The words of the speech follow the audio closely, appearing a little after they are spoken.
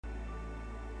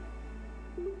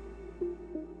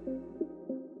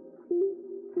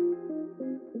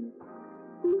But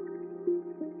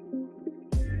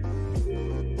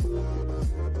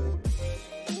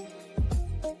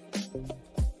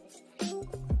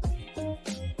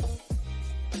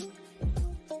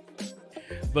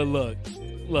look,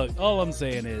 all I'm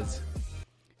saying is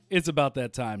it's about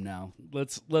that time now.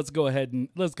 Let's go ahead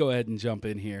and jump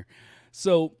in here.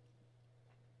 So,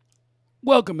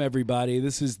 welcome everybody.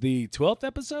 This is the 12th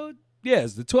episode?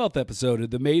 Yes, the 12th episode of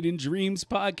the Made in Dreams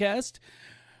podcast.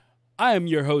 I am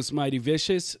your host, Mighty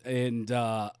Vicious, and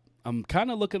I'm kind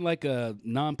of looking like a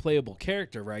non-playable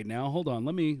character right now. Hold on,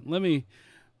 let me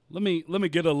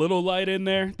get a little light in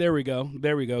there. There we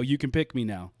go. You can pick me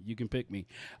now. You can pick me.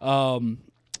 I'm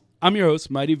your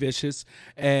host, Mighty Vicious,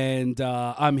 and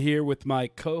I'm here with my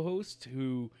co-host,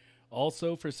 who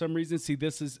also, for some reason, see,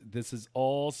 this is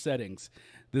all settings.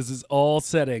 This is all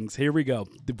settings. Here we go.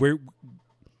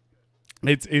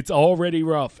 It's already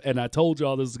rough, and I told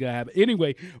y'all this is gonna happen.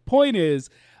 Anyway, point is,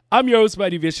 I'm your host,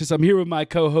 Mighty Vicious. I'm here with my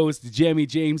co-host, Jamie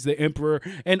James, the Emperor,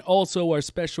 and also our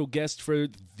special guest for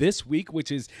this week,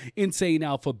 which is Insane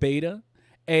Alpha Beta.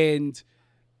 And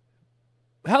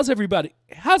how's everybody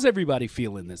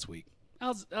feeling this week?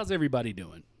 How's everybody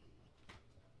doing?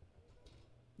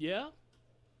 Yeah?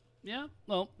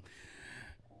 Well,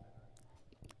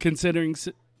 considering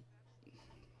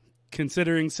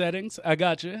settings, I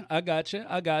gotcha.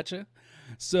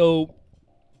 So,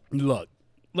 look,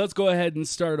 let's go ahead and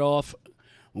start off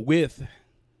with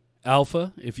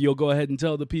Alpha. If you'll go ahead and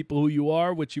tell the people who you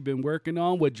are, what you've been working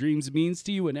on, what Dreams means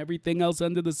to you, and everything else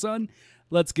under the sun,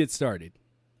 let's get started.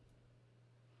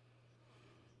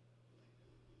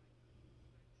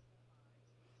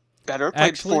 Better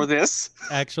played for this.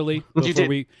 Actually,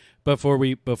 before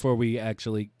we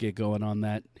actually get going on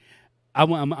that, I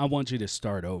want you to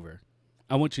start over.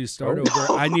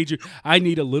 I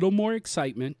need a little more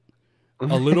excitement,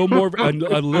 a little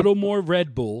more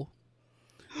Red Bull.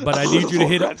 But I need you to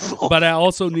hit. But I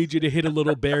also need you to hit a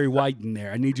little Barry White in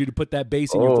there. I need you to put that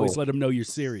bass in your voice. Let them know you're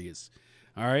serious.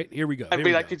 All right, here we go.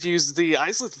 I could use the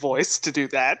Isleth voice to do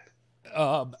that.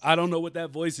 I don't know what that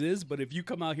voice is, but if you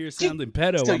come out here sounding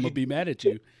pedo, I'm gonna be mad at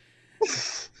you.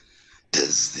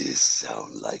 Does this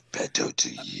sound like pedo to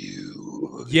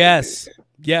you? Yes.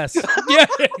 Yes. You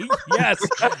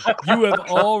have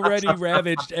already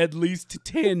ravaged at least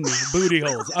 10 booty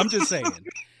holes. I'm just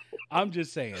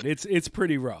saying. It's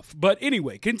pretty rough. But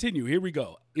anyway, continue. Here we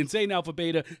go. Insane Alpha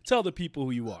Beta, tell the people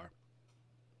who you are.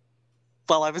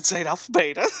 Well, I'm Insane Alpha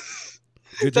Beta.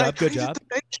 Good job.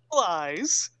 Dimensional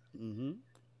Eyes. Mm-hmm.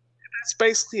 That's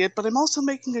basically it. But I'm also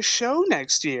making a show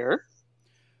next year.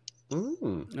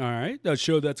 All right. A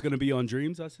show that's going to be on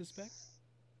Dreams, I suspect?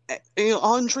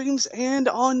 On Dreams and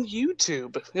on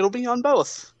YouTube. It'll be on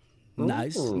both.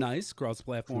 Nice.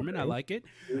 Cross-platforming. I like it.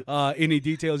 Any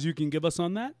details you can give us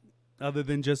on that? Other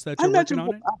than just that you're working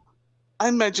on it? I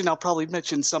imagine I'll probably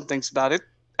mention some things about it.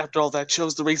 After all, that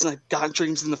shows the reason I got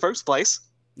Dreams in the first place.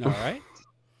 All right.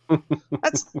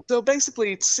 So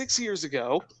basically, 6 years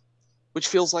ago, which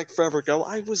feels like forever ago,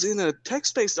 I was in a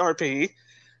text-based RP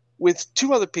with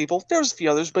two other people. There was a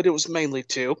few others, but it was mainly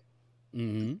two.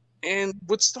 Mm-hmm. And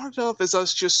what started off as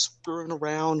us just screwing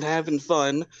around, having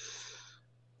fun,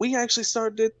 we actually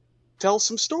started to tell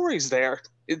some stories there.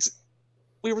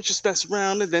 We were just messing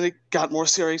around, and then it got more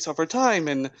serious over time,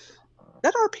 and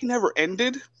that RP never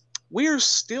ended. We're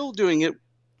still doing it.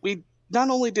 We not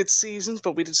only did seasons,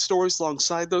 but we did stories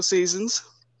alongside those seasons.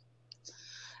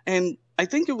 And I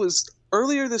think it was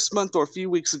earlier this month or a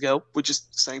few weeks ago, which is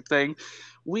the same thing,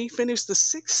 we finished the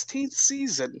 16th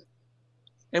season.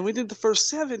 And we did the first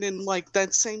 7 in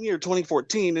that same year,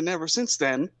 2014, and ever since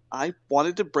then, I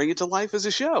wanted to bring it to life as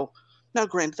a show. Now,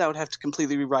 granted, I would have to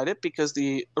completely rewrite it because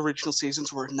the original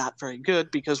seasons were not very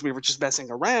good because we were just messing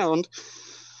around.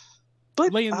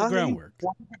 But laying the groundwork.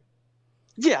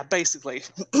 Yeah, basically.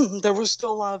 There were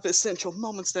still a lot of essential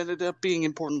moments that ended up being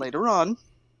important later on.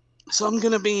 So I'm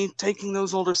going to be taking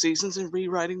those older seasons and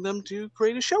rewriting them to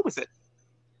create a show with it.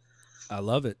 I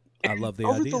love it. I love the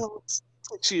idea. idea. Over the last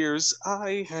 6 years,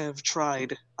 I've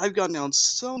gone down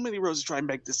so many roads to try and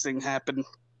make this thing happen.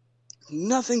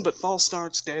 Nothing but false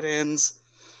starts, dead ends.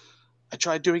 I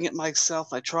tried doing it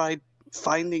myself. I tried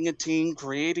finding a team,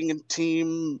 creating a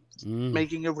team,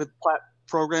 making it with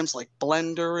programs like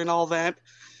Blender and all that.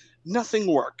 Nothing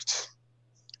worked.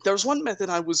 There was one method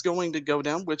I was going to go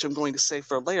down, which I'm going to save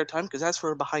for a later time because that's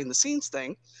for a behind-the-scenes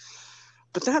thing.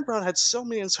 But that route had so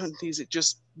many uncertainties, it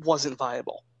just wasn't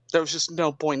viable. There was just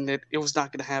no point in it. It was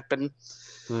not going to happen.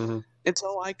 Mm-hmm. And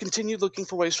so I continued looking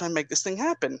for ways to try and make this thing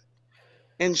happen.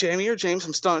 And Jamie or James,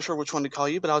 I'm still not sure which one to call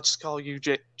you, but I'll just call you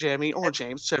Jamie or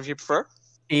James, whichever you prefer.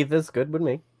 Either's good with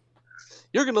me.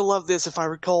 You're going to love this if I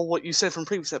recall what you said from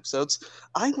previous episodes.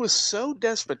 I was so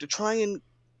desperate to try and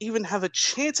even have a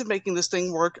chance of making this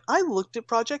thing work, I looked at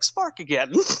Project Spark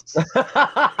again. All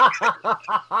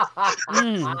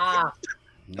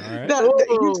right. Now,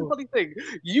 here's the funny thing.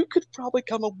 You could probably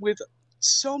come up with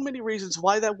so many reasons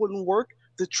why that wouldn't work.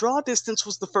 The draw distance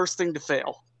was the first thing to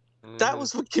fail. That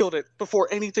was what killed it before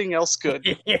anything else could.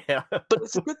 Yeah. But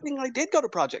it's a good thing I did go to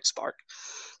Project Spark,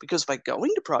 because by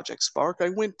going to Project Spark, I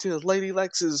went to Lady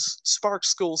Lex's Spark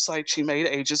School site she made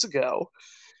ages ago,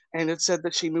 and it said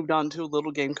that she moved on to a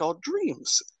little game called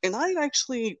Dreams. And I'd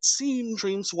actually seen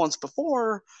Dreams once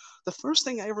before. The first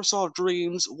thing I ever saw of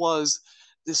Dreams was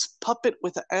this puppet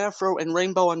with an afro and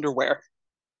rainbow underwear.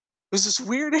 It was this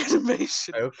weird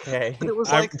animation. Okay. And it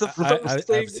was like the first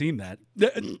thing. I've seen that.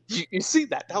 You see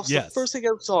that? That was the first thing I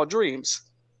ever saw of Dreams.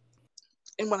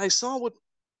 And when I saw what,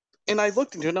 and I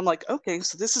looked into it, and I'm like, okay,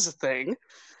 so this is a thing.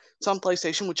 It's on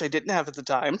PlayStation, which I didn't have at the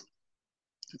time.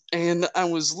 And I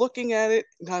was looking at it,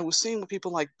 and I was seeing what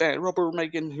people like Robert were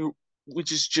making,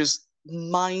 which is just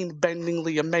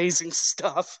mind-bendingly amazing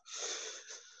stuff.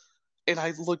 And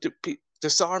I looked at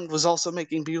Disarmed was also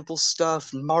making beautiful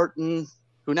stuff. Martin,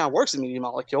 who now works in Media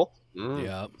Molecule.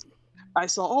 Yeah. I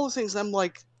saw all the things, and I'm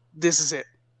like, this is it.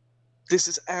 This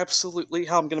is absolutely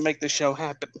how I'm going to make this show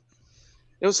happen.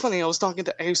 It was funny, I was talking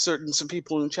to Acert and some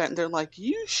people in chat, and they're like,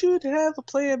 you should have a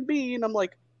plan B. And I'm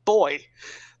like, boy,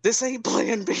 this ain't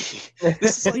plan B.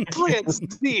 This is like plan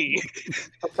C.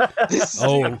 If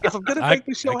I'm going to make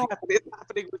the show happen, it's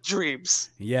happening with Dreams.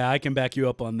 Yeah, I can back you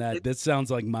up on that. This sounds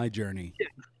like my journey. Yeah.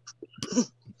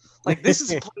 Like, this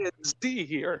is plan Z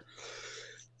here.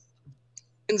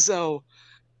 And so,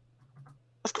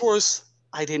 of course,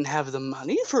 I didn't have the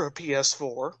money for a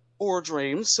PS4 or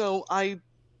Dreams, so I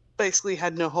basically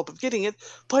had no hope of getting it.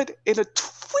 But in a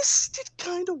twisted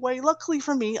kind of way, luckily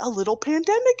for me, a little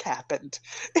pandemic happened,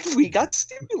 and we got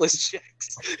stimulus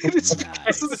checks. And it's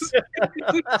because of this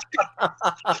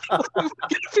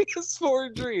PS4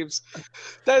 and Dreams.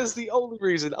 That is the only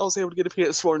reason I was able to get a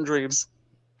PS4 and Dreams.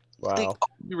 Wow. The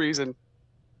only reason.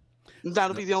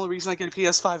 That'll be the only reason I get a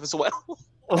PS5 as well.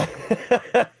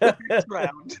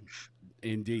 Round.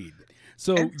 Indeed.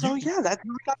 So yeah, that's how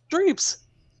we got Dreams.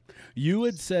 You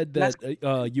had said that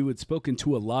you had spoken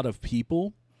to a lot of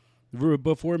people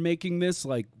before making this,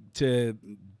 like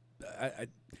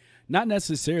not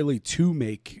necessarily to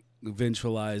make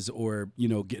Vengefullize or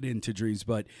get into Dreams,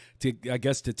 but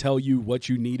to tell you what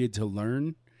you needed to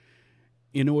learn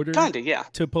in order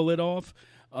to pull it off.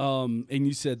 And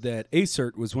you said that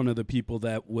Acert was one of the people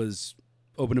that was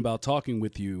open about talking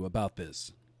with you about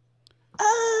this.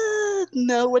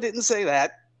 No, I didn't say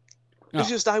that. It's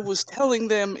just I was telling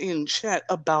them in chat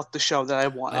about the show that I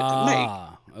wanted to make.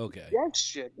 Okay.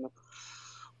 Reaction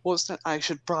was that I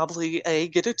should probably A,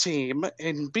 get a team,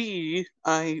 and B,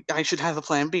 I should have a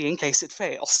plan B in case it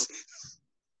fails.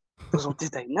 So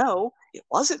did they know it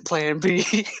wasn't plan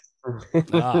B?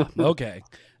 Okay.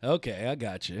 Okay, I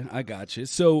got you.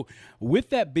 So with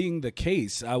that being the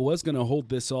case, I was going to hold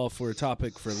this off for a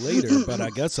topic for later, but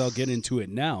I guess I'll get into it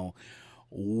now.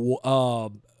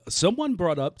 Someone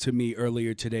brought up to me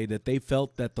earlier today that they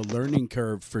felt that the learning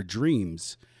curve for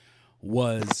Dreams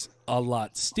was a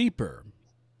lot steeper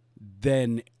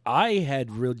than I had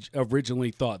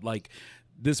originally thought. Like,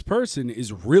 this person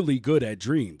is really good at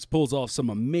Dreams, pulls off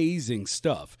some amazing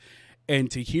stuff.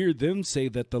 And to hear them say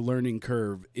that the learning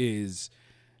curve is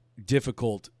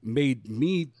difficult made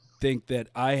me think that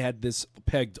I had this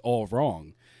pegged all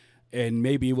wrong. And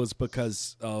maybe it was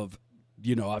because of,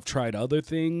 I've tried other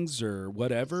things or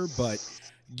whatever. But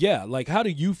yeah, like, how do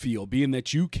you feel being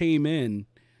that you came in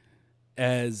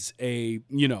as a,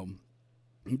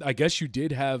 I guess you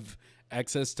did have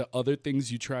access to other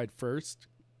things you tried first,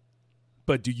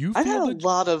 but do you feel I've had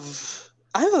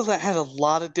a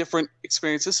lot of different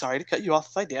experiences. Sorry to cut you off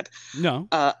if I did. No.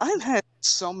 I've had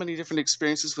so many different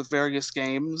experiences with various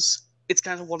games. It's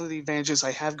kind of one of the advantages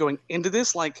I have going into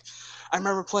this. Like, I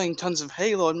remember playing tons of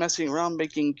Halo and messing around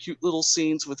making cute little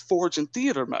scenes with Forge and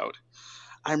Theater mode.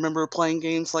 I remember playing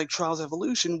games like Trials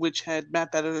Evolution, which had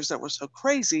map editors that were so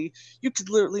crazy, you could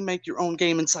literally make your own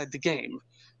game inside the game,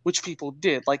 which people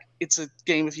did. Like, it's a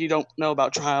game, if you don't know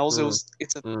about Trials,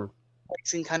 it's a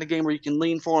racing kind of game where you can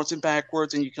lean forwards and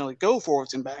backwards, and you can only go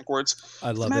forwards and backwards.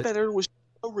 I love the map it. editor was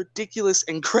so ridiculous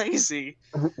and crazy.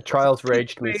 Trials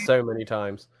raged me so many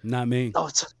times. Not me. Oh,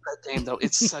 it's such a great game, though.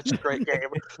 It's such a great game.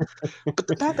 But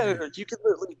the map editor, you can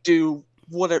literally do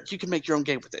whatever. You can make your own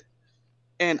game with it.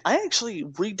 And I actually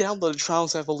re-downloaded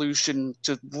Trials Evolution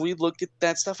to re-look at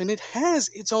that stuff, and it has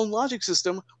its own logic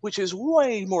system, which is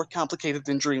way more complicated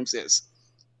than Dreams is.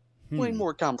 Way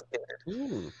more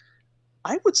complicated.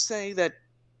 I would say that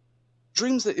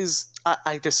Dreams is.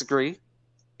 I disagree.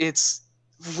 It's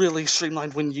really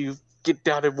streamlined when you get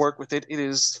down and work with it. It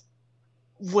is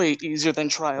way easier than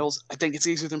Trials. I think it's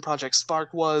easier than Project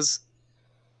Spark was.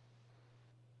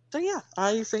 So yeah,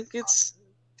 I think it's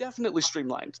definitely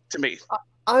streamlined to me.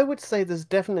 I would say there's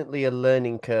definitely a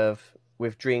learning curve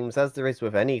with Dreams, as there is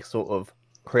with any sort of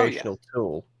creational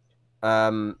tool.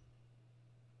 And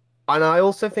I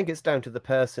also think it's down to the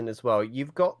person as well.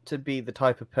 You've got to be the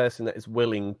type of person that is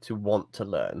willing to want to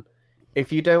learn.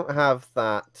 If you don't have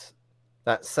that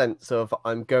sense of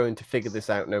I'm going to figure this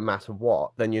out no matter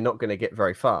what, then you're not going to get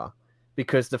very far.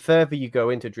 Because the further you go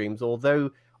into Dreams,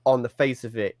 although on the face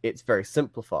of it, it's very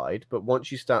simplified, but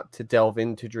once you start to delve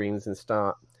into Dreams and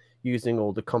start using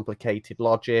all the complicated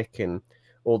logic and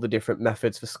all the different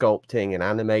methods for sculpting and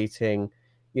animating,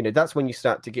 that's when you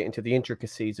start to get into the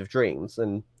intricacies of Dreams.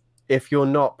 And if you're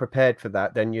not prepared for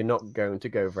that, then you're not going to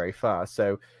go very far.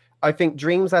 So I think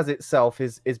Dreams as itself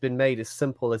has been made as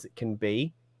simple as it can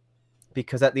be,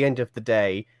 because at the end of the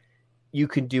day, you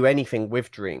can do anything with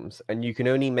Dreams, and you can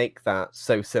only make that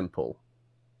so simple.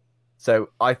 So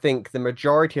I think the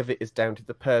majority of it is down to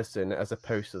the person as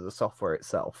opposed to the software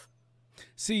itself.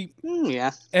 See,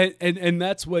 yeah, and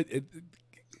that's what.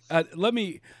 Let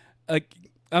me.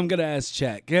 I'm gonna ask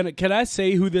chat. Can I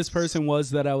say who this person was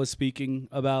that I was speaking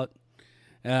about?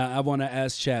 I want to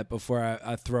ask chat before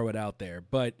I throw it out there.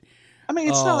 But I mean,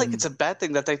 it's not like it's a bad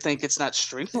thing that they think it's not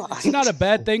streamlined. It's not a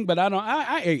bad thing, but I don't.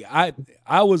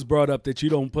 I was brought up that you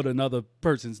don't put another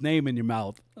person's name in your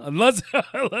mouth unless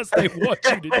they want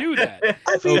you to do that.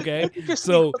 Okay,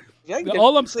 so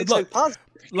all I'm saying, look,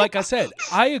 like I said,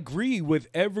 I agree with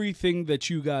everything that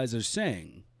you guys are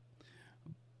saying,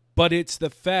 but it's the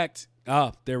fact.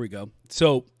 There we go.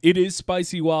 So it is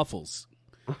Spicy Waffles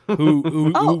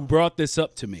who brought this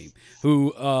up to me.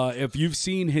 Who, if you've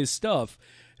seen his stuff,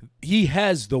 he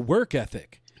has the work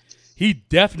ethic. He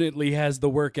definitely has the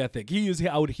work ethic. He is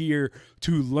out here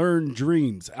to learn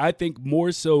Dreams. I think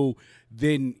more so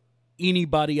than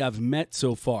anybody I've met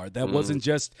so far. That wasn't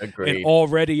just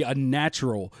already a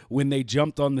natural when they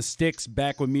jumped on the sticks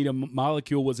back when Media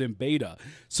Molecule was in beta.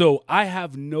 So I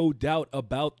have no doubt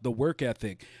about the work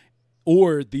ethic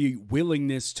or the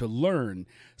willingness to learn.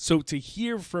 So to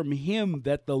hear from him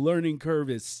that the learning curve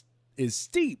is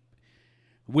steep,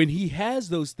 when he has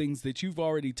those things that you've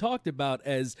already talked about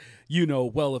as,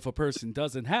 well, if a person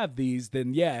doesn't have these,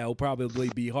 then yeah, it'll probably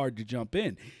be hard to jump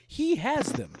in. He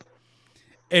has them.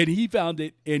 And he found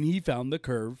the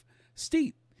curve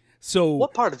steep. So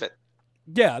what part of it?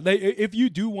 Yeah, if you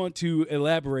do want to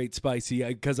elaborate, Spicy,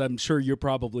 because I'm sure you're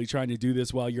probably trying to do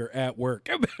this while you're at work.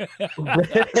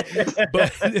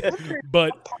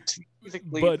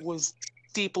 but was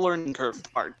steep learning curve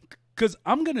part. Because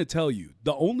I'm going to tell you,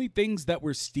 the only things that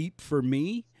were steep for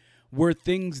me were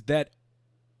things that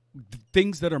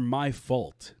are my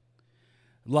fault.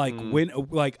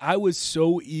 Like I was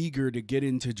so eager to get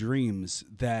into Dreams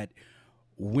that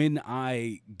when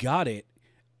I got it,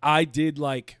 I did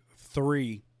like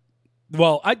 3.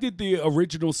 Well, I did the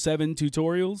original 7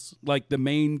 tutorials, like the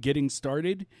main getting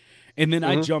started, and then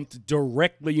I jumped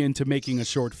directly into making a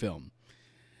short film.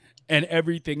 And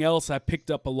everything else I picked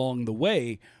up along the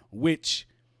way, which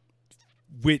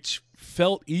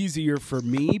felt easier for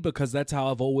me because that's how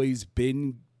I've always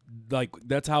been. Like,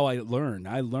 that's how I learn.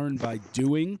 I learn by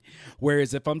doing.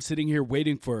 Whereas if I'm sitting here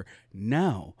waiting for,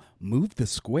 now move the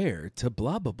square to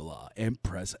blah, blah, blah, and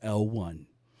press L1.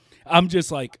 I'm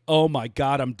just like, oh my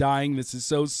God, I'm dying. This is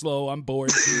so slow. I'm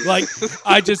bored. Like,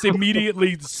 I just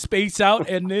immediately space out.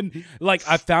 And then, like,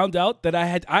 I found out that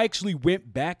I actually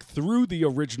went back through the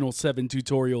original 7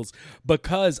 tutorials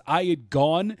because I had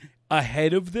gone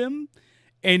ahead of them,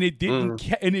 and it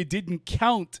didn't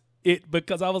count it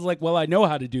because I was like, well, I know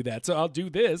how to do that, so I'll do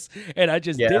this. And I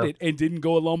just did it and didn't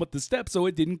go along with the steps, so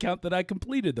it didn't count that I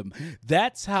completed them.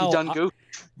 That's how. You done goof?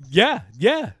 Yeah.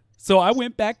 So I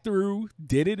went back through,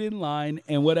 did it in line,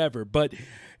 and whatever. But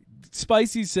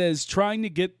Spicy says trying to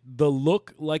get the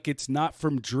look like it's not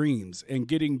from Dreams and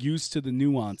getting used to the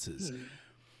nuances.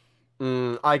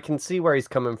 I can see where he's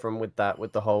coming from with that,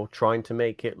 with the whole trying to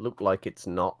make it look like it's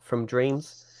not from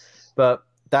Dreams. But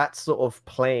that's sort of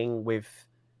playing with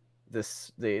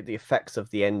the effects of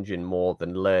the engine more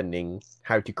than learning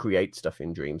how to create stuff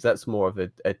in Dreams. That's more of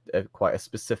a quite a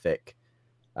specific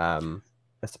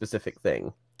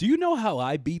thing. Do you know how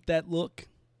I beat that look?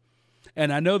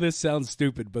 And I know this sounds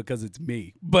stupid because it's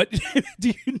me, but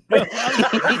do you know?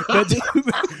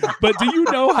 But do you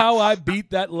know how I beat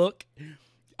that look?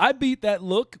 I beat that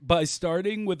look by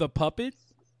starting with a puppet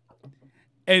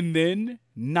and then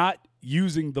not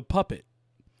using the puppet.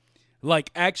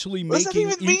 Like actually What does that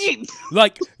making even mean?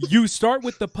 like you start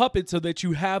with the puppet so that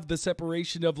you have the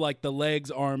separation of like the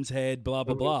legs, arms, head, blah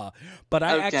blah blah. But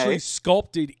I actually Okay.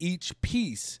 sculpted each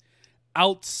piece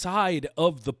outside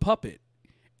of the puppet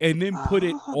and then put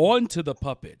it Oh. onto the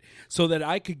puppet so that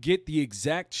I could get the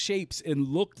exact shapes and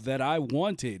look that I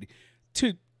wanted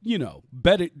to,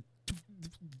 better.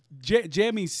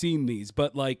 Jammy's seen these,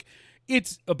 but like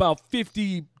it's about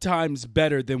 50 times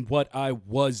better than what I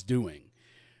was doing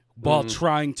while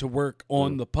trying to work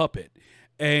on the puppet.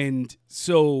 And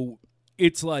so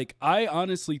it's like, I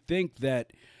honestly think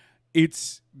that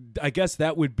I guess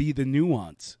that would be the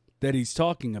nuance that he's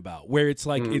talking about, where it's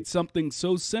like, it's something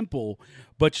so simple,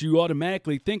 but you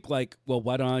automatically think like, well,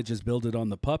 why don't I just build it on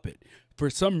the puppet?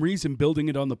 For some reason, building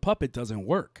it on the puppet doesn't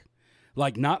work.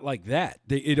 Like, not like that.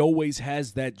 It always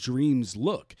has that Dreams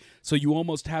look. So you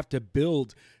almost have to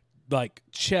build like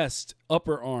chest,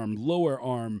 upper arm, lower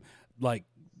arm, like,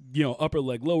 upper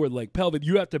leg, lower leg, pelvic.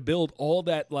 You have to build all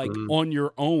that like on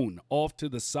your own off to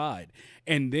the side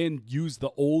and then use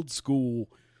the old school.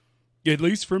 At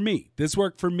least for me, this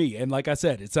worked for me. And like I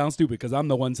said, it sounds stupid because I'm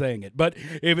the one saying it, but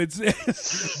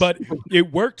but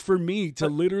it worked for me to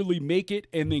literally make it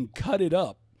and then cut it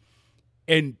up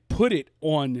and put it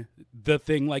on the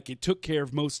thing. Like it took care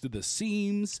of most of the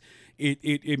seams.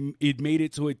 It made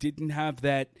it so it didn't have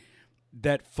that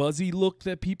fuzzy look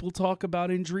that people talk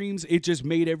about in Dreams. It just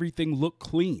made everything look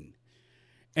clean.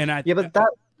 And but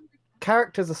that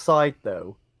characters aside,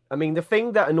 though, I mean, the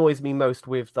thing that annoys me most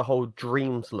with the whole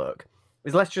Dreams look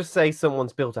is, let's just say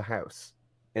someone's built a house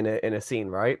in a scene,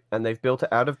 right? And they've built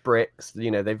it out of bricks.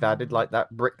 They've added like that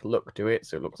brick look to it,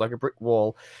 so it looks like a brick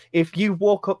wall. If you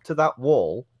walk up to that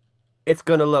wall, it's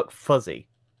gonna look fuzzy.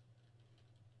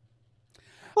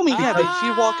 I mean, yeah, but if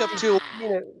you walk up to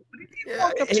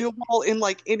a wall in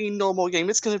like any normal game,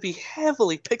 it's going to be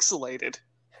heavily pixelated.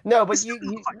 No, but It's gonna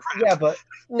look like crap. yeah, but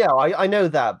no, I know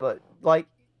that, but like,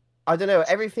 I don't know,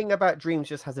 everything about Dreams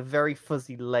just has a very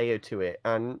fuzzy layer to it,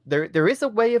 and there is a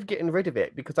way of getting rid of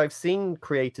it, because I've seen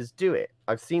creators do it.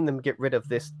 I've seen them get rid of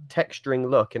this texturing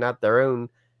look and add their own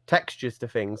textures to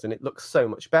things, and it looks so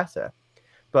much better.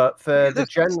 But for the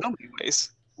There's so many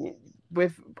ways.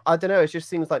 I don't know, it just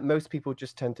seems like most people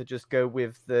just tend to just go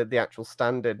with the actual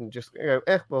standard and just go,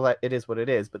 well, it is what it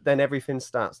is. But then everything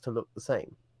starts to look the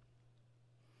same.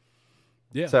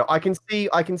 Yeah. So I can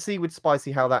see with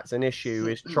Spicy how that's an issue,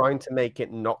 is trying to make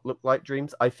it not look like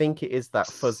Dreams. I think it is that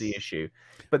fuzzy issue,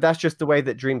 but that's just the way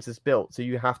that Dreams is built. So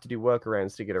you have to do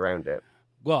workarounds to get around it.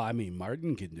 Well, I mean,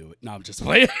 Martin can do it. No, I'm just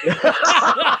playing.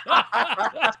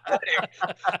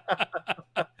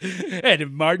 And if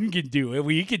Martin can do it,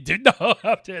 we can do. No,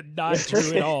 not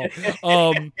true at all.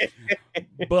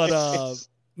 But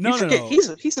no.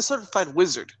 He's a certified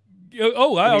wizard.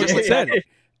 Oh, I already said it.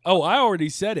 Oh, I already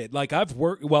said it. Like I've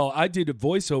worked. Well, I did a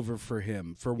voiceover for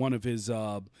him for one of his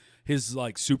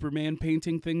like Superman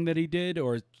painting thing that he did,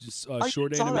 or just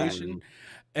short animation,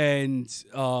 and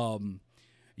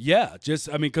yeah, just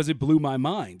I mean, because it blew my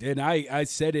mind, and I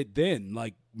said it then.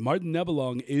 Like Martin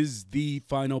Nebelong is the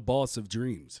final boss of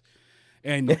Dreams,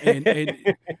 and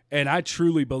I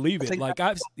truly believe it. Like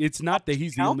it's not that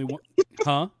he's the only one,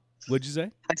 huh? What'd you say?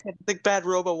 I think Bad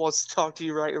Robo wants to talk to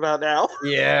you right about now.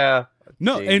 Yeah.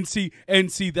 No, and see,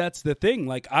 that's the thing.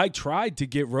 Like I tried to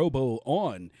get Robo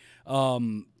on.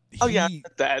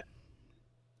 That.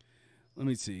 Let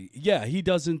me see. Yeah, he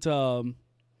doesn't.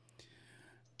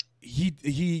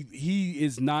 He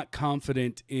is not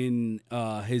confident in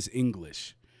his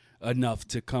English enough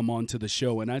to come onto the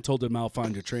show, and I told him I'll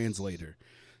find a translator.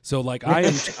 So like I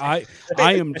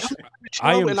am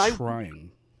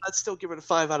trying. I'd still give it a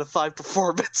 5 out of 5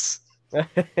 performance.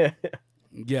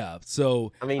 Yeah,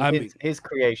 so I mean, his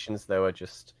creations though are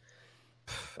just,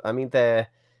 I mean, they're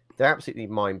absolutely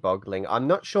mind-boggling. I'm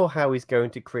not sure how he's going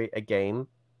to create a game,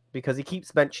 because he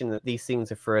keeps mentioning that these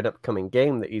scenes are for an upcoming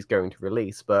game that he's going to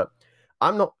release, but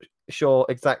I'm not sure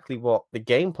exactly what the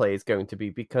gameplay is going to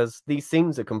be, because these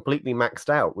scenes are completely maxed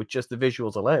out with just the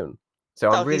visuals alone. So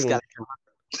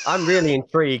I'm really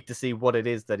intrigued to see what it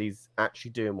is that he's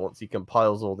actually doing once he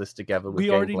compiles all this together with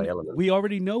gameplay elements. We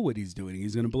already know what he's doing.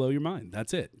 He's going to blow your mind.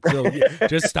 That's it. So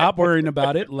just stop worrying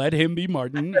about it. Let him be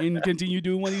Martin and continue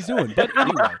doing what he's doing. But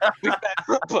anyway,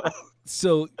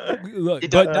 so look,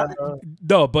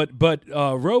 but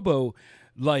Robo,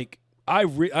 like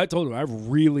I told him I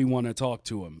really want to talk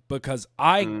to him, because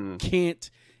I can't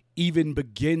even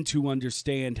begin to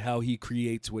understand how he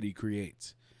creates what he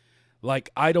creates.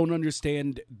 Like, I don't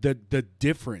understand the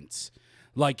difference.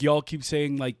 Like, y'all keep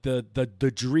saying, like,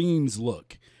 the Dreams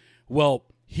look. Well,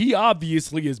 he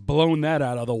obviously has blown that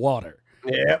out of the water.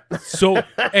 Yeah. So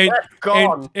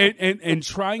Gone. and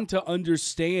trying to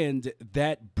understand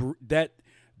that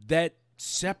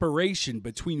separation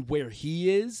between where he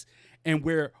is and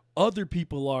where other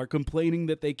people are complaining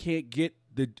that they can't get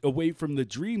away from the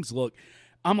dreams look.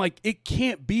 I'm like, it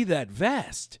can't be that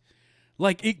vast.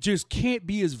 Like, it just can't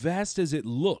be as vast as it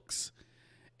looks.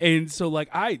 And so, like,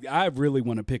 I really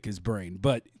want to pick his brain,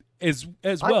 but as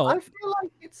well, I feel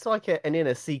like it's like an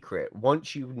inner secret.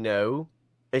 Once you know,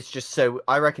 it's just so.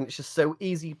 I reckon it's just so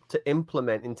easy to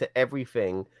implement into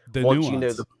everything. Once you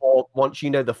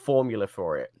know the formula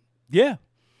for it. Yeah,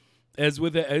 as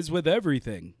with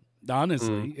everything.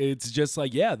 Honestly, it's just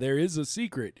like, yeah, there is a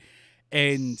secret,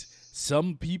 and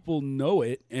some people know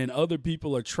it, and other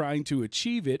people are trying to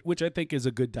achieve it, which I think is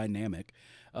a good dynamic.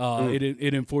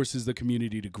 It enforces the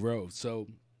community to grow. So,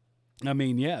 I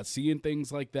mean, yeah, seeing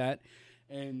things like that,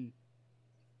 and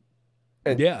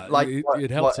yeah, like it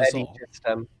helps us all.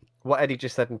 What Eddie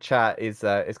just said in chat is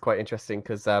quite interesting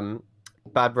because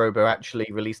Bad Robo actually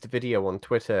released a video on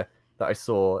Twitter that I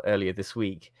saw earlier this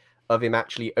week of him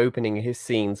actually opening his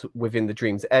scenes within the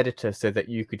Dreams editor so that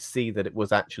you could see that it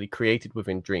was actually created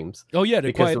within Dreams. Oh yeah,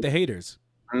 to quiet the haters.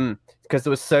 Because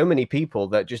there were so many people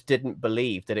that just didn't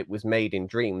believe that it was made in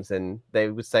Dreams, and they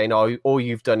were saying, "Oh, all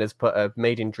you've done is put a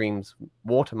Made in Dreams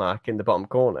watermark in the bottom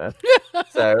corner."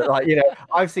 So, like, you know,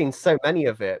 I've seen so many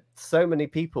of it. So many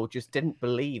people just didn't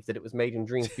believe that it was made in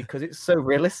Dreams because it's so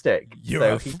realistic. You're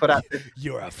a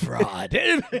fraud.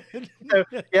 So,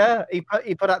 yeah,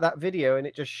 he put out that video, and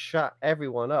it just shut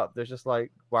everyone up. They're just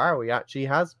like, "Wow, he actually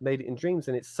has made it in Dreams,"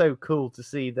 and it's so cool to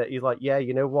see that he's like, "Yeah,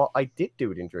 you know what? I did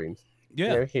do it in Dreams." Yeah,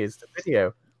 you know, here's the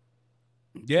video.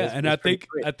 Yeah, and I think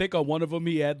on one of them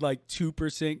he had like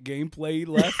 2% gameplay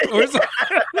left, or something.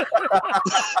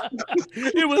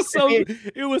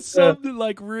 It was something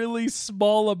like really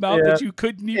small amount that you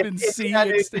couldn't even see.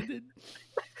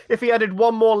 If he added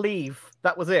one more leaf,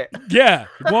 that was it. Yeah,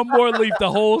 one more leaf,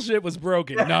 the whole shit was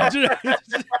broken. No,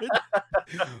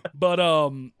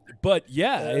 but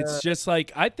yeah, it's just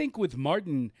like, I think with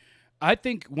Martin, I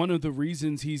think one of the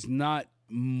reasons he's not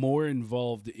more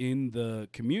involved in the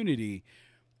community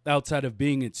outside of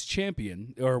being its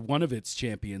champion, or one of its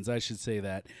champions, I should say,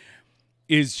 that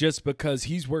is just because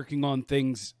he's working on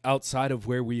things outside of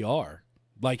where we are.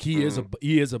 Like, he is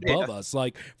above us.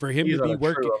 Like, for him to be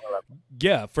working,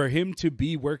 for him to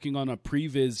be working on a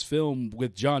previs film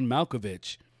with John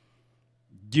Malkovich,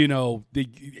 you know,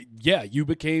 you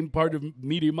became part of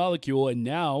Media Molecule, and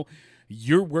now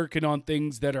you're working on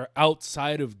things that are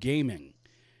outside of gaming.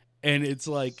 And it's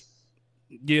like,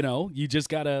 you know, you just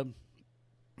gotta.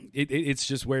 It's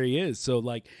just where he is. So,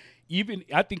 like, even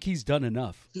I think he's done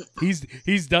enough.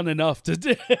 He's done enough to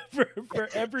for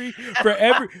every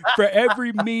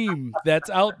meme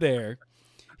that's out there.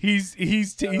 He's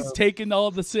taken all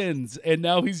the sins, and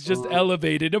now he's just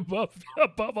elevated above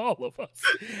all of us.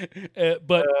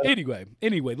 But anyway,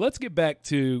 let's get back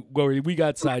to where we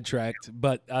got sidetracked.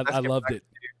 But I loved it.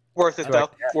 Worth it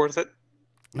though. Worth it.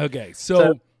 Okay,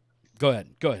 so go ahead.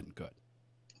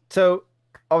 So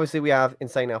obviously we have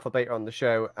Insane Alpha Beta on the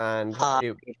show, and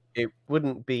it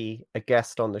wouldn't be a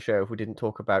guest on the show if we didn't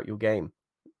talk about your game,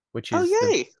 which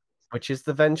is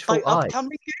the Vengeful Eye.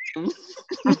 Upcoming game.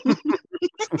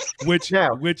 which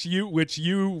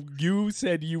you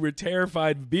said you were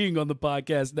terrified of being on the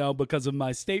podcast now because of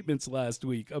my statements last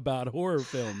week about horror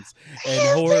films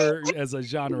and horror as a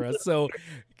genre. So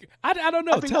I don't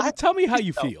know. Tell me how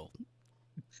you feel.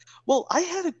 Well, I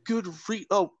had a good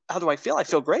how do I feel? I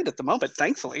feel great at the moment,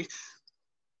 thankfully.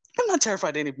 I'm not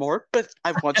terrified anymore, but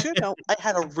I want you to know I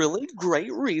had a really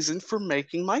great reason for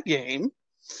making my game.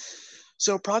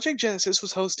 So Project Genesis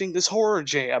was hosting this horror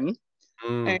jam,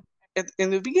 and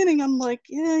in the beginning, I'm like,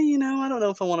 yeah, you know, I don't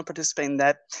know if I want to participate in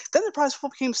that. Then the prize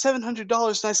pool became $700,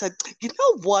 and I said, you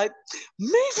know what?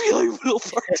 Maybe I will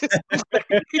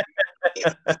participate.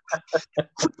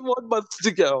 With 1 month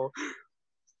to go.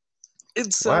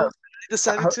 And so I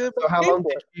decided to.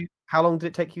 How long did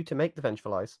it take you to make the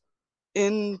Vengeful Eyes?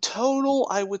 In total,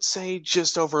 I would say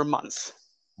just over a month.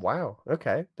 Wow.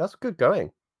 Okay, that's good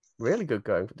going. Really good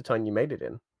going for the time you made it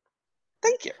in.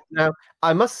 Thank you. Now,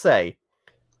 I must say,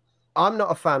 I'm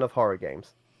not a fan of horror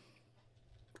games.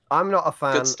 I'm not a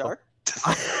fan. Good start.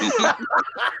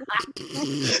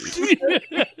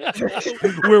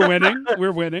 We're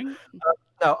winning.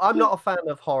 No, I'm not a fan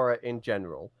of horror in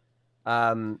general.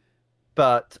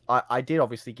 But I did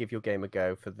obviously give your game a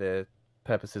go for the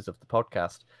purposes of the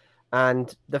podcast.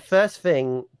 And the first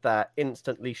thing that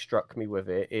instantly struck me with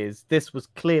it is this was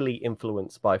clearly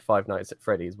influenced by Five Nights at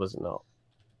Freddy's, was it not?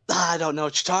 I don't know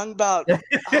what you're talking about.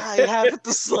 I haven't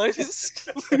the slightest.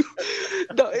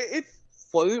 No,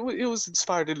 Well, it was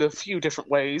inspired in a few different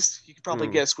ways. You could probably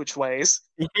guess which ways.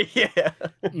 Yeah.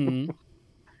 Mhm.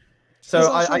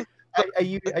 So are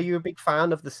you a big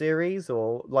fan of the series,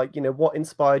 or like, you know, what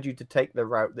inspired you to take the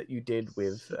route that you did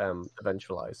with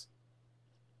Eventualize?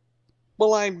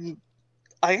 Well, I am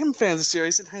a fan of the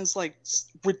series. It has like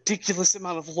ridiculous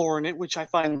amount of lore in it, which I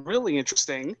find really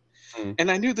interesting.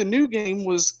 And I knew the new game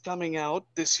was coming out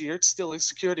this year. It's still a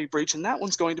Security Breach, and that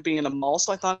one's going to be in a mall.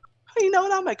 So I thought, hey, you know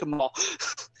what, I'll make a mall.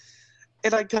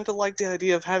 And I kind of liked the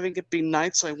idea of having it be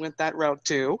night, so I went that route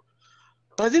too.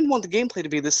 But I didn't want the gameplay to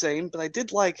be the same. But I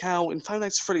did like how in Five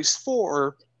Nights at Freddy's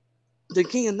 4, the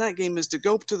key in that game is to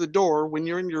go up to the door when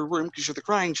you're in your room because you're the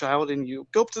crying child, and you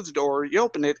go up to the door, you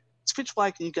open it, it's pitch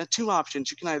black, and you got two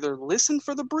options. You can either listen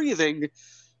for the breathing.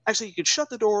 Actually, you could shut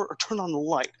the door or turn on the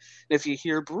light. And if you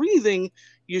hear breathing,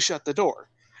 you shut the door.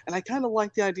 And I kind of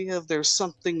like the idea of there's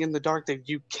something in the dark that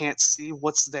you can't see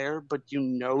what's there, but you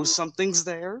know something's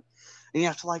there. And you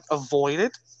have to, like, avoid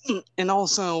it. And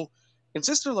also, in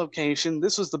Sister Location,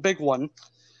 this was the big one.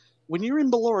 When you're in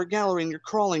Ballora Gallery and you're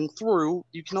crawling through,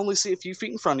 you can only see a few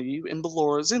feet in front of you, and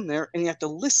Ballora's in there, and you have to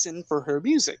listen for her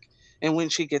music. And when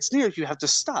she gets near, you have to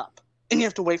stop. And you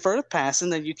have to wait for her to pass,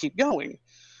 and then you keep going.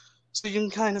 So you can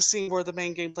kind of see where the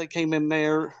main gameplay came in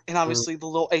there, and obviously the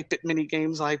little 8-bit mini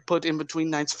games I put in between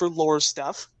nights for lore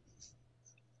stuff.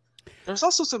 There's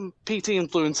also some PT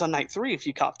influence on night 3 if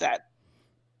you caught that.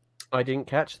 I didn't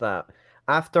catch that.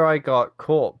 After I got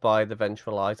caught by the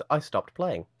Eventualize, I stopped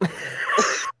playing.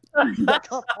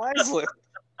 Wisely.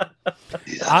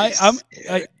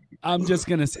 I'm just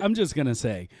gonna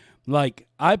say, like,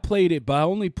 I played it, but I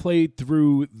only played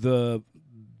through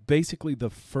basically the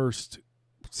first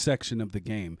section of the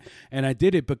game, and I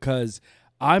did it because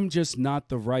I'm just not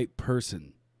the right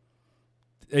person.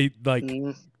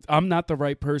 I'm not the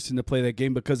right person to play that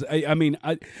game because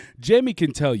Jamie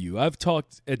can tell you, I've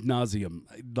talked ad nauseum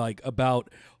like about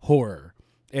horror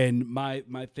and my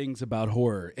things about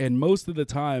horror, and most of the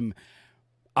time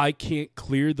I can't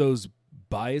clear those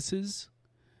biases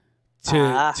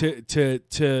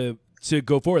to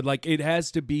go forward. Like, it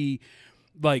has to be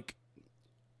like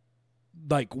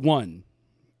one.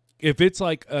 If it's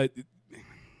like I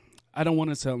don't want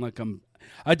to sound like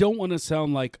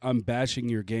I'm bashing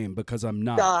your game, because I'm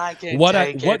not. No.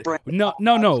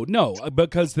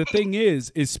 Because the thing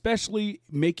is, especially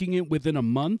making it within a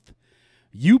month,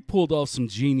 you pulled off some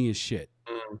genius shit.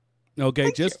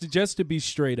 Okay, just to be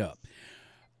straight up.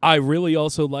 I really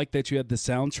also like that you had the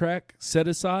soundtrack set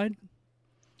aside.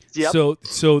 Yep.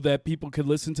 So that people could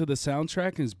listen to the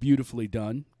soundtrack, and it's beautifully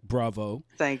done. Bravo.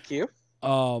 Thank you.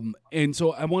 And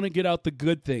so I want to get out the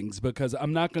good things, because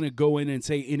I'm not going to go in and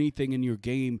say anything in your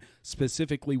game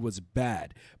specifically was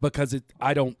bad, because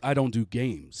I don't do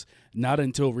games, not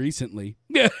until recently.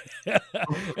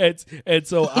 and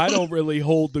so I don't really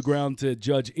hold the ground to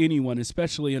judge anyone,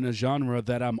 especially in a genre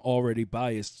that I'm already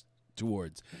biased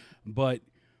towards. But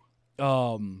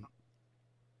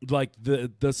like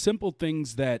the simple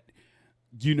things that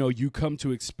you come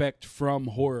to expect from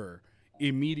horror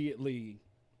immediately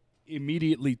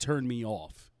turn me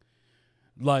off.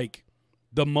 Like,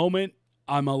 the moment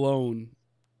I'm alone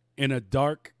in a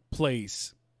dark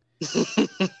place,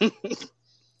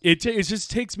 it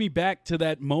just takes me back to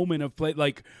that moment of play.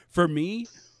 Like, for me,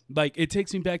 like, it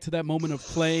takes me back to that moment of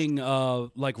playing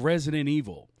like Resident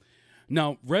Evil.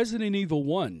 Now, Resident Evil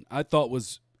 1 I thought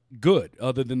was good,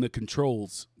 other than the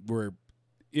controls were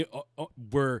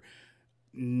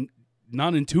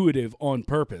non-intuitive on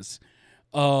purpose.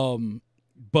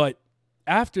 But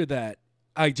after that,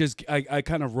 I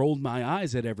kind of rolled my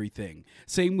eyes at everything.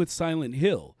 Same with Silent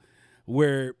Hill,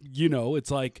 where,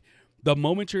 it's like the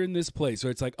moment you're in this place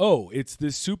where it's like, oh, it's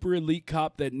this super elite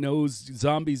cop that knows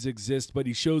zombies exist, but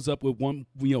he shows up with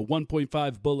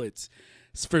 1.5 bullets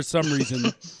for some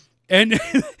reason. and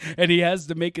he has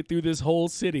to make it through this whole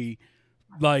city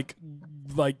with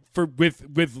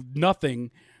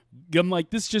nothing. I'm like,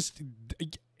 this just,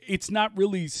 it's not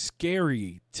really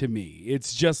scary to me.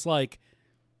 It's just like,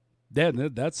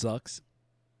 that sucks.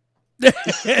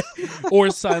 Or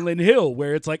Silent Hill,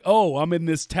 where it's like, oh, I'm in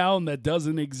this town that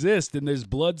doesn't exist and there's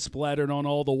blood splattered on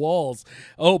all the walls.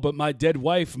 Oh, but my dead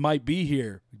wife might be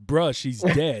here. Bruh, she's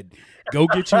dead. Go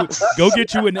get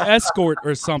you an escort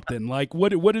or something. Like,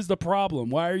 what is the problem?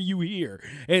 Why are you here?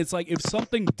 And it's like, if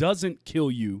something doesn't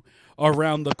kill you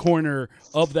around the corner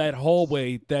of that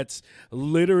hallway that's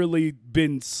literally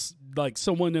been like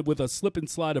someone with a slip and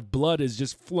slide of blood has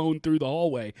just flown through the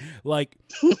hallway. Like,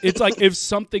 it's like, if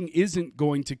something isn't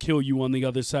going to kill you on the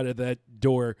other side of that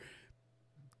door,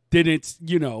 then it's,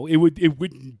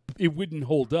 it wouldn't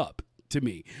hold up. to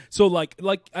me. So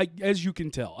as you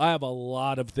can tell, I have a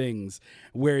lot of things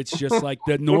where it's just like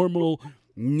the normal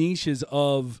niches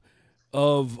of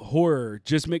horror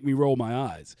just make me roll my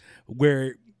eyes,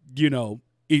 where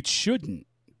it shouldn't,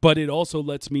 but it also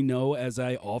lets me know, as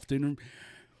I often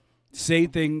say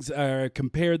things or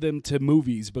compare them to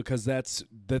movies, because that's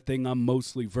the thing I'm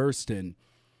mostly versed in.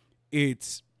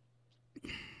 It's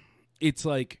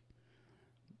like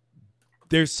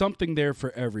there's something there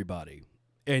for everybody,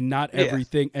 and not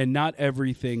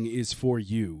everything is for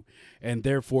you, and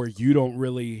therefore you don't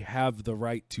really have the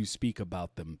right to speak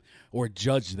about them or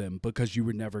judge them, because you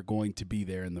were never going to be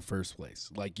there in the first place.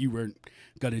 Like, you weren't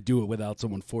going to do it without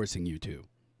someone forcing you to.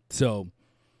 So,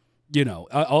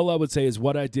 all I would say is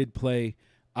what I did play,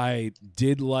 I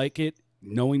did like it.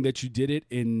 Knowing that you did it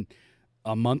in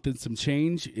a month and some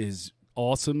change is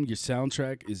awesome. Your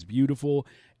soundtrack is beautiful,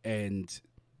 and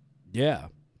yeah,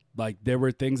 like, there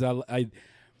were things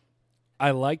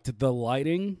I liked the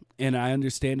lighting, and I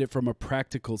understand it from a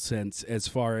practical sense as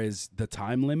far as the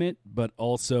time limit, but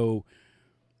also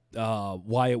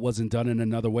why it wasn't done in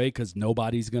another way, because no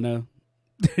one's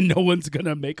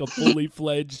gonna make a fully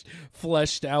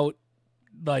fleshed out,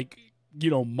 like,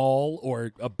 mall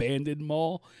or abandoned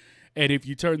mall. And if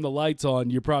you turn the lights on,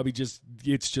 you're probably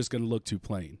it's just gonna look too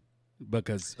plain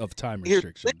because of time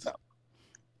restrictions.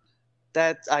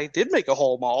 That I did make a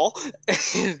whole mall,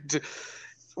 and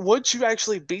once you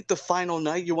actually beat the final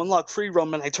night, you unlock free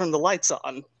roam, and I turn the lights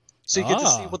on, so you get to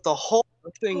see what the whole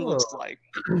thing looks like.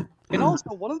 And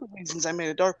also, one of the reasons I made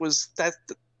it dark was that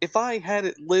if I had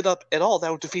it lit up at all,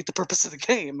 that would defeat the purpose of the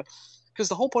game, because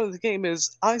the whole point of the game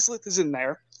is Izalith is in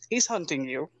there, he's hunting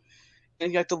you,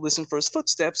 and you have to listen for his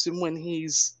footsteps, and when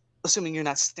he's, assuming you're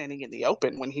not standing in the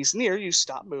open, when he's near, you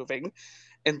stop moving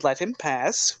and let him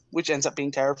pass, which ends up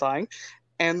being terrifying,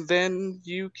 and then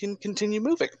you can continue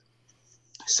moving.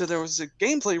 So there was a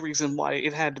gameplay reason why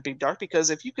it had to be dark, because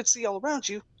if you could see all around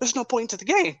you, there's no point to the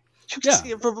game. You could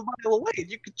see him from a mile away.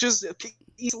 You could just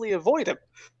easily avoid him.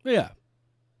 Yeah.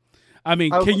 I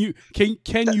mean, can you throw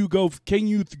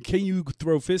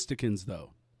fistikins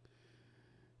though?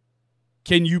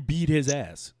 Can you beat his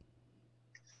ass?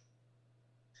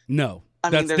 No. I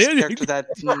mean, there's a character that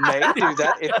may do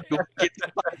that if you get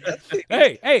to find that thing.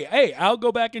 Hey, I'll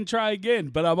go back and try again.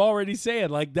 But I'm already saying,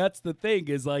 like, that's the thing,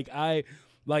 is I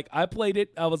played it.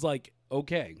 I was like,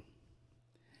 okay,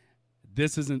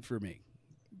 this isn't for me.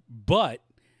 But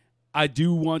I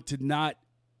do want to not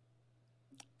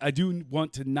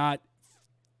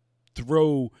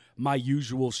throw my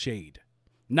usual shade.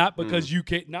 Not because you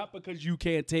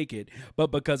can't take it, but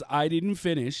because I didn't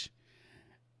finish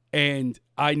and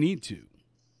I need to.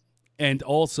 And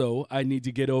also, I need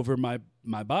to get over my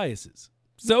biases.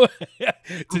 So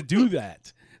to do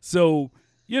that. So,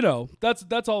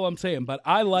 that's all I'm saying. But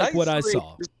I like what I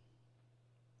saw.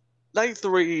 Night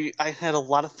 3, I had a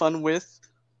lot of fun with,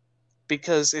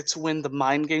 because it's when the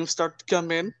mind games start to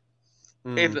come in.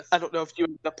 And I don't know if you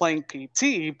ended up playing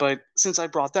PT, but since I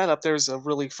brought that up, there's a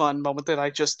really fun moment that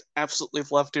I just absolutely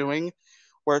love doing,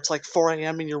 where it's like 4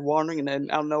 a.m. and you're wandering, and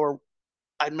then out of nowhere,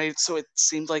 I made it so it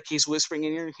seemed like he's whispering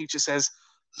in your ear, and he just says,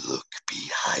 "Look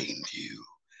behind you."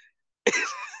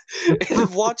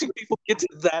 And watching people get to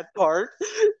that part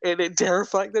and it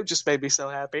terrifying them just made me so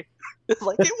happy.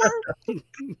 Like, it worked.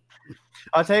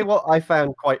 I'll tell you what I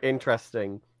found quite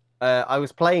interesting. I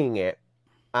was playing it,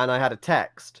 and I had a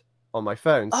text on my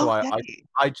phone, so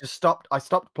I just stopped. I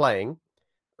stopped playing,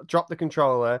 dropped the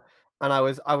controller, and I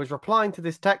was replying to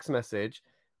this text message,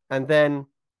 and then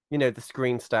the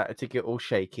screen started to get all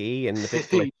shaky and a bit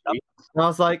glitchy, and I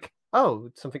was like, "Oh,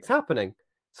 something's happening."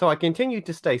 So I continued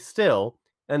to stay still,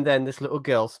 and then this little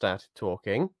girl started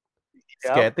talking,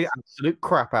 scared the absolute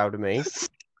crap out of me.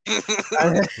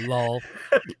 Lol.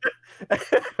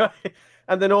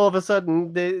 And then all of a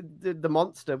sudden, the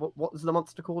monster. What was the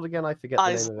monster called again? I forget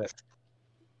the name of it.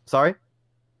 Sorry?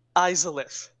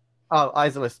 Izalith. Oh,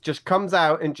 Izalith just comes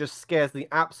out and just scares the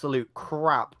absolute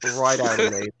crap right out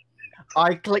of me.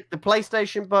 I click the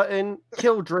PlayStation button,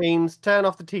 kill dreams, turn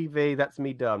off the TV. That's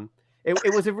me done. It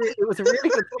was a really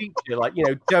good feature. Like,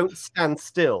 don't stand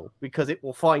still because it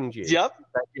will find you. Yep.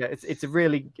 Yeah, it's a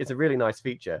really nice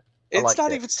feature. It's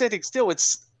not even standing still.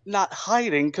 It's not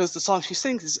hiding, because the song she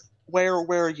sings is "Where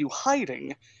are you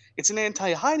hiding?" It's an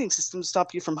anti-hiding system to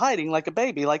stop you from hiding like a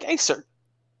baby, like Acer.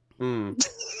 Ooh-wee.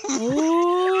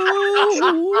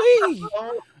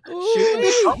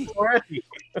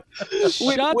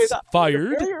 Shots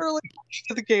fired. Very early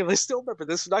in the game, I still remember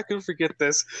this. I'm not going to forget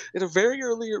this. In a very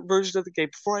early version of the game,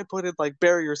 before I put in like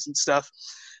barriers and stuff,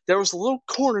 there was a little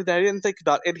corner that I didn't think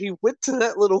about, and he went to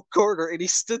that little corner and he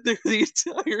stood there the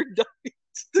entire night.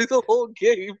 through the whole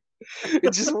game.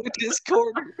 It just went to his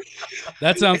corner.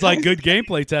 That sounds like good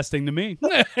gameplay testing to me.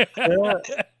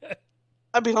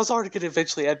 I mean, I was already going to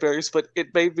eventually add berries, but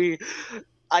it made me.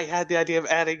 I had the idea of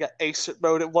adding an ace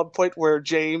mode at one point where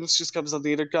James just comes on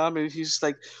the intercom and he's just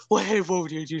like, "Well, hey, what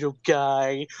are you, little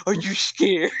guy? Are you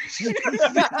scared?"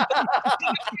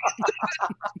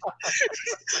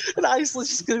 And Iceland's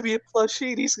just going to be a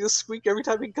plushie and he's going to squeak every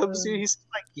time he comes in. He's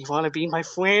like, "You want to be my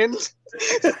friend?"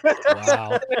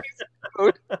 Wow.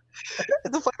 And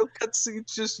the final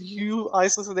cutscene's just you,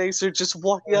 Iceland, and Acer just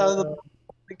walking out of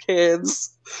the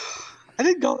cans. I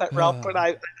didn't go that route, but I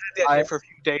had the idea for a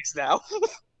few days now.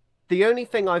 The only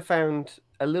thing I found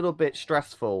a little bit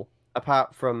stressful,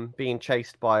 apart from being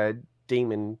chased by a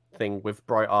demon thing with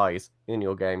bright eyes in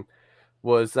your game,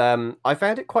 was I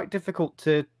found it quite difficult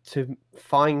to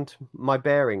find my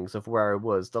bearings of where I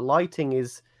was. The lighting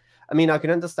is... I mean, I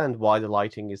can understand why the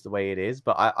lighting is the way it is,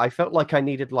 but I felt like I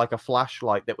needed like a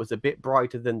flashlight that was a bit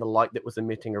brighter than the light that was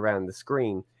emitting around the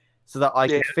screen so that I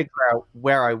could figure out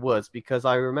where I was, because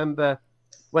I remember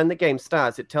when the game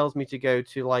starts, it tells me to go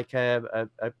to like a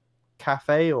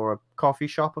cafe or a coffee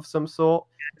shop of some sort.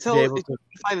 You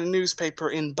find a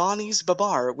newspaper in Bonnie's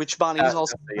Babar, which Bonnie is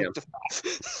also...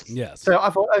 Yes. So I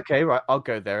thought, okay, right, I'll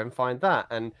go there and find that.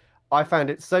 And I found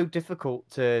it so difficult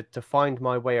to find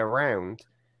my way around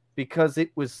because it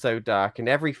was so dark and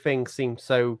everything seemed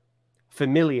so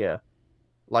familiar.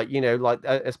 Like, you know, like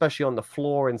especially on the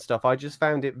floor and stuff. I just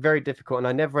found it very difficult, and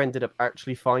I never ended up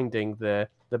actually finding the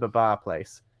Babar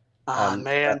place.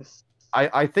 Man.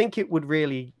 I think it would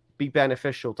really be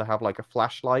beneficial to have like a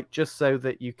flashlight just so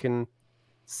that you can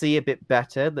see a bit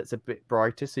better, that's a bit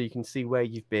brighter, so you can see where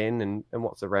you've been and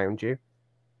what's around you.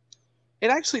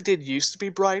 It actually did used to be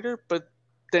brighter, but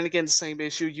then again, same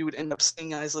issue. You would end up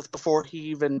seeing Isleth before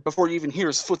you even hear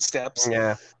his footsteps.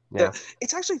 Yeah.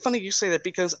 It's actually funny you say that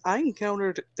because I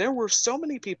encountered there were so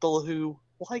many people who,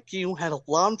 like you, had a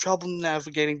lot of trouble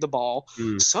navigating the ball.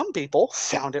 Some people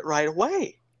found it right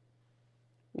away.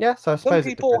 Yeah, so I suppose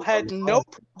some people had no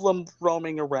problem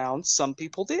roaming around. Some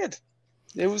people did.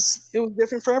 It was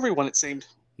different for everyone, it seemed.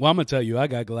 Well, I'm gonna tell you, I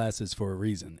got glasses for a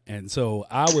reason, and so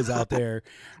I was out there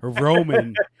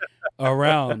roaming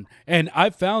around, and I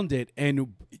found it.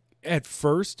 And at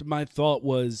first, my thought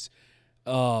was,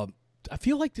 I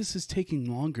feel like this is taking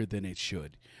longer than it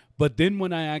should. But then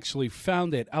when I actually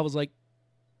found it, I was like,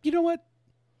 you know what?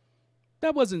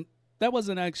 That wasn't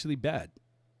actually bad.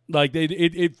 Like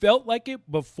it felt like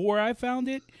it before I found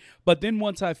it, but then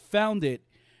once I found it,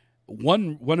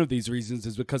 one of these reasons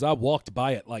is because I walked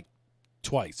by it like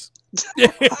twice.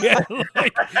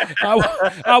 Like,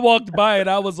 I walked by it,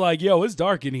 I was like, "Yo, it's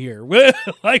dark in here.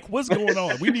 Like, what's going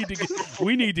on? We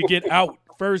need to get out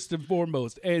first and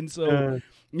foremost." And so,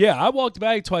 yeah, I walked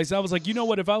by it twice. I was like, you know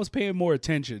what? If I was paying more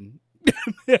attention,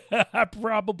 I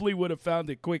probably would have found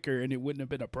it quicker, and it wouldn't have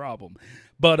been a problem.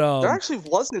 But there actually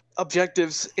wasn't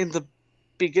objectives in the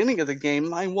beginning of the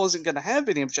game. I wasn't going to have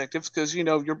any objectives because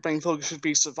your main focus should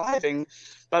be surviving.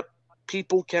 But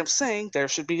people kept saying there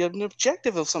should be an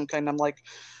objective of some kind. I'm like,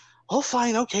 oh,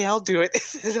 fine, okay, I'll do it.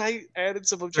 And I added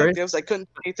some objectives. I couldn't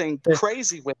do anything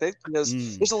crazy with it because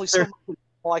there's only so much.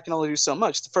 Well, I can only do so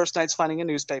much. The first night's finding a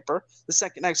newspaper. The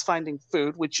second night's finding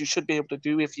food, which you should be able to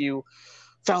do if you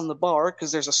found the bar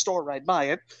because there's a store right by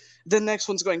it. The next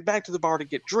one's going back to the bar to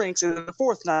get drinks. And then the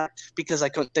fourth night, because I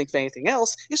couldn't think of anything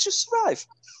else, is just survive.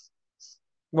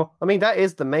 Well, I mean, that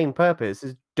is the main purpose,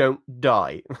 is don't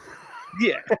die.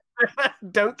 Yeah.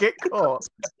 Don't get caught.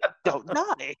 Don't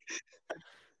die.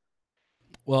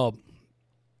 Well,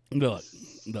 look.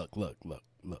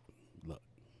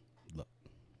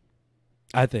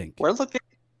 I think we're looking.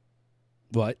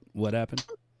 What happened?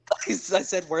 I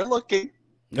said we're looking.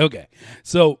 Okay,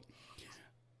 so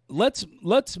let's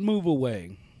move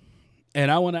away,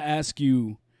 and I want to ask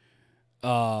you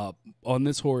on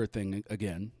this horror thing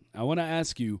again. I want to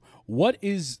ask you what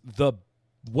is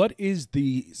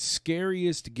the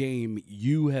scariest game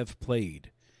you have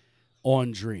played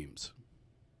on Dreams?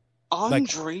 On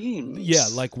Dreams, yeah.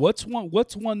 Like what's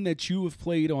one that you have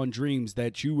played on Dreams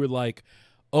that you were like,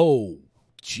 oh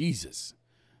Jesus,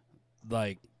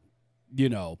 like.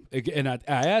 And I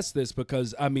asked this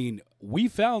because, I mean, we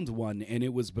found one, and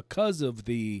it was because of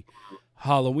the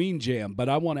Halloween jam. But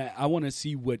I want to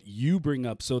see what you bring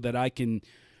up so that I can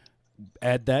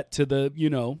add that to the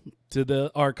to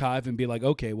the archive and be like,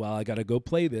 okay, well, I got to go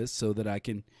play this so that I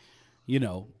can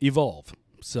evolve.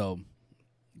 So,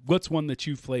 what's one that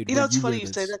you've played? It's funny you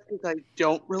say that because I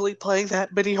don't really play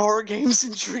that many horror games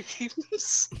in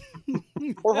Dreams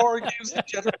or horror games in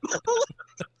general.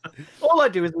 All I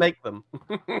do is make them.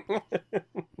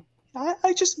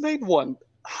 I just made one.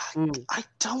 Mm. I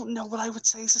don't know what I would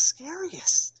say is the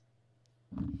scariest.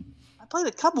 I played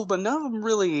a couple, but none of them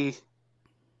really.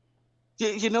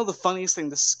 You know, the funniest thing,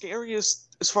 the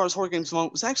scariest as far as horror games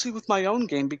went was actually with my own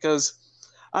game because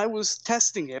I was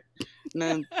testing it and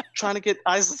then trying to get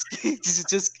Isla.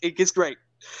 It gets great.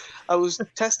 I was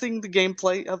testing the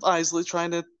gameplay of Isla,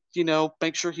 trying to,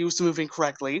 make sure he was moving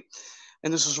correctly.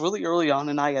 And this was really early on,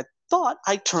 and I had thought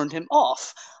I turned him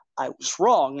off. I was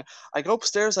wrong. I go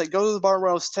upstairs, I go to the bar where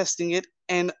I was testing it,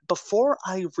 and before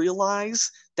I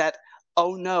realize that,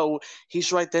 oh no,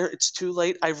 he's right there, it's too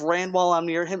late, I ran while I'm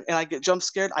near him, and I get jump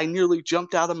scared, I nearly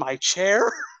jumped out of my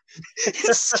chair.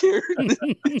 It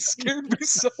scared me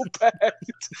so bad.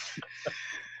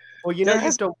 Well, you know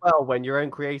you've done well when your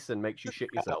own creation makes you shit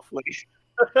yourself.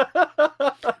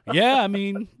 Yeah, I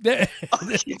mean, that's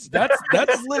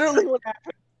literally what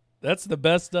happened. That's the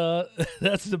best.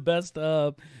 That's the best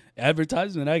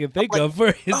advertisement I can think Like, of. For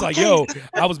it's like, okay. yo,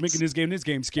 I was making this game. This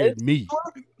game scared me.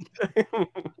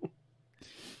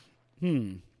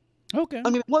 Okay. I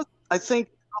mean, I think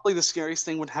probably the scariest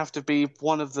thing would have to be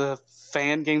one of the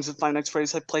fan games that Five Nights at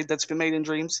Freddy's had played that's been made in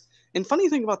Dreams. And funny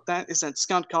thing about that is that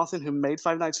Scott Cawthon, who made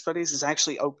Five Nights at Freddy's, is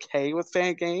actually okay with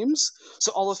fan games.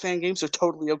 So all the fan games are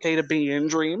totally okay to be in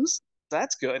Dreams.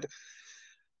 That's good.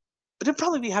 But it'd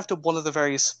probably have to one of the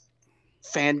various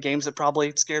fan games that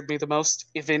probably scared me the most,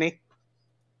 if any.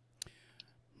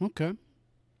 Okay.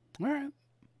 All right.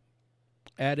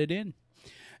 Add it in.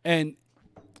 And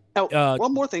Now,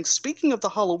 one more thing. Speaking of the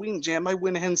Halloween jam, I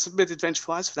went ahead and submitted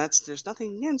Venture-Wise for that. So there's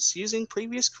nothing against using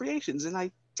previous creations, and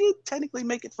I did technically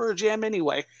make it for a jam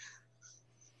anyway.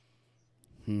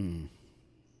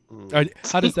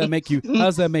 How does that make you? How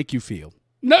does that make you feel?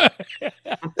 No.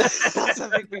 How does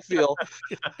that make me feel?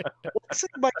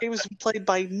 My game has been played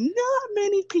by not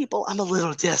many people. I'm a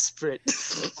little desperate.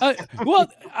 Well,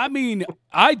 I mean,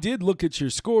 I did look at your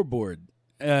scoreboard,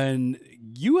 and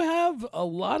you have a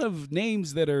lot of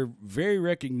names that are very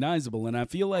recognizable, and I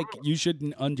feel like you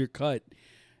shouldn't undercut.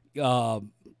 I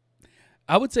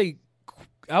would say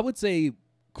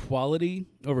quality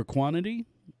over quantity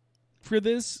for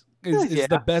this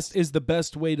is the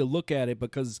best way to look at it,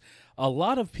 because a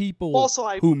lot of people Also,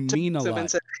 who mean a lot.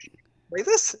 Said, play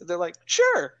this. They're like,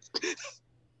 sure.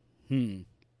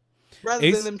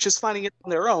 Rather than them just finding it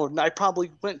on their own, I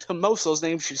probably went to most of those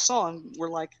names you saw and were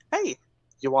like, hey,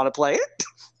 you want to play it?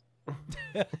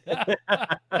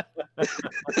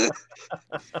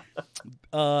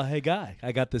 Hey guy,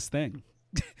 I got this thing.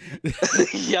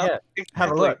 Yeah, exactly.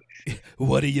 Have a look.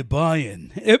 What are you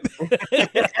buying?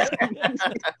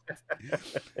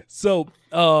 So,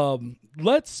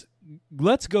 let's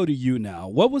go to you now.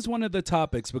 What was one of the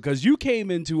topics? Because you came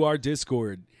into our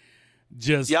Discord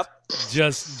just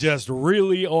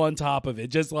really on top of it.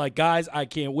 Just like, guys, I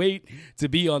can't wait to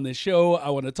be on the show.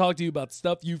 I want to talk to you about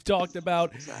stuff you've talked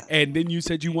about. And then you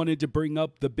said you wanted to bring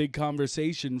up the big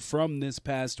conversation from this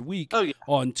past week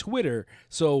on Twitter.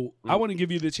 So I want to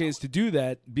give you the chance to do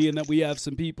that, being that we have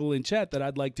some people in chat that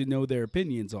I'd like to know their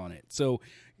opinions on it. So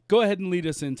go ahead and lead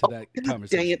us into that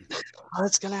conversation. Dang it. Oh,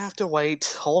 it's going to have to wait.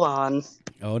 Hold on.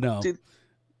 Oh, no.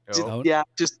 Yeah,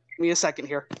 just give me a second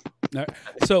here. All right.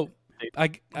 So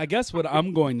I guess what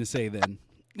I'm going to say then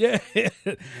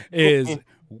is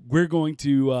we're going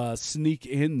to sneak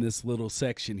in this little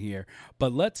section here,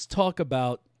 but let's talk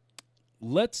about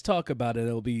it.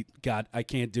 It'll be, God, I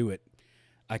can't do it.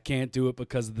 I can't do it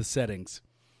because of the settings.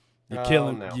 You're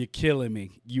killing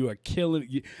me. You are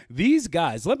killing these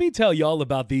guys. Let me tell you all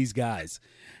about these guys.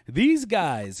 These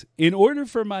guys, in order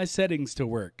for my settings to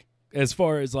work, as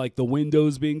far as like the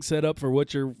windows being set up for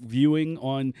what you're viewing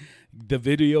on the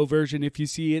video version, if you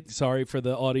see it, sorry for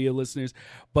the audio listeners,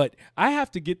 but I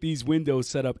have to get these windows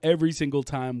set up every single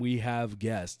time we have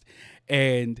guests.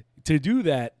 And to do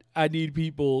that, I need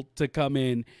people to come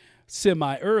in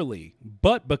semi-early.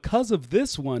 But because of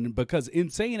this one, because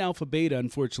Insane Alpha Beta,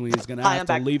 unfortunately, is going to have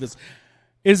to leave us.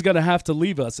 Is going to have to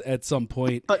leave us at some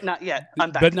point. But not yet. I'm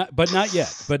back. But not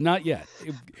yet.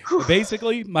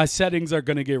 Basically, my settings are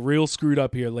going to get real screwed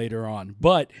up here later on.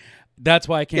 But that's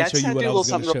why I can't show you what I was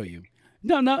going to show you.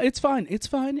 No, it's fine. It's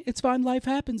fine. Life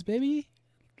happens, baby.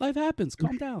 Life happens.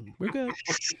 Calm down. We're good.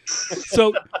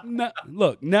 So,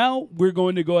 look, now we're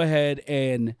going to go ahead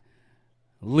and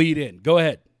lead in. Go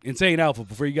ahead. Insane Alpha,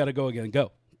 before you got to go again.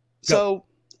 Go. So,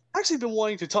 I've actually been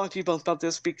wanting to talk to you both about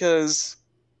this because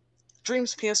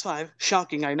Dreams PS5,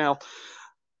 shocking, I know.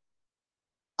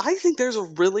 I think there's a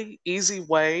really easy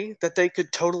way that they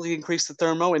could totally increase the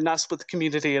thermo and not split the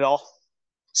community at all.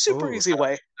 Super easy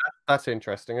way. That's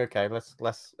interesting. Okay,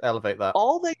 let's elevate that.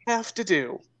 All they have to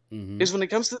do is, when it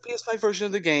comes to the PS5 version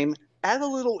of the game, add a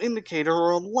little indicator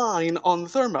or a line on the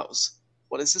thermos.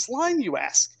 What is this line, you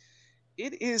ask?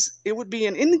 It would be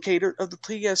an indicator of the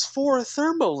PS4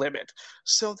 thermo limit,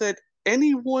 so that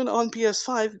anyone on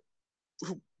PS5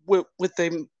 with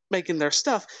them making their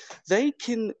stuff, they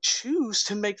can choose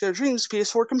to make their dreams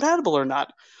PS4 compatible or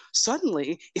not.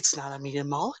 Suddenly, it's not a Media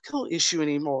Molecule issue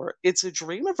anymore. It's a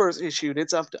Dreamiverse issue. And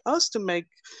it's up to us to make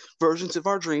versions of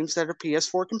our dreams that are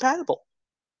PS4 compatible.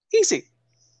 Easy.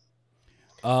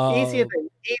 Easier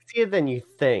than you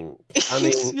think. I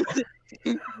mean,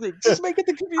 just make it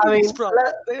the community's problem.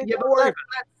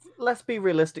 Let's be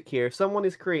realistic here. If someone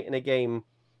is creating a game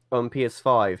on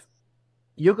PS5,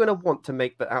 you're going to want to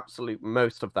make the absolute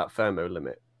most of that thermo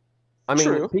limit. I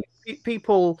mean,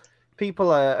 people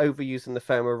are overusing the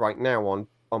thermo right now on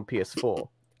PS4.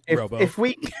 If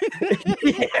we,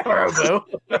 yeah, Robo.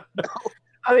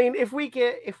 I mean, if we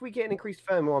get an increased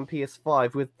thermo on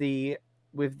PS5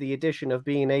 with the addition of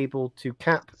being able to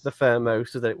cap the thermo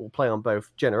so that it will play on both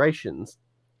generations,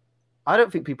 I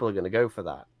don't think people are going to go for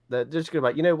that. They're just going to be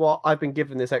like, you know what? I've been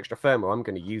given this extra thermo. I'm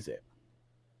going to use it.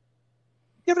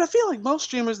 Yeah, but I feel like most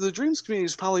streamers, the Dreams community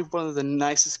is probably one of the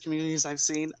nicest communities I've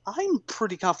seen. I'm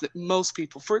pretty confident most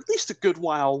people, for at least a good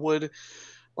while, would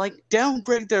like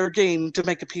downgrade their game to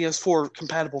make a PS4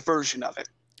 compatible version of it.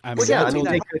 I mean,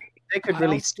 they could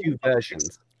release two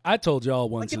versions. I told y'all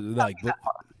once,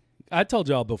 I told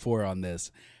y'all before on this.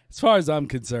 As far as I'm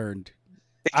concerned,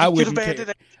 I wouldn't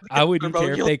care. I wouldn't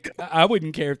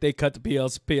care if they cut the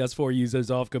PS4 users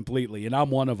off completely, and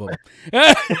I'm one of them.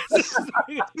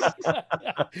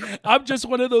 I'm just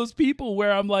one of those people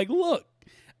where I'm like, look,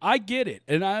 I get it,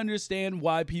 and I understand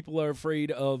why people are afraid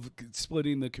of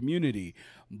splitting the community,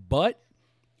 but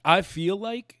I feel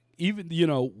like even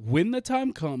when the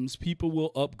time comes, people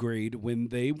will upgrade when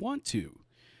they want to,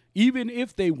 even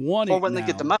if they want it, or when they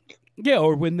get the money. Yeah,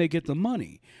 or when they get the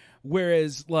money.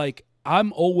 Whereas, like,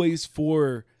 I'm always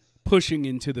for pushing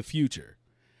into the future.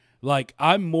 Like,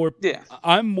 I'm more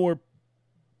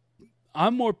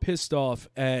pissed off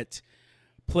at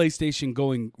PlayStation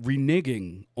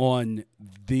reneging on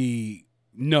the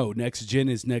next gen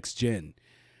is next gen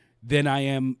than I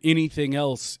am anything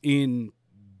else in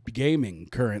gaming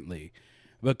currently.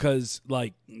 Because,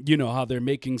 like, you know how they're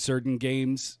making certain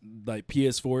games, like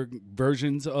PS4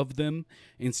 versions of them,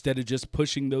 instead of just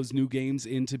pushing those new games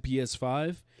into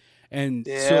PS5.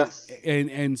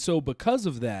 And so because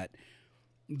of that,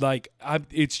 like,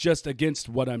 it's just against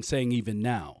what I'm saying even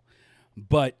now.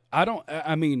 But I don't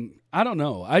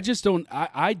know. I just don't,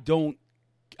 I don't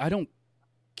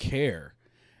care.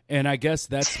 And I guess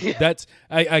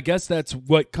I guess that's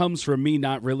what comes from me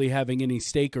not really having any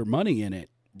stake or money in it,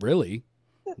 really.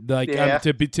 Like,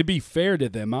 to be fair to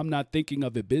them, I'm not thinking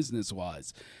of it business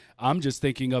wise. I'm just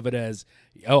thinking of it as,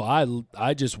 I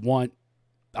want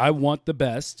the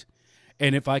best,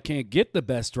 and if I can't get the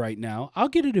best right now, I'll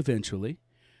get it eventually.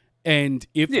 And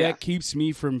if that keeps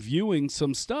me from viewing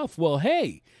some stuff, well,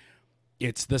 hey,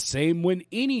 it's the same when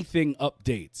anything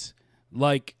updates.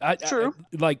 Like,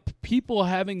 like people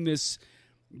having this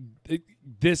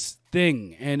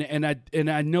thing, and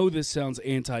I know this sounds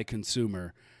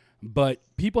anti-consumer. But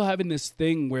people having this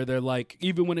thing where they're like,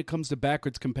 even when it comes to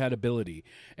backwards compatibility,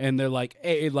 and they're like,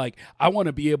 hey, like, I want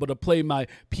to be able to play my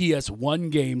PS1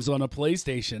 games on a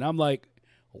PlayStation. I'm like,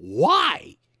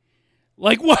 why?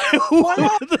 Like, why?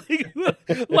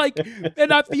 Like,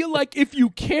 and I feel like if you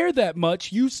care that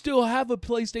much, you still have a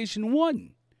PlayStation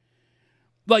 1.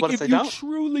 Like, if you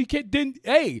truly can, then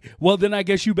I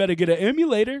guess you better get an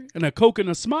emulator and a Coke and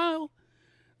a smile.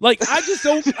 Like, I just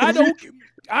don't,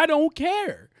 I don't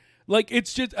care. Like,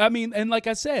 it's just, I mean, and like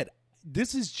I said,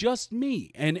 this is just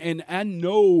me, and I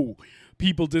know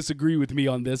people disagree with me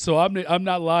on this, so I'm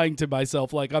not lying to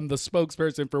myself like I'm the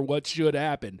spokesperson for what should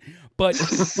happen. But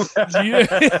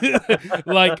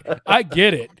like, I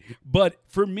get it. But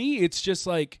for me, it's just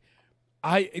like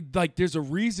there's a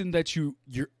reason that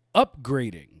you're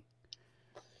upgrading.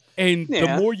 And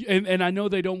the more and I know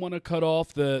they don't want to cut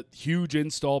off the huge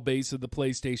install base of the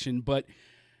PlayStation, but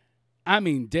I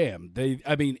mean, damn,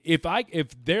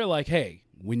 if they're like, hey,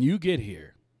 when you get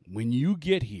here,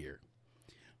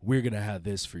 we're going to have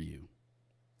this for you.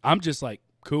 I'm just like,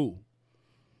 cool.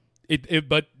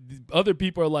 But other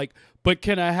people are like, but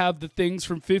can I have the things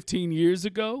from 15 years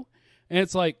ago? And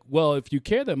it's like, well, if you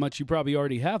care that much, you probably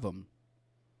already have them.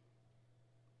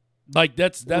 Like,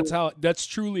 that's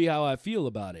truly how I feel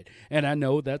about it. And I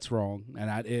know that's wrong.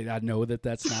 And I know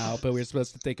that's not how we're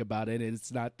supposed to think about it. And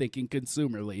it's not thinking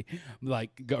consumerly,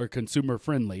 or consumer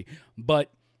friendly. But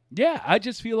yeah, I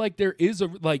just feel like there is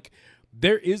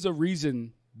a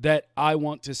reason that I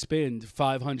want to spend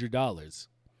 $500.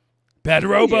 Bad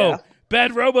Robo.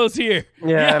 Bad Robo's here.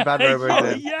 Yeah, Bad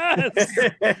Robo's here.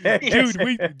 Yes.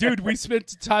 We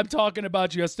spent time talking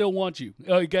about you. I still want you.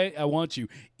 Okay? I want you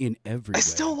in every way. I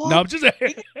still want No, I'm just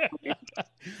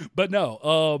But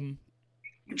no,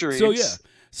 dreams. so yeah.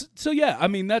 So yeah, I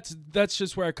mean that's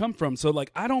just where I come from. So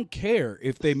like I don't care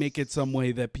if they make it some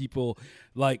way that people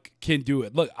like can do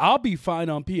it. Look, I'll be fine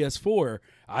on PS4.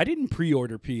 I didn't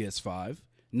pre-order PS5.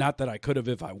 Not that I could have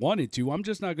if I wanted to. I'm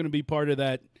just not going to be part of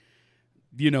that,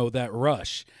 that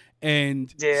rush.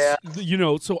 And Yeah.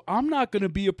 So I'm not going to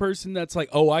be a person that's like,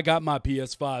 "Oh, I got my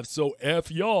PS5, so F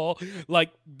y'all."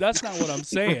 Like that's not what I'm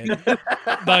saying.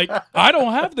 Like I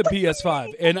don't have the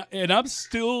PS5 and I'm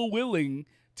still willing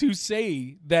to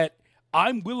say that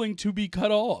I'm willing to be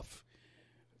cut off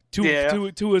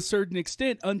to a certain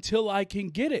extent until I can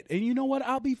get it. And you know what?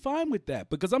 I'll be fine with that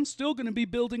because I'm still going to be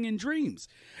building in Dreams.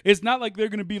 It's not like they're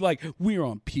going to be like, we're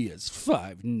on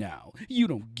PS5 now. You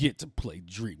don't get to play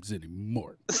Dreams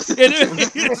anymore.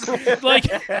 And like,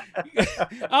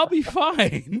 I'll be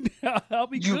fine. I'll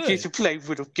be You good. get to play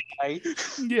with a guy.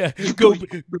 Yeah,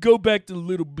 go back to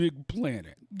Little Big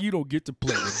Planet. You don't get to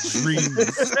play with Dreams.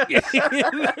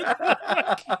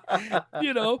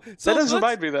 So That does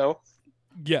remind me, though.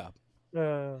 Yeah.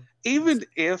 Even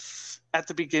if at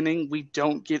the beginning we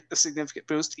don't get a significant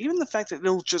boost, even the fact that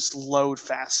it'll just load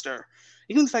faster,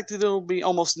 even the fact that there'll be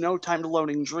almost no time to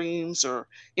loading Dreams or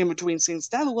in between scenes,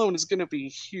 that alone is going to be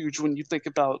huge when you think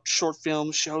about short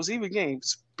films, shows, even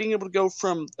games. Being able to go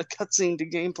from a cutscene to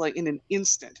gameplay in an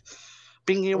instant.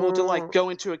 Being able to like go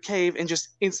into a cave and just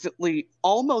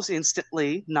almost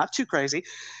instantly, not too crazy,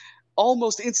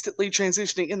 almost instantly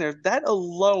transitioning in there, that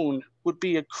alone would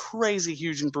be a crazy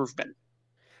huge improvement.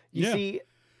 You see,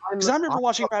 because I remember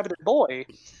watching Rabbit and Boy,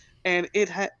 and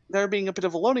there being a bit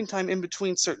of a loading time in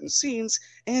between certain scenes,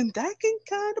 and that can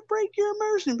kind of break your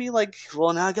immersion and be like,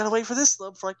 well, now I gotta wait for this slow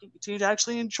before I can continue to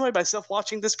actually enjoy myself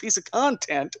watching this piece of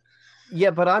content.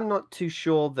 Yeah, but I'm not too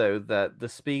sure, though, that the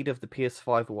speed of the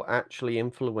PS5 will actually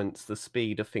influence the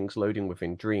speed of things loading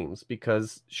within Dreams,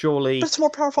 because surely... But it's more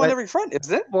powerful on every front,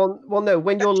 isn't it? Well, no.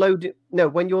 When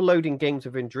you're loading games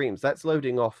within Dreams, that's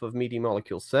loading off of Media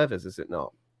Molecule servers, is it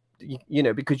not?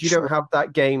 Because you don't have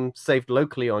that game saved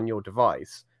locally on your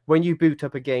device. When you boot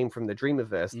up a game from the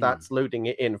Dreamiverse, that's loading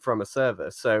it in from a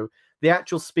server. So the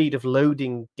actual speed of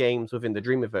loading games within the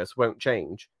Dreamiverse won't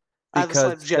change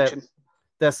because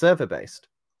they're server-based.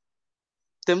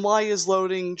 Then why is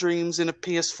loading Dreams in a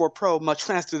PS4 Pro much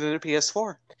faster than a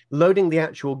PS4? Loading the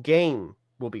actual game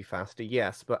will be faster,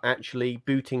 yes, but actually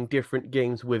booting different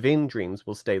games within Dreams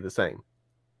will stay the same.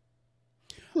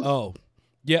 Oh,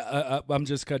 yeah, I'm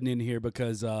just cutting in here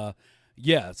because,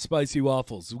 Spicy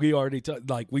Waffles. We already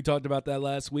we talked about that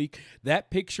last week. That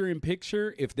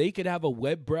picture-in-picture, if they could have a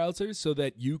web browser so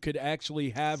that you could actually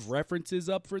have references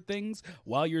up for things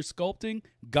while you're sculpting,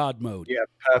 God mode. Yeah,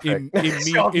 perfect.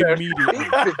 Immediately.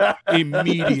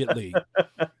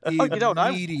 Oh,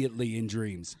 Immediately in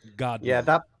Dreams. God yeah,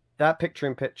 mode. that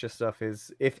picture-in-picture stuff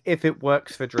is, if it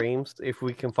works for Dreams, if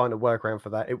we can find a workaround for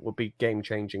that, it will be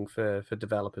game-changing for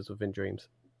developers within Dreams.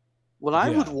 What I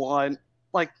would want,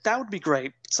 that would be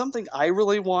great. Something I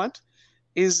really want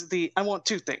is I want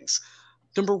two things.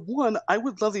 Number one, I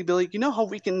would love the ability, you know how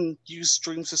we can use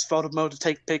Dreams as photo mode to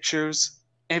take pictures?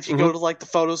 And if you go to the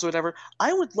photos or whatever,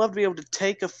 I would love to be able to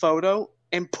take a photo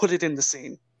and put it in the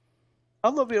scene.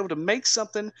 I'd love to be able to make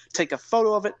something, take a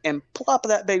photo of it, and plop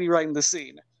that baby right in the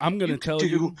scene. I'm going to tell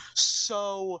you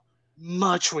so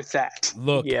much with that.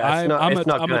 Look, I'm going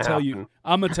to tell you.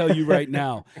 I'm going to tell you right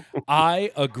now. I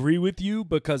agree with you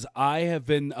because I have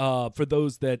been. For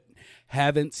those that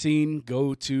haven't seen,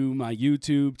 go to my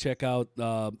YouTube. Check out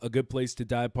A Good Place to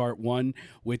Die Part 1,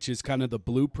 which is kind of the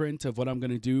blueprint of what I'm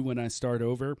going to do when I start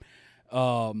over.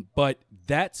 But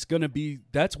that's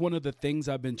one of the things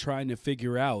I've been trying to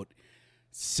figure out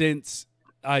since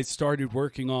I started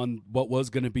working on what was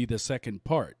going to be the second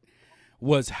part,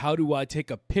 was how do I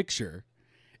take a picture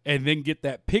and then get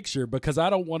that picture, because I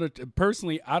don't want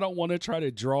to try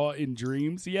to draw in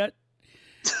Dreams yet.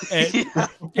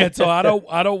 And so I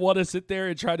don't want to sit there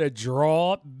and try to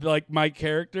draw my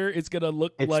character. It's going to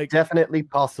look it's definitely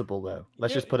possible though.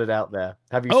 Let's just put it out there.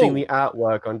 Have you seen the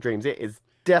artwork on Dreams? It is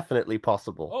definitely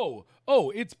possible.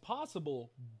 Oh, it's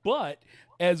possible. But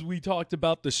as we talked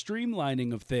about the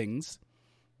streamlining of things,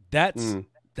 that's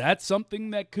something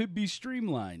that could be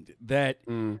streamlined. That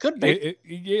could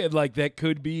be, that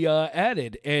could be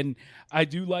added. And I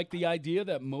do like the idea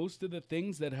that most of the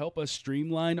things that help us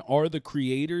streamline are the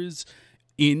creators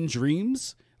in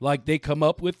Dreams. Like they come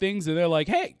up with things and they're like,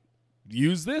 "Hey,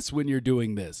 use this when you're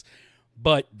doing this."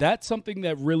 But that's something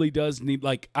that really does need,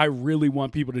 like, I really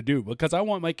want people to do, because I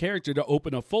want my character to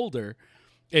open a folder,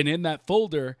 and in that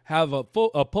folder have a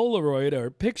Polaroid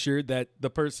or picture that the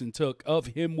person took of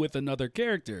him with another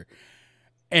character.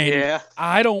 And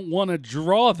I don't want to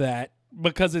draw that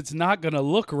because it's not going to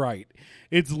look right.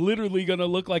 It's literally going to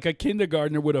look like a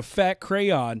kindergartner with a fat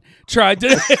crayon tried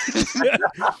to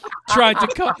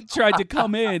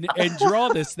come in and draw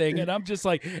this thing, and I'm just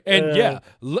like, and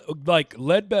like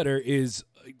Ledbetter is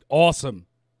awesome.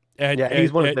 And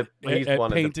he's one of the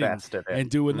best at it. And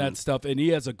doing that stuff, and he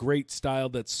has a great style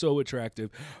that's so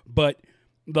attractive. But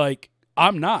like,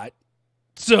 I'm not,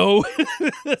 so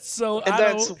and that's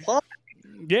why.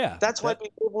 Yeah, that's why being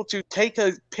able to take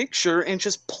a picture and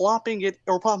just plopping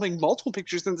multiple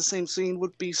pictures in the same scene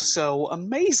would be so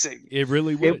amazing. It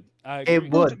really would. It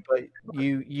would, but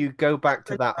you go back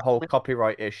to that whole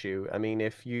copyright issue. I mean,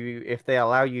 if they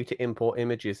allow you to import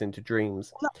images into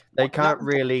Dreams, they can't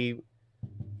really.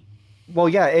 Well,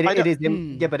 yeah,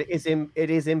 it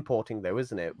is importing though,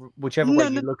 isn't it? Whichever way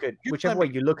you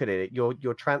look at it,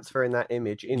 you're transferring that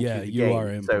image into the game. You are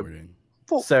importing.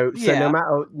 So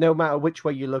no matter which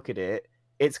way you look at it,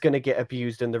 it's going to get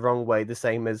abused in the wrong way, the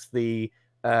same as the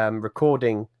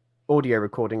audio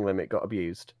recording limit got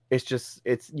abused.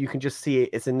 You can just see it.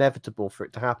 It's inevitable for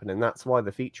it to happen, and that's why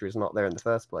the feature is not there in the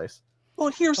first place. Well,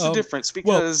 here's the difference,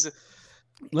 because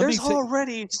there's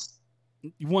already.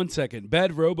 1 second.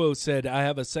 Bad Robo said I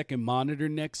have a second monitor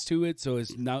next to it, so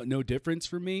it's no difference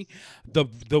for me. The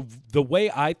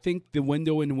way I think the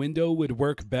window would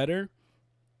work better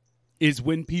is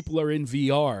when people are in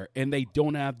VR and they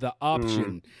don't have the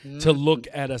option to look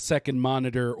at a second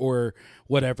monitor or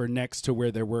whatever next to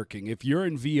where they're working. If you're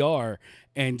in VR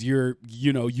and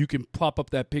you can pop up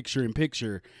that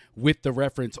picture-in-picture with the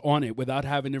reference on it without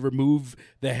having to remove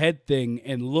the head thing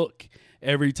and look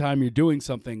every time you're doing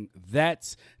something,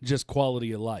 that's just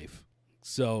quality of life.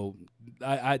 So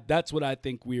I that's what I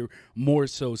think we're more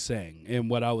so saying, and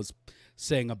what I was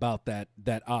saying about that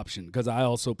option, because I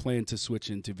also plan to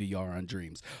switch into VR on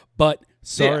Dreams. But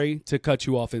sorry to cut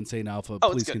you off, Insane Alpha.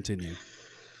 Please continue.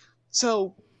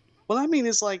 So what I mean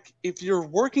is, like, if you're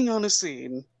working on a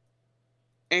scene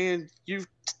and you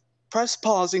press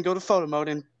pause and go to photo mode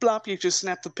and blop, you just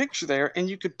snap the picture there, and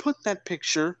you could put that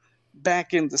picture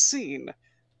back in the scene.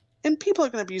 And people are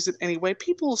going to abuse it anyway.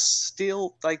 People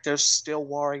still, like, there's still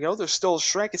Wario, there's still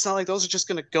Shrek. It's not like those are just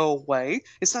going to go away.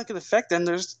 It's not going to affect them.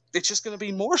 It's just going to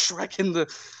be more Shrek in the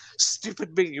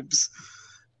stupid memes.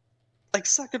 Like,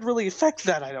 it's not going to really affect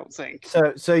that, I don't think. So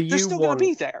they're still going to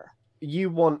be there. You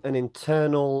want an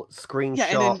internal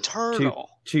screenshot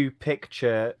to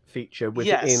picture feature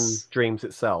within Dreams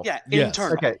itself. Yeah,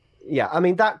 internal. Okay, yeah, I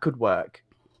mean, that could work.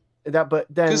 But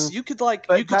then, because you could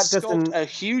sculpt a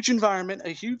huge environment,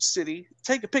 a huge city,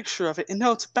 take a picture of it, and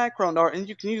know it's background art, and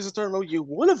you can use the thermal you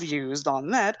would have used on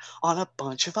that on a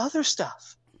bunch of other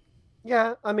stuff.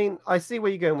 Yeah, I mean, I see where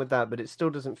you're going with that, but it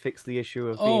still doesn't fix the issue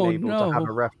of being able to have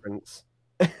a reference.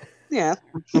 Yeah.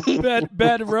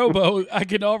 Bad Robo, I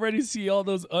can already see all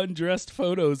those undressed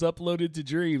photos uploaded to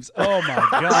Dreams. Oh my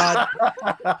god.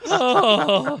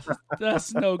 Oh,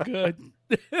 that's no good.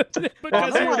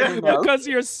 because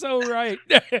you're so right.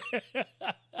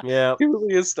 Yeah. It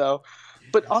really is, though.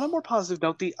 But on a more positive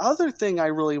note, the other thing I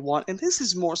really want, and this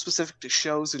is more specific to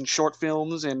shows and short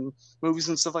films and movies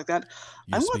and stuff like that,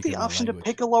 I want the option to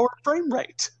pick a lower frame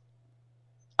rate.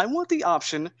 I want the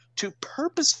option to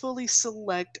purposefully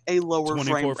select a lower frame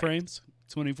rate. 24 frames?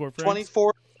 24 frames?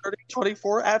 24, 30,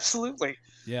 24, absolutely.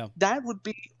 Yeah. That would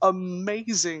be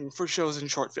amazing for shows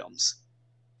and short films.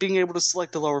 Being able to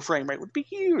select a lower frame rate would be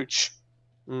huge.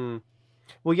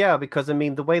 Well, yeah, because, I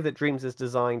mean, the way that Dreams is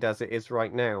designed as it is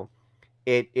right now,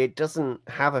 it doesn't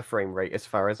have a frame rate as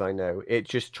far as I know. It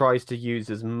just tries to use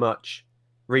as much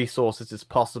resources as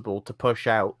possible to push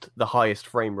out the highest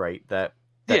frame rate that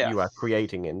you are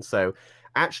creating in. So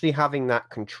actually having that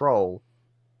control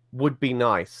would be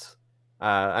nice.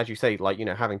 As you say, like,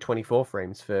 having 24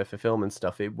 frames for film and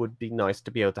stuff, it would be nice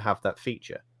to be able to have that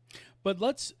feature. But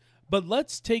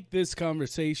let's take this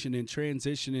conversation and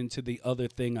transition into the other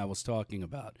thing I was talking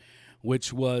about,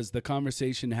 which was the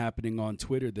conversation happening on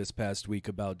Twitter this past week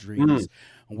about Dreams,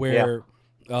 where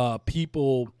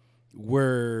people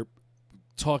were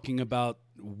talking about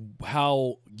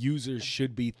how users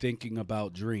should be thinking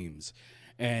about Dreams.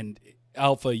 And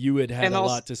Alpha, you had a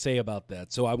lot to say about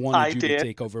that, so I wanted you to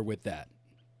take over with that.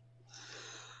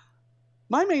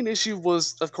 My main issue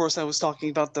was, of course, I was talking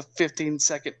about the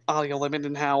 15-second audio limit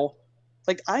and how,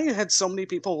 like, I had so many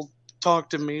people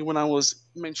talk to me when I was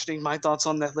mentioning my thoughts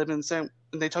on that limit, and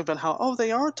they talked about how,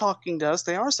 they are talking to us,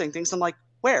 they are saying things. I'm like,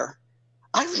 where?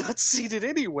 I've not seen it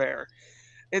anywhere.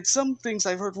 And some things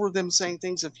I've heard were them saying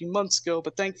things a few months ago,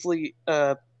 but thankfully,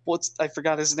 I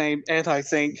forgot his name, Ed, I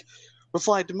think,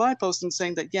 replied to my post and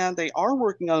saying that, yeah, they are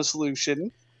working on a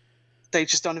solution. They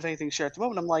just don't have anything to share at the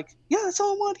moment. I'm like, yeah, that's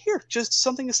all I want to hear. Just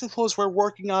something as simple as we're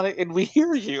working on it and we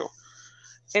hear you.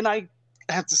 And I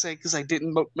have to say, because I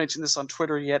didn't mention this on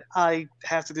Twitter yet, I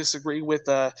have to disagree with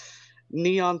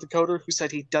Neon Decoder, who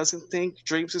said he doesn't think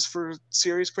Dreams is for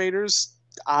serious creators.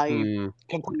 I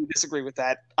completely disagree with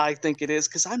that. I think it is,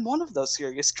 because I'm one of those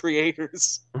serious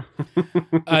creators.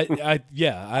 I mean,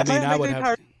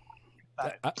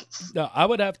 I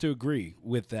would have to agree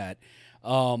with that.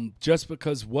 Just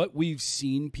because what we've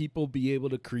seen people be able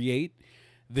to create,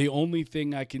 the only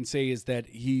thing I can say is that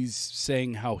he's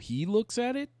saying how he looks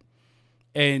at it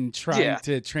and trying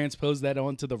to transpose that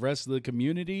onto the rest of the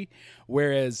community.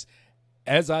 Whereas,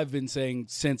 as I've been saying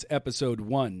since episode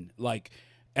 1, like,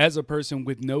 as a person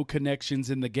with no connections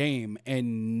in the game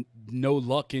and no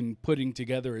luck in putting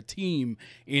together a team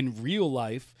in real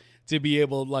life to be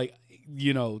able, like,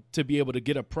 you know, to be able to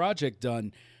get a project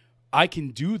done, I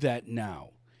can do that now.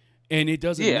 And it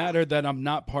doesn't matter that I'm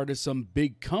not part of some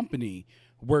big company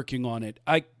working on it.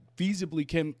 I feasibly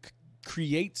can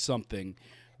create something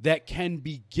that can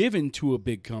be given to a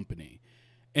big company.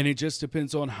 And it just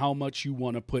depends on how much you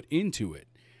want to put into it.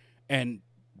 And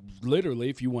literally,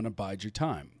 if you want to bide your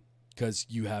time, because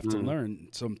you have to learn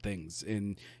some things.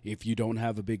 And if you don't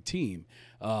have a big team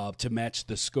to match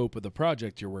the scope of the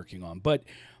project you're working on. But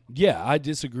yeah, I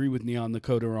disagree with Neon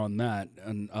Decoder on that.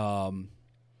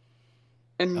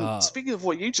 And speaking of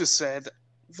what you just said,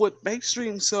 what makes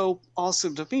Dreams so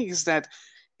awesome to me is that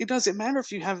it doesn't matter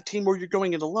if you have a team or you're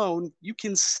going it alone, you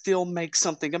can still make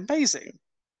something amazing.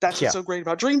 That's what's so great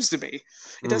about Dreams to me.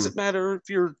 It doesn't matter if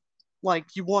you're,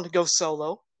 like, you want to go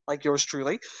solo, like yours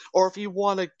truly, or if you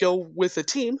want to go with a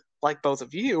team, like both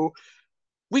of you,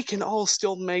 we can all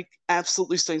still make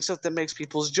absolutely stunning stuff that makes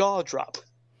people's jaw drop.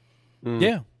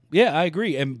 Yeah, I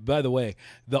agree. And by the way,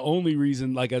 the only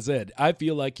reason, like I said, I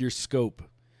feel like your scope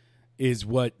is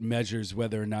what measures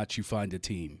whether or not you find a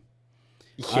team.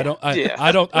 Yeah.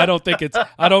 I don't think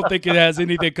it has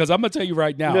anything, because I'm gonna tell you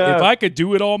right now, if I could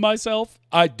do it all myself,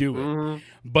 I'd do it,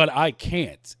 but I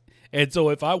can't. And so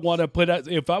if I want to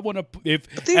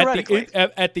theoretically,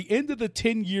 at the end of the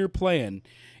 10-year plan,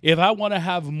 if I want to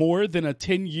have more than a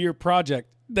 10-year project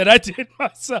that I did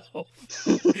myself,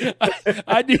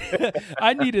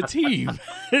 I need a team.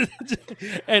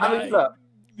 And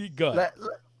go ahead.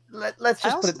 Let's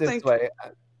just put it this way.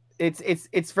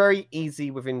 It's very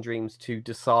easy within Dreams to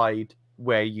decide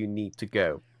where you need to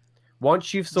go.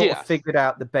 Once you've sort of figured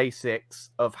out the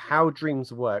basics of how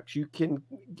Dreams works, you can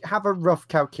have a rough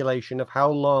calculation of how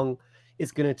long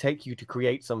it's going to take you to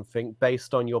create something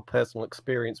based on your personal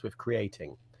experience with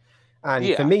creating.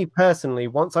 And for me personally,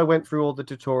 once I went through all the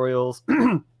tutorials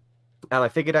and I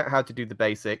figured out how to do the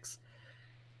basics,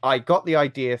 I got the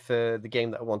idea for the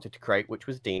game that I wanted to create, which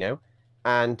was Dino.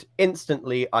 And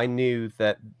instantly I knew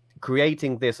that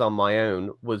creating this on my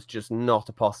own was just not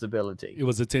a possibility. It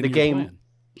was a 10-year plan.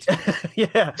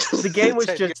 The game was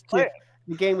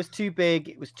the game was too big.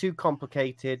 It was too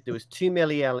complicated. There was too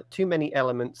many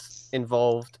elements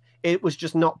involved. It was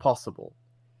just not possible.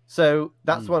 So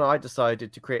that's when I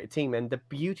decided to create a team. And the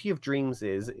beauty of Dreams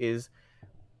is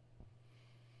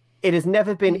it has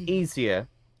never been easier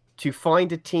to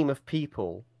find a team of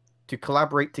people to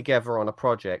collaborate together on a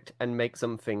project and make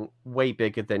something way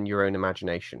bigger than your own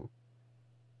imagination.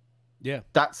 Yeah.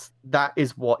 That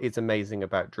is what is amazing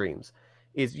about Dreams.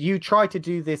 Is you try to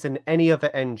do this in any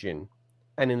other engine,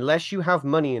 and unless you have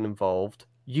money involved,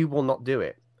 you will not do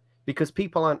it, because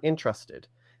people aren't interested,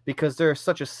 because there is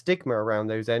such a stigma around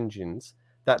those engines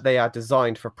that they are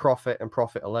designed for profit and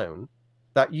profit alone,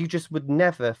 that you just would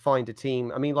never find a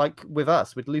team. I mean, like with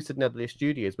us, with Lucid Nebula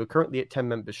Studios, we're currently at 10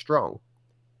 members strong.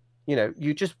 You know,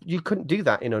 you couldn't do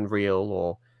that in Unreal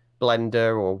or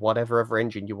Blender or whatever other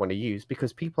engine you want to use,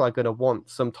 because people are going to want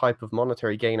some type of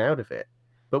monetary gain out of it.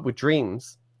 But with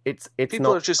Dreams, it's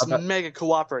people are just mega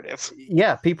cooperative.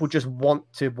 Yeah, people just want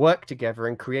to work together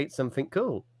and create something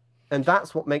cool, and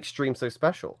that's what makes Dreams so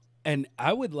special. And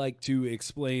I would like to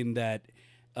explain that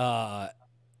Ed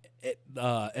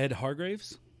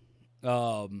Hargraves,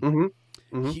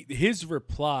 his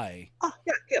reply,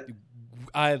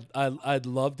 I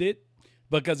loved it,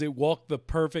 because it walked the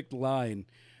perfect line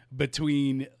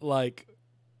between, like,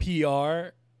 PR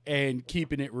and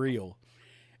keeping it real.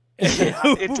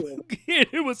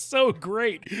 It was so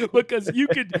great, because you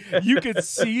could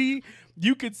see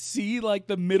like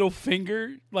the middle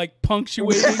finger, like,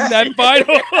 punctuating that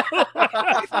final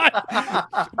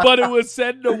but it was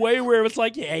said in a way where it was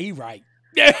like, yeah, he right.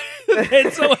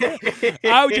 And so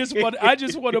I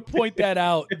just want to point that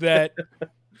out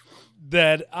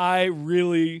that I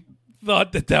really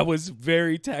thought that was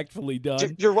very tactfully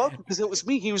done. You're welcome, because it was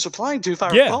me he was replying to, if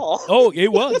I Yeah. recall. Oh, it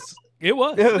was. It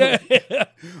was.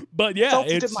 But yeah,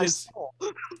 it's just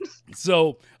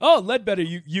so. Oh, Ledbetter,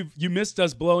 you missed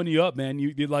us blowing you up, man.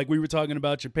 You like we were talking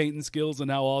about your painting skills and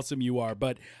how awesome you are,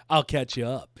 but I'll catch you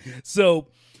up. So,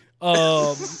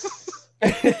 no,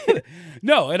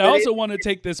 and I also want to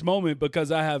take this moment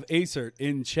because I have Acert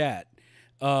in chat.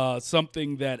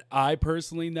 Something that I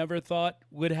personally never thought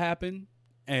would happen,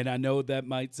 and I know that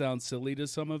might sound silly to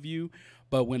some of you,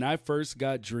 but when I first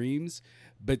got Dreams,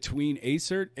 between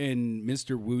Acert and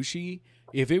Mr. Wushi,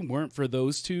 if it weren't for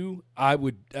those two, I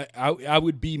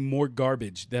would be more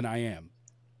garbage than I am.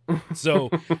 So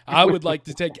I would like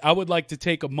to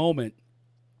take a moment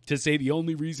to say the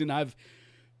only reason I've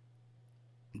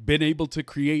been able to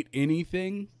create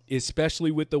anything,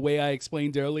 especially with the way I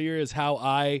explained earlier, is how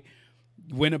I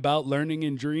went about learning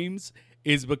in Dreams,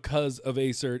 is because of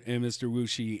Acert and Mr.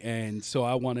 Wushi. And so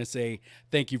I want to say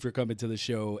thank you for coming to the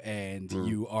show, and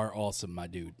you are awesome, my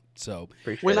dude. So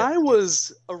when I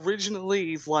was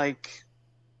originally like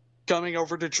coming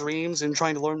over to Dreams and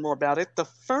trying to learn more about it, the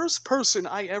first person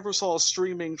I ever saw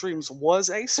streaming Dreams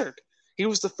was Acert. He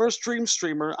was the first Dream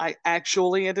streamer I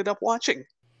actually ended up watching.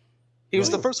 He was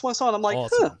the first one I saw, and I'm like,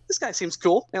 awesome. this guy seems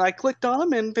cool. And I clicked on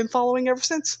him and been following ever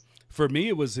since. For me,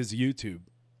 it was his YouTube.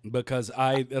 Because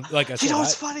like I said, you know,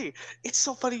 it's funny. It's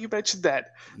so funny you mentioned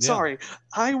that. Yeah. Sorry,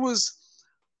 I was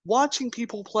watching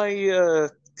people play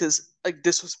because like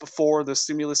this was before the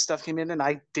Stimulus stuff came in, and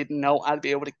I didn't know I'd be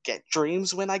able to get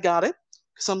Dreams when I got it.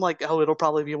 Because I'm like, oh, it'll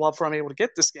probably be a while before I'm able to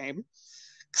get this game,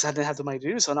 because I didn't have the money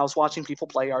to do so. And I was watching people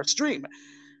play our stream,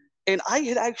 and I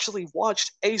had actually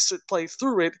watched Acert play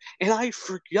through it, and I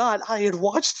forgot I had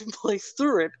watched him play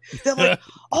through it. They're like,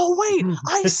 oh, wait,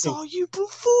 I saw you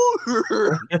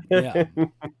before. Yeah.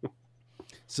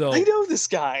 So I know this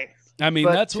guy. I mean,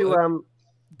 but that's what...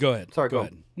 Go ahead. Sorry, go go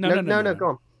ahead. No, go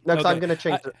on. No, because okay. I'm going to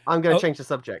change. I'm going to change the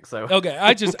subject. So okay,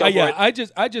 I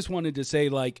just wanted to say,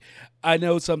 like, I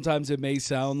know sometimes it may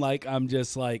sound like I'm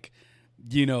just like,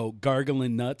 you know,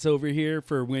 gargling nuts over here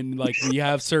for when like we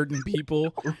have certain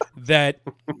people that,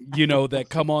 you know, that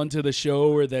come onto the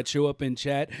show or that show up in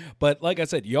chat. But like I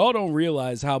said, y'all don't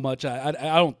realize how much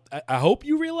I hope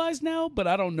you realize now, but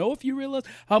I don't know if you realize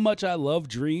how much I love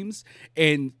Dreams.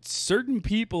 And certain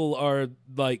people are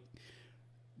like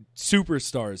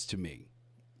superstars to me.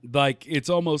 Like, it's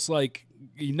almost like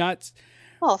not...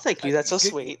 Oh, thank you. That's so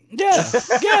sweet. Yeah.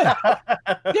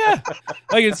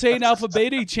 Like Insane Alpha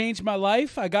Beta, he changed my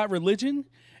life. I got religion,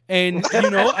 and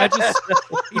you know,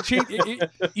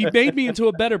 he made me into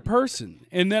a better person.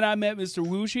 And then I met Mr.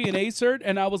 Wushi and Acert,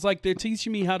 and I was like, they're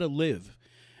teaching me how to live,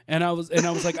 and I was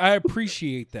like, I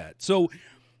appreciate that. So,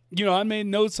 you know, I may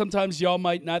know sometimes y'all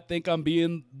might not think I'm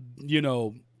being, you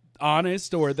know,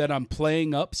 honest or that I'm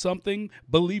playing up something.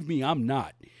 Believe me, I'm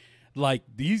not. Like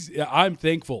I'm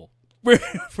thankful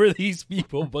for these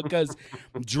people, because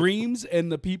Dreams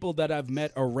and the people that I've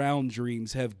met around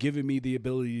Dreams have given me the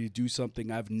ability to do something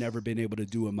I've never been able to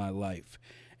do in my life.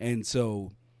 And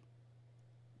so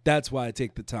that's why I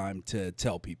take the time to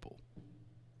tell people.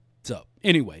 So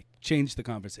anyway, change the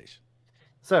conversation.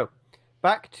 So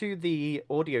back to the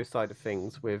audio side of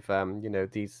things with, you know,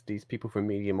 these people from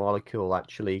Media Molecule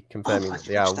actually confirming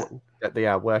that they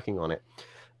are working on it.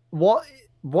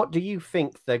 What do you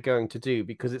think they're going to do?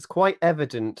 Because it's quite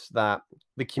evident that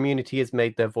the community has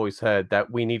made their voice heard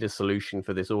that we need a solution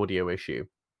for this audio issue.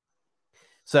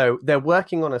 So they're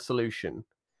working on a solution.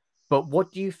 But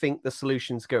what do you think the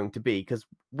solution's going to be? Because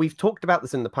we've talked about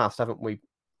this in the past, haven't we,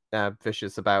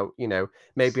 Vicious, about, you know,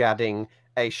 maybe adding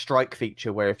a strike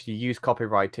feature where if you use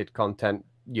copyrighted content,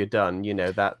 you're done. You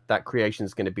know, that creation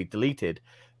is going to be deleted.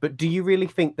 But do you really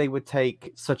think they would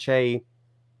take such a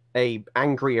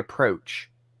angry approach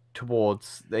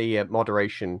towards the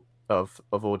moderation of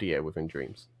audio within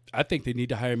Dreams? I think they need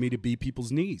to hire me to be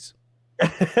people's knees. And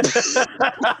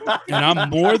I'm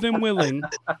more than willing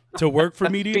to work for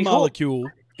Media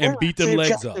Molecule and beat them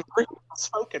legs up.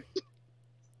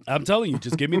 I'm telling you,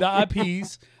 just give me the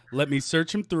IPs, let me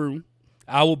search them through.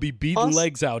 I will be beating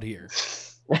legs out here.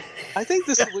 I think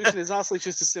the solution is honestly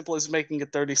just as simple as making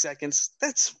it 30 seconds.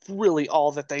 That's really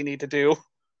all that they need to do.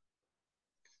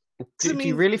 Do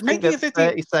you really think that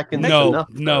 30 seconds is enough?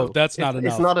 No, that's not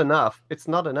enough. It's not enough. It's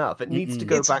not enough. It needs to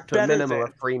go back to a minimum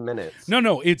of 3 minutes.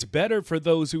 No, it's better for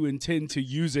those who intend to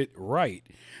use it right.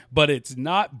 But it's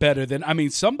not better than... I mean,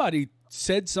 somebody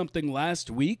said something last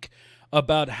week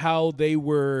about how they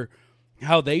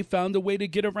found a way to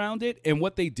get around it. And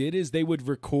what they did is they would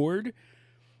record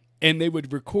and they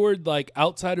would record like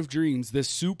Outside of Dreams, this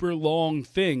super long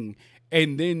thing,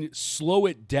 and then slow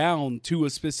it down to a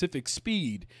specific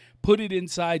speed, put it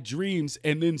inside Dreams,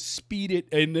 and then speed it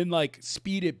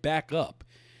back up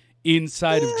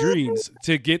inside of Dreams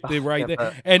to get the right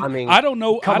there. And I mean, I don't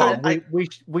know.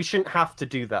 We shouldn't have to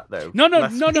do that though. No.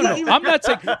 I'm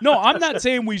not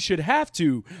saying we should have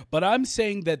to, but I'm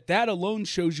saying that alone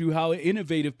shows you how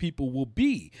innovative people will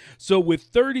be. So with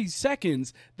 30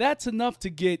 seconds, that's enough to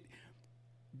get.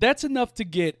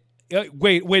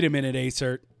 Wait a minute,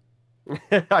 Acert.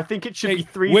 I think it should be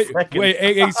 3 seconds. Wait,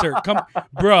 Acer, come,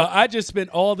 bruh. I just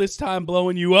spent all this time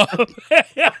blowing you up, and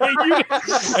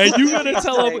you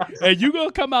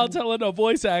gonna come out telling a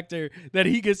voice actor that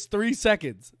he gets 3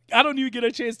 seconds. I don't even get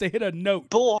a chance to hit a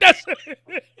note. Just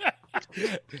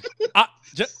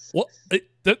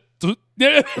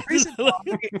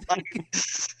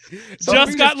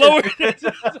got lowered.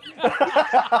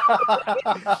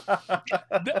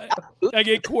 I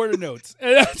get quarter notes.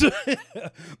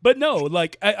 But no,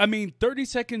 like, I mean, 30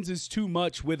 seconds is too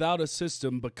much without a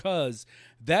system, because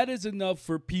that is enough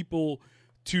for people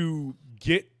to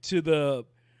get to the,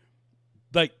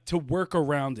 like, to work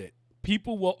around it.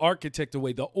 People will architect a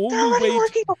way. The only way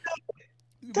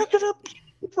they're gonna,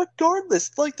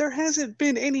 regardless, like, there hasn't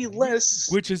been any less.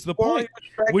 Which is the point.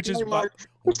 Which is why.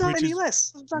 There's not any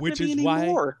less. There's not going to be any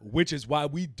more. Which is why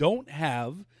we don't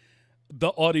have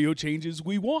the audio changes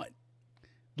we want.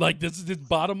 Like, this is the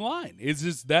bottom line. It's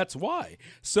just, that's why.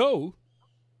 So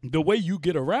the way you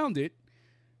get around it,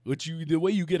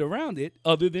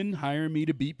 other than hiring me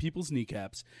to beat people's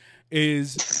kneecaps,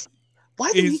 is why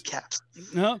the kneecaps?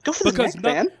 No, go for the neck,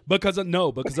 man. Because I'm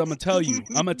gonna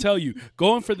tell you,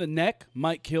 going for the neck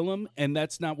might kill them, and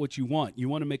that's not what you want. You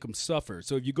want to make them suffer.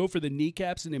 So if you go for the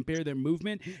kneecaps and impair their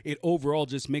movement, it overall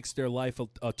just makes their life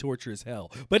a torturous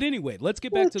hell. But anyway, let's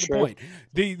get back to the point.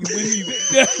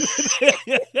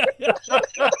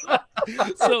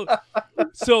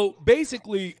 So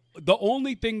basically, the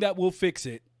only thing that will fix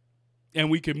it,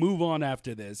 and we can move on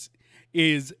after this,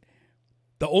 is.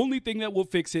 The only thing that will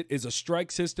fix it is a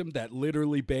strike system that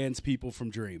literally bans people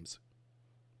from Dreams.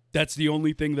 That's the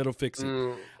only thing that'll fix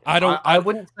it. I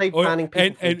wouldn't say banning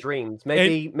people from Dreams.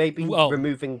 Maybe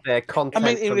removing their content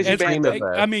from the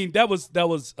Dreamiverse. I mean, that was a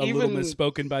little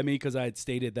misspoken by me, because I had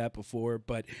stated that before.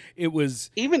 But it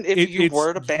was, even if you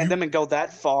were to ban them and go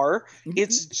that far,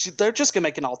 they're just gonna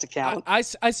make an alt account. I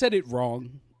said it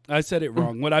wrong.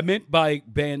 What I meant by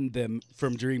ban them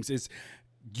from Dreams is,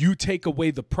 you take away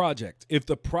the project. If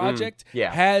the project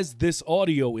has this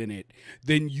audio in it,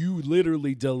 then you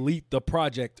literally delete the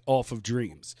project off of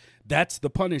Dreams. That's the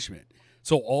punishment.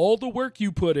 So all the work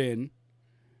you put in,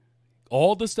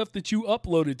 all the stuff that you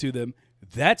uploaded to them,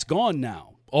 that's gone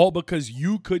now. All because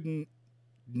you couldn't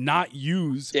not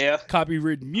use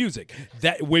copyrighted music.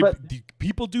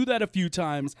 People do that a few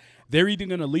times, they're either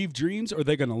going to leave Dreams or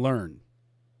they're going to learn.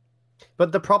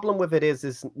 But the problem with it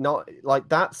is not like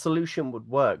that solution would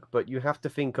work, but you have to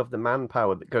think of the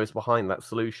manpower that goes behind that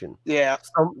solution. Yeah.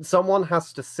 Someone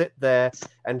has to sit there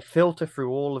and filter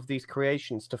through all of these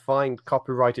creations to find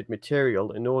copyrighted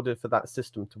material in order for that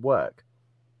system to work.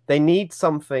 They need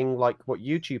something like what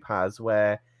YouTube has,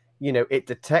 where, it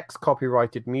detects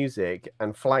copyrighted music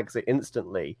and flags it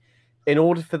instantly. In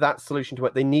order for that solution to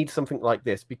work, they need something like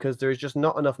this, because there is just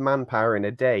not enough manpower in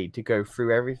a day to go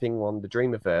through everything on the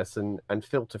Dreamiverse and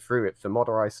filter through it for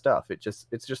modernized stuff.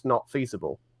 It's just not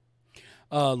feasible.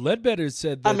 Ledbetter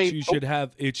said that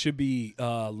it should be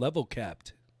level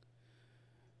capped.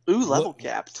 Ooh, level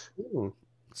capped. Ooh.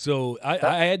 So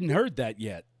I hadn't heard that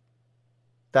yet.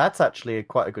 That's actually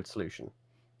quite a good solution.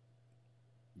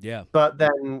 Yeah, but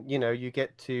then you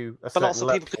get to a certain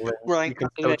level, you can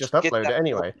still just upload it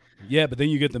anyway. Yeah, but then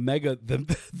you get the mega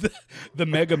memers,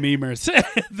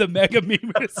 the mega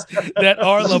memers that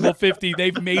are level 50.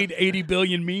 They've made 80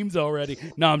 billion memes already.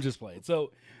 No, I'm just playing.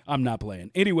 So I'm not playing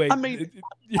anyway. I mean,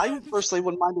 I personally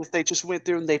wouldn't mind if they just went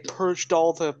through and they purged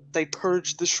the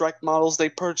Shrek models, they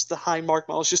purged the high mark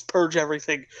models, just purge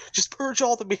everything, just purge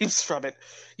all the memes from it.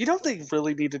 You know what they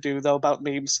really need to do though about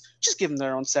memes? Just give them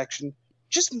their own section.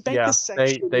 Just make a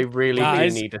section. They really do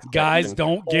need a section. Guys,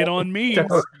 don't get on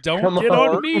memes. Don't get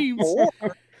on memes.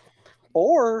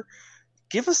 Or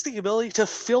give us the ability to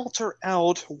filter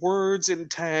out words and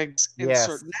tags in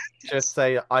certain actors. Just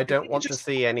say, I don't want to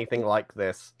see anything like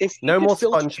this. No more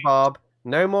SpongeBob,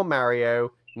 no more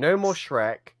Mario, no more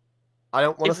Shrek. I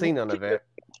don't want to see none of it.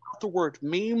 The word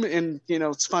meme and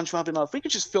SpongeBob and all. If we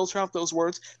could just filter out those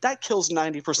words, that kills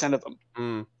 90% of them.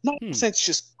 90% is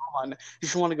just gone.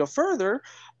 If you want to go further,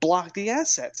 block the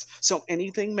assets. So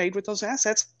anything made with those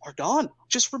assets are gone,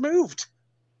 just removed.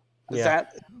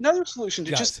 That another solution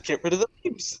to just get rid of the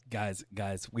memes. Guys,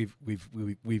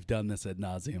 we've done this ad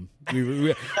nauseum.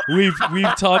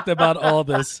 We've talked about all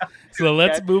this. So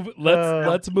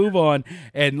let's move on,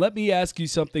 and let me ask you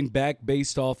something back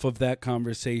based off of that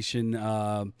conversation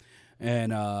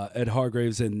and Ed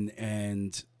Hargraves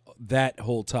and that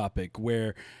whole topic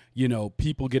where, you know,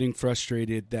 people getting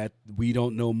frustrated that we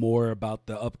don't know more about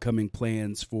the upcoming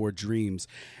plans for Dreams.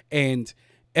 And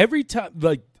every time,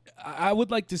 like, I would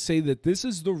like to say that this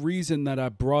is the reason that I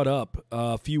brought up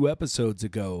a few episodes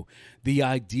ago the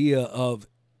idea of,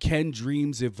 can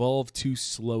Dreams evolve too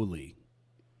slowly?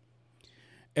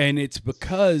 And it's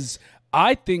because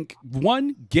I think,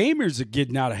 one, gamers are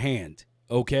getting out of hand,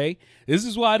 okay? This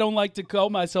is why I don't like to call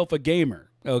myself a gamer,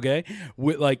 okay?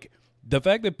 With, like, the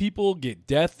fact that people get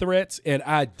death threats, and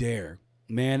I dare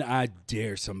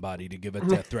somebody to give a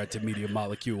death threat to Media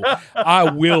Molecule.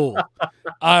 I will.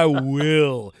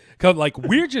 Come, like,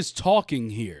 we're just talking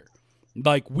here.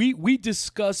 Like, we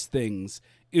discuss things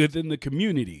within the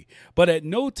community, but at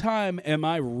no time am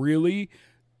I really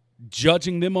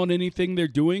judging them on anything they're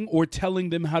doing or telling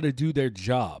them how to do their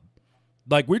job.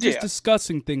 Like, we're just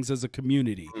discussing things as a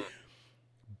community.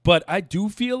 But I do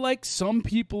feel like some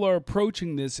people are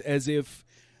approaching this as if,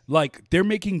 like, they're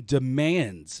making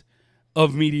demands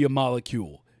of Media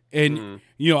Molecule. And,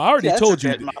 you know, I already told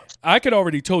you, I could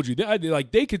already told you,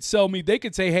 like, they could sell me, they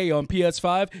could say, hey, on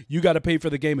PS5, you got to pay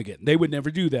for the game again. They would never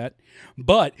do that.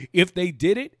 But if they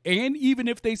did it, and even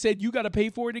if they said you got to pay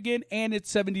for it again and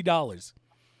it's $70,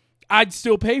 I'd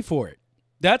still pay for it.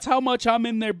 That's how much I'm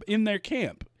in their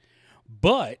camp.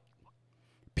 But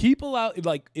people out,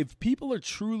 like, if people are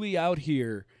truly out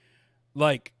here,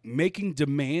 like, making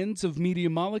demands of Media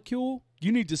Molecule,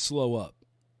 you need to slow up.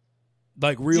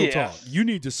 Like, real talk. You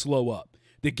need to slow up.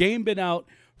 The game been out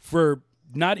for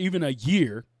not even a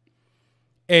year,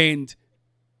 and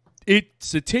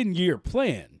it's a 10-year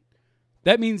plan.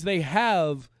 That means they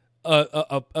have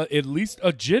at least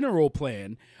a general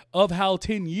plan of how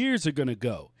 10 years are going to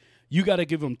go. You got to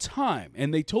give them time,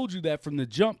 and they told you that from the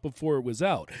jump before it was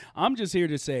out. I'm just here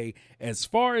to say, as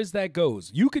far as that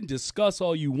goes, you can discuss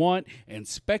all you want and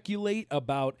speculate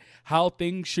about how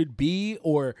things should be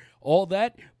or all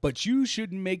that, but you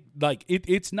shouldn't make, like,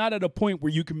 it's not at a point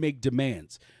where you can make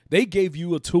demands. They gave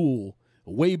you a tool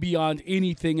way beyond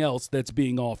anything else that's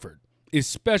being offered.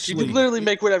 Especially, you can literally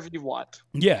make whatever you want.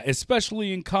 Yeah,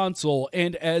 especially in console,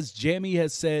 and as Jamie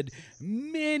has said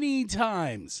many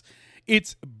times,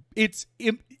 it's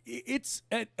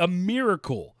a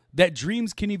miracle that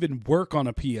Dreams can even work on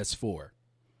a PS4.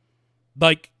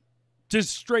 Like,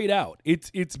 just straight out,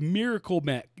 it's miracle,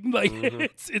 man. Like,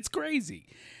 it's crazy.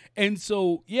 And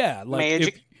so, yeah, like,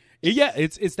 magic.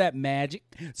 It's that magic.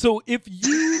 So if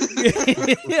you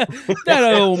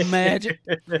that old magic,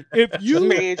 if you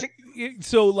magic.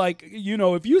 So, like, you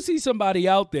know, if you see somebody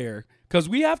out there, because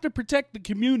we have to protect the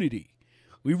community.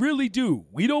 We really do.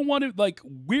 We don't want to, like,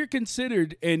 we're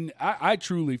considered, and I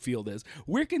truly feel this,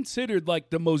 we're considered,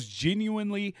 like, the most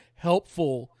genuinely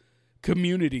helpful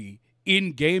community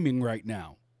in gaming right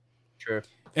now. Sure.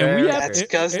 And that's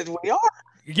because we are.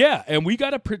 Yeah, and we got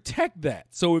to protect that.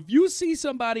 So if you see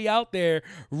somebody out there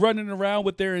running around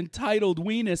with their entitled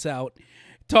weenus out,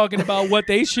 talking about what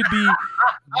they should be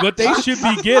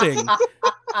getting,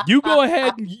 you go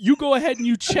ahead and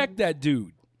you check that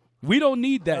dude. We don't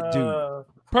need that dude.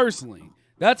 Personally,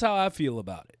 that's how I feel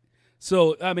about it.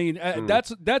 So, I mean,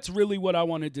 that's really what I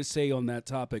wanted to say on that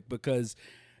topic, because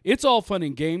it's all fun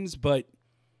and games, but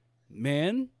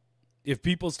man, if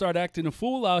people start acting a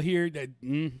fool out here,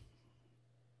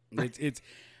 I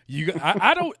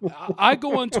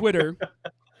go on Twitter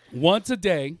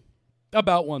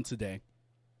about once a day,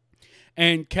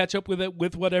 and catch up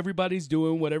with what everybody's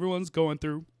doing, what everyone's going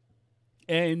through,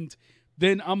 and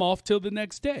then I'm off till the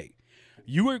next day.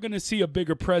 You are going to see a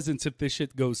bigger presence if this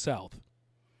shit goes south.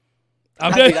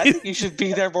 I think you should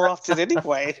be there more often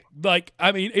anyway. Like,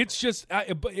 I mean, it's just I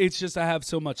have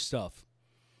so much stuff.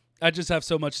 I just have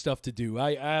so much stuff to do.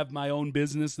 I have my own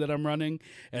business that I'm running,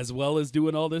 as well as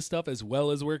doing all this stuff, as well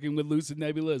as working with Lucid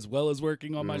Nebula, as well as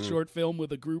working on my short film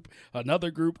with another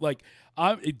group. Like,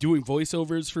 I'm doing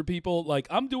voiceovers for people. Like,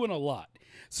 I'm doing a lot.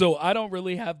 So I don't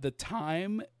really have the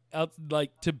time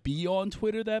to be on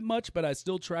Twitter that much, but I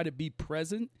still try to be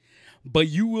present. But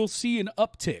you will see an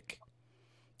uptick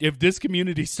if this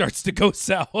community starts to go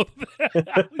south,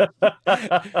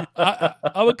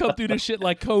 I would come through this shit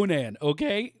like Conan,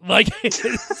 okay? Like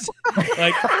it's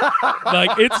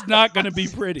not gonna be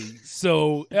pretty.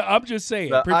 So I'm just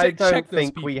saying. But I don't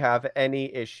think we have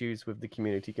any issues with the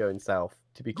community going south.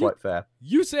 To be quite fair,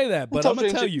 you say that, but I'm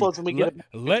gonna tell you,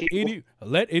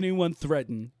 let anyone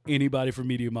threaten anybody from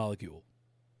Media Molecule.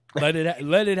 Let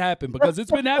it happen, because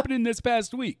it's been happening this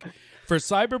past week for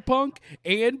Cyberpunk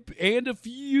and a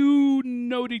few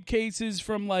noted cases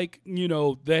from, like, you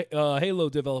know, the Halo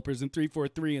developers in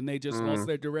 343, and they just lost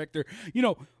their director. You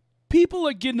know, people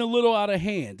are getting a little out of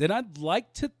hand, and I'd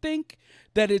like to think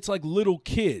that it's like little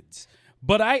kids,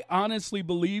 but I honestly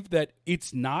believe that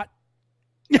it's not.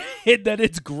 That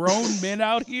it's grown men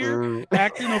out here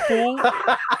acting a fool.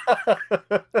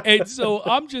 And so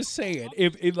I'm just saying,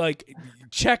 if like,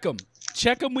 check them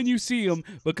when you see them,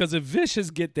 because if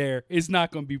Vicious get there, it's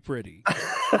not going to be pretty.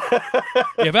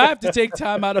 If I have to take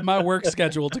time out of my work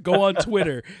schedule to go on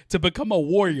Twitter to become a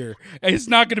warrior, it's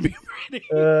not going to be pretty.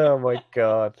 Oh my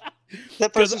God.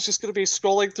 That person's just going to be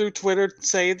scrolling through Twitter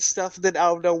saying stuff that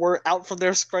out of nowhere, out from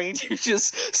their screen, you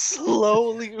just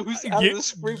slowly ooze out of the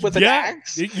screen with an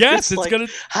axe. Yes, it's like, gonna.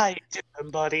 How you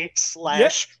doing, buddy?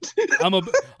 Slash. Yeah. I'm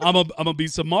a be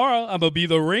Samara. I'm gonna be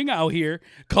the ring out here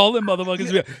calling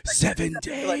motherfuckers. Yeah. 7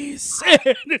 days,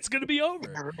 and it's gonna be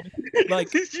over.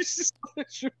 Like, be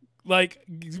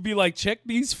like, check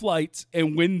these flights,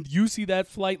 and when you see that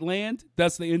flight land,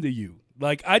 that's the end of you.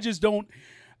 Like, I just don't.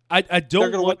 I don't.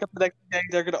 They're gonna wake up the next day.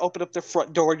 They're gonna open up their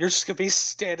front door, and you're just gonna be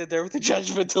standing there with the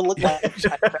judgment to look like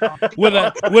with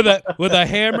a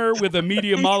hammer with a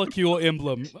Media Molecule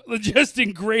emblem just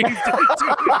engraved into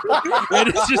it. And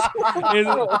it's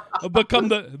become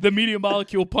the Media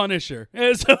Molecule Punisher.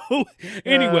 And so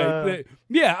anyway,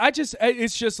 yeah,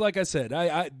 it's just like I said.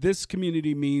 This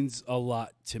community means a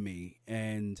lot to me,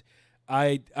 and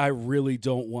I really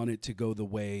don't want it to go the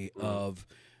way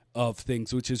of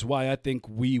things, which is why I think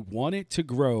we want it to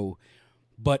grow,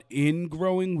 but in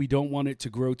growing, we don't want it to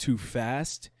grow too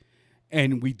fast,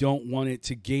 and we don't want it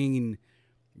to gain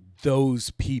those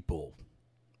people.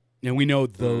 And we know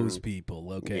those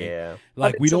people, okay? Yeah.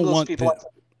 Like, we don't want people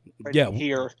here, Yeah,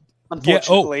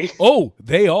 unfortunately.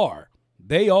 they are.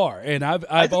 They are. And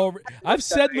I've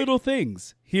said little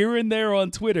things here and there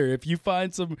on Twitter. If you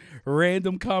find some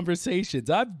random conversations,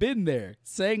 I've been there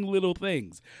saying little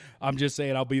things. I'm just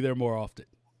saying I'll be there more often.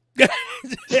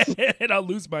 And I'll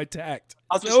lose my tact.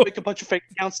 I'll just make a bunch of fake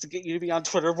accounts to get you to be on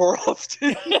Twitter more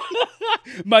often.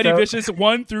 Mighty Vicious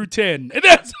 1 through 10.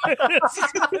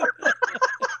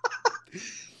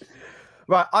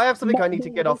 Right, I have something I need to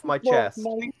get off my chest.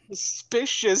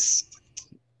 Suspicious.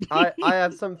 I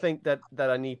have something that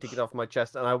I need to get off my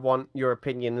chest, and I want your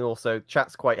opinion. And also,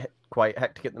 chat's quite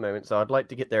hectic at the moment, so I'd like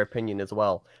to get their opinion as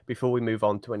well before we move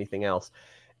on to anything else.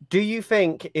 Do you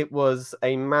think it was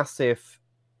a massive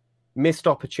missed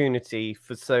opportunity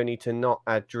for Sony to not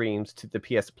add Dreams to the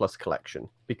PS Plus collection?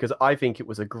 Because I think it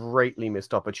was a greatly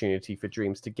missed opportunity for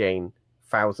Dreams to gain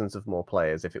thousands of more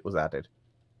players if it was added.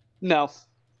 No.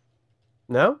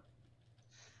 No?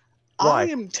 Why? I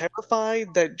am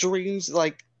terrified that Dreams,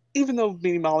 like, even though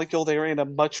Media Molecule, they are in a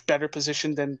much better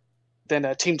position than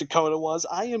Team Dakota was,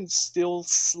 I am still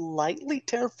slightly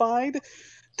terrified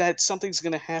that something's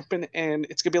going to happen and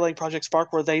it's going to be like Project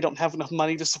Spark, where they don't have enough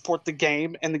money to support the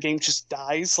game and the game just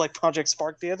dies like Project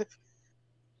Spark did.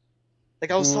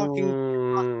 Like, I was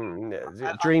talking...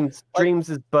 Dreams'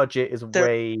 budget is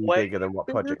way bigger than what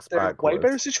Project Spark was. Way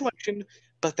better situation,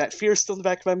 but that fear is still in the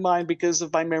back of my mind because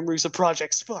of my memories of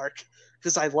Project Spark.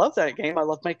 Because I love that game. I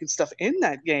love making stuff in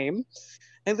that game.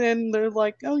 And then they're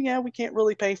like, oh yeah, we can't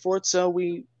really pay for it, so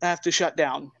we have to shut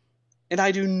down. And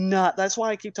I do not. That's why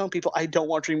I keep telling people I don't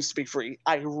want Dreams to be free.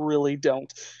 I really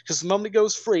don't. Because the moment it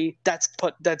goes free, that's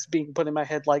being put in my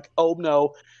head like, oh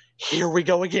no, here we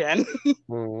go again.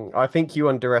 I think you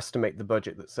underestimate the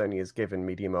budget that Sony has given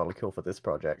Media Molecule for this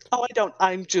project. Oh, I don't.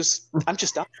 I'm just done.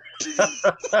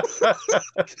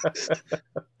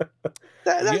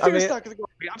 That fear's not going to go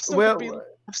away. I'm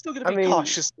still going to be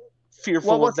cautious,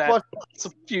 fearful of that. It's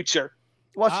a future.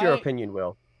 What's your opinion,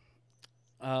 Will?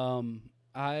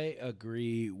 I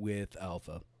agree with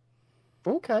Alpha.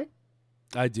 Okay.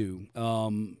 I do.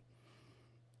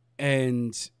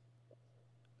 And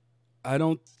I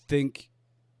don't think...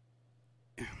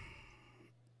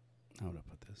 How would I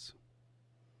put this?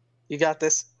 You got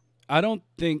this. I don't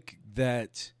think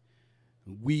that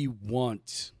we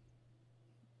want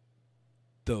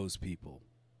those people.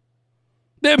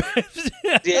 Yeah.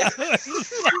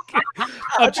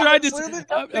 I'm trying to.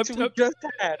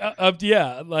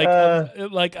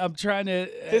 I'm trying to.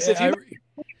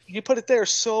 you put it there,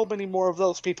 so many more of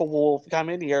those people will come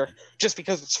in here just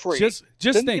because it's free. Just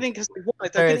They're think. getting 'cause they want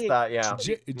it. There They're is getting that,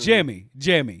 yeah.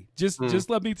 Jamie, just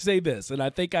let me say this, and I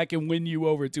think I can win you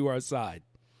over to our side.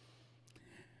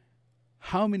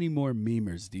 How many more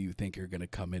memers do you think are going to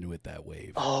come in with that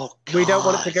wave? Oh, God. We don't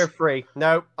want it to go free.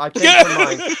 No, I changed my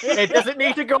mind. It doesn't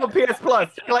need to go on PS Plus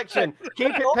collection.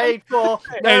 Keep it paid for.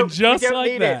 No, And just we don't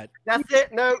like need that, it. That's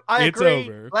it. No, I it's agree.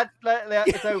 over.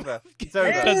 It's over. It's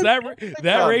over. Because that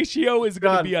Done. ratio is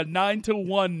going to Done. be a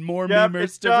 9-to-1 more Yep, memers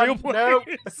it's to done. real No.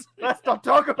 players. Let's not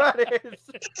talk about it.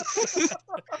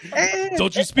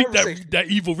 Don't you speak that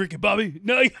evil Ricky Bobby?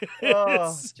 No.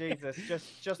 Oh, Jesus.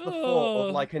 Just the thought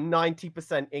of like a 90%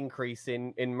 increase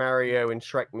in Mario and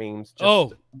Shrek memes.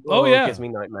 Just, yeah. Gives me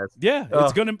nightmares. Yeah,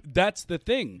 Ugh. that's the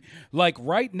thing. Like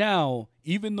right now,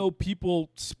 even though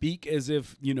people speak as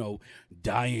if,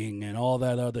 dying and all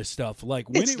that other stuff, like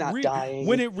when It's not dying.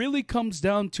 when it really comes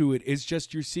down to it, it's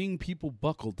just you're seeing people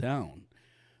buckle down.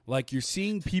 Like you're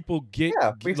seeing people get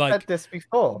Yeah, we've like said this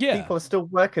before. Yeah. People are still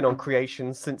working on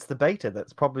creations since the beta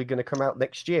that's probably going to come out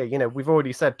next year. We've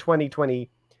already said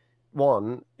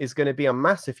 2021 is going to be a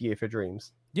massive year for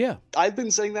Dreams. yeah. I've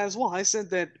been saying that as well. I said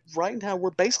that right now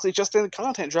we're basically just in a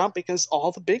content drop because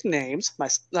all the big names,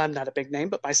 I'm not a big name,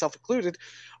 but myself included,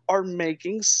 are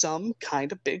making some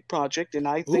kind of big project. And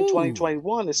I think Ooh.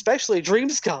 2021, especially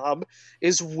Dreamscom,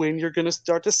 is when you're going to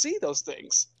start to see those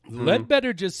things.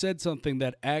 Ledbetter just said something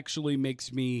that actually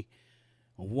makes me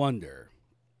wonder.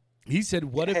 He said,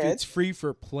 "What if it's free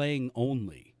for playing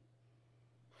only?"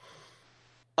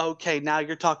 Okay, now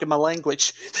you're talking my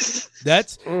language.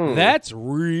 That's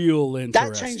real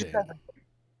interesting.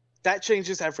 That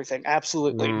changes everything.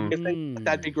 Absolutely.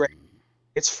 That'd be great.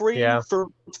 It's free for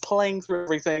playing through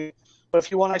everything, but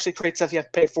if you want to actually create stuff, you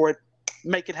have to pay for it.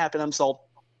 Make it happen. I'm sold.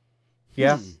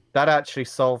 Yeah, that actually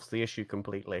solves the issue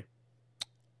completely.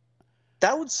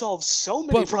 That would solve so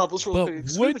many problems for but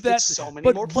would get so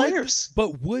many more players.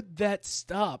 But would that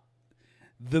stop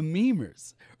the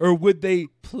memers, or would they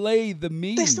play the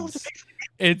memes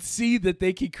and see that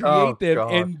they can create them?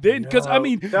 God, and then, because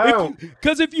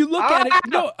if you look at it,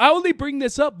 I only bring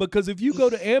this up because if you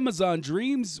go to Amazon,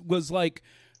 Dreams was like,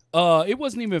 it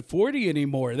wasn't even 40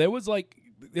 anymore. There was like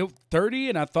 30,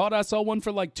 and I thought I saw one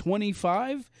for like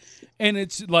 25, and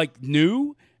it's like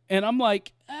new, and I'm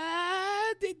like,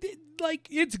 like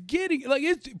it's getting like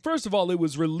it's. First of all, it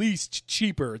was released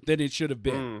cheaper than it should have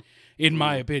been, in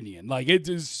my opinion. Like it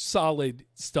is solid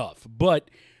stuff,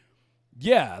 but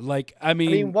yeah, like I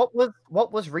mean, what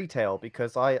was retail?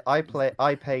 Because I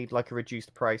paid like a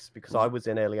reduced price because I was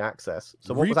in early access.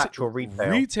 So what was actual retail?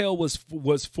 Retail was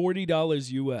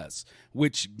 $40 US,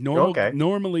 which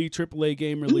normally AAA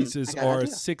game releases are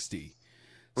 $60.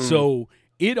 So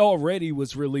it already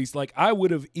was released. Like I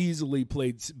would have easily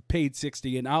paid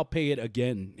 $60, and I'll pay it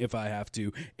again if I have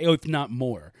to, if not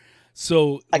more.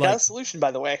 So I got a solution, by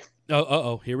the way.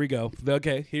 Here we go.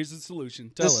 Okay, here's the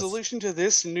solution. Tell us. The solution to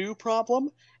this new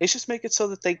problem is just make it so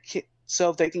that they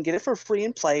can get it for free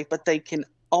and play, but they can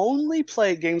only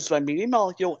play games by Media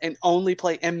Molecule and only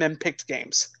play picked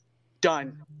games.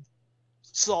 Done.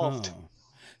 Solved. Oh.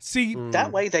 See,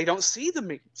 that way they don't see the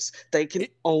memes. They can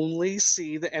only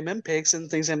see the picks and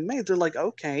things made. They're like,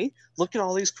 okay, look at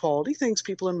all these quality things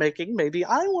people are making. Maybe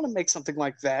I want to make something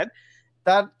like that.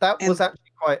 That was actually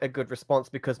quite a good response,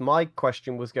 because my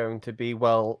question was going to be,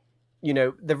 well,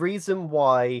 the reason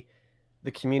why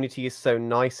the community is so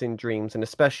nice in Dreams, and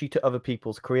especially to other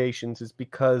people's creations, is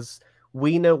because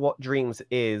we know what Dreams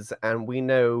is, and we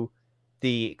know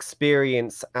the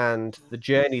experience and the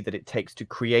journey that it takes to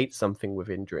create something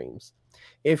within Dreams.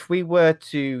 If we were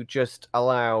to just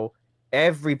allow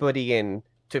everybody in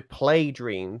to play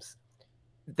Dreams,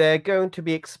 they're going to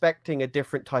be expecting a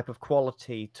different type of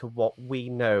quality to what we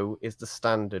know is the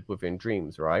standard within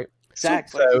Dreams, right?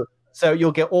 Exactly. So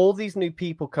you'll get all these new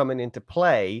people coming into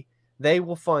play. They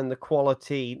will find the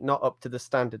quality not up to the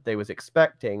standard they was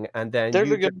expecting, and then they're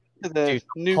you going to the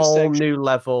new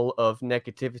level of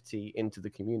negativity into the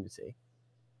community.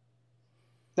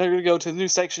 They're going to go to the new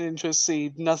section and just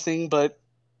see nothing but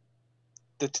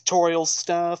the tutorial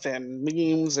stuff and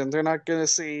memes, and they're not going to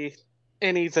see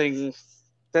anything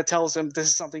that tells them this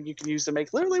is something you can use to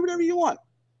make literally whatever you want.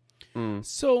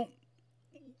 So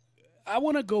I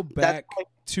want to go back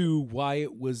to why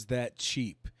it was that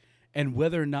cheap and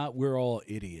whether or not we're all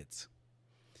idiots.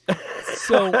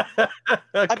 So okay.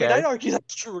 I mean, I'd argue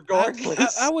that's true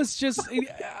regardless. I was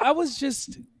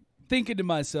just thinking to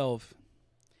myself,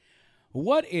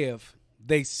 what if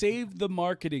they saved the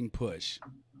marketing push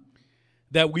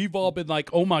that we've all been like,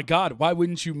 oh my God, why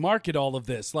wouldn't you market all of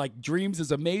this? Like, Dreams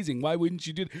is amazing. Why wouldn't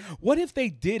you do it? What if they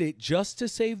did it just to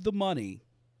save the money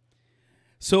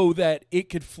so that it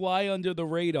could fly under the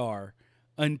radar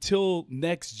until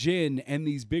next gen and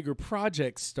these bigger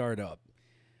projects start up?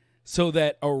 So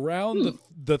that around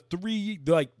the 3,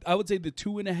 like I would say the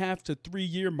 2.5 to 3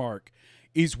 year mark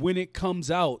is when it comes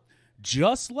out,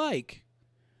 just like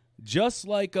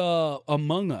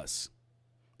Among Us.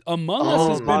 Among Us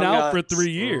has been out for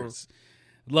 3 years.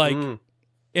 Like,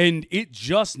 and it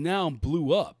just now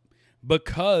blew up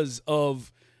because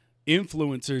of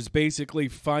influencers basically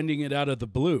finding it out of the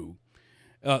blue.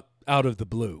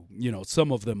 You know,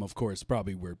 some of them, of course,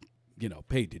 probably were, you know,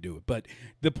 paid to do it. But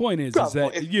the point is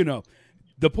that, you know,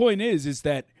 is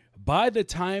that by the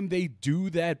time they do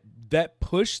that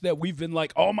push that we've been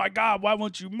like, oh my God, why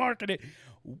won't you market it?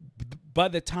 By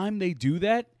the time they do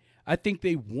that, I think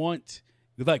they want,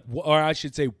 like, or I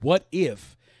should say, what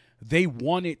if they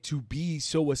want it to be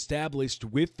so established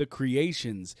with the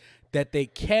creations that they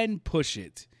can push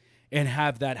it and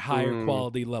have that higher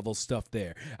quality level stuff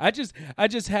there? I just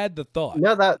had the thought.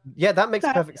 No, that makes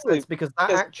perfect sense, because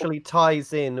that actually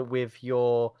ties in with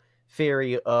your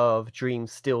theory of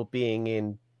Dreams still being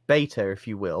in beta, if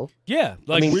you will. Yeah,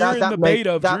 like, I mean, we're in the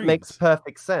beta of Dreams. That makes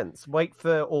perfect sense. Wait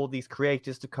for all these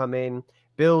creators to come in,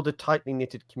 build a tightly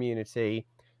knitted community.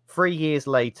 3 years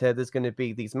later, there's going to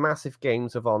be these massive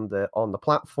games on the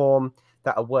platform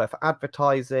that are worth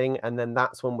advertising, and then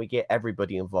that's when we get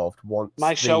everybody involved. Once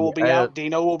my show will be out,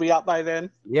 Dino will be out by then.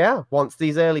 Yeah, once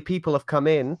these early people have come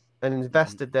in and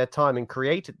invested their time and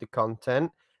created the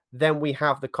content, then we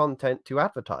have the content to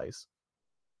advertise.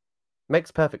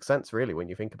 Makes perfect sense, really, when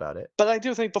you think about it. But I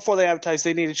do think before they advertise,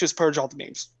 they need to just purge all the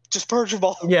names. Just purge them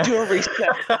all. Yeah. Do a reset.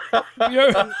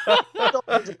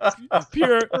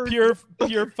 pure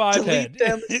five head. Delete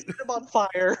them, set them on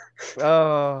fire.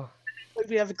 Oh.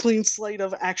 We have a clean slate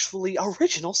of actually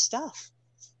original stuff.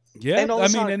 Yeah, I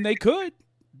mean, and they could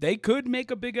make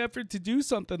a big effort to do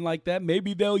something like that.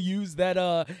 Maybe they'll use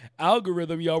that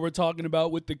algorithm y'all were talking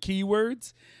about with the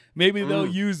keywords. Maybe they'll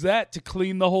use that to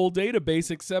clean the whole database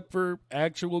except for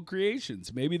actual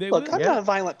creations. Maybe they will. Look, I'm not a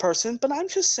violent person, but I'm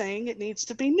just saying it needs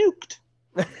to be nuked.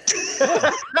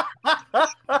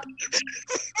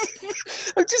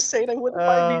 I'm just saying I wouldn't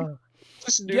mind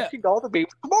just nuking all the memes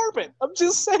from Orbit. I'm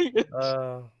just saying.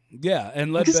 Yeah,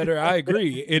 and Ledbetter, I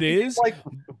agree. It is. Like,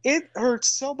 it hurts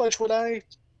so much when I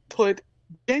put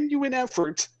genuine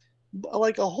effort,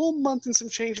 like a whole month and some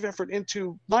change of effort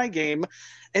into my game,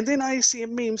 and then I see a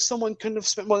meme someone couldn't have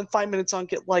spent more than 5 minutes on,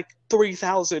 get like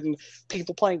 3,000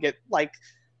 people playing it. Like,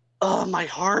 oh, my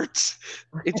heart.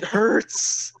 It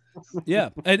hurts.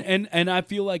 Yeah, and I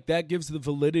feel like that gives the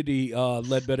validity,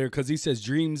 Ledbetter, because he says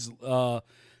Dreams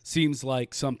seems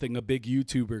like something a big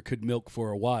YouTuber could milk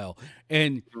for a while.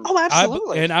 And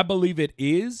absolutely. I believe it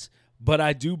is. But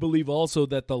I do believe also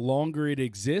that the longer it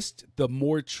exists, the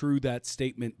more true that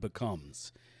statement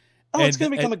becomes. It's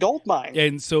going to become a gold mine.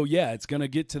 And so, yeah, it's going to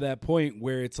get to that point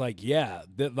where it's like, yeah,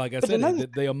 like I said,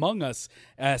 the Among Us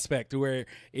aspect, where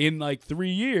in like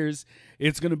 3 years,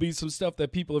 it's going to be some stuff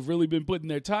that people have really been putting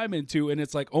their time into. And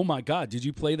it's like, oh my God, did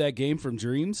you play that game from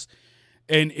Dreams?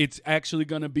 And it's actually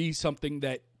going to be something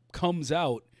that comes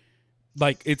out,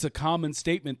 like it's a common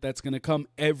statement that's going to come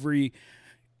every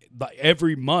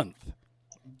month.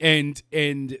 And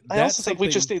I also think we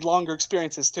just need longer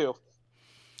experiences too.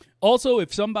 Also,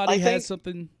 if somebody has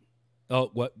something,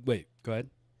 wait, go ahead.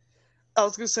 I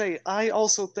was gonna say, I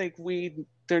also think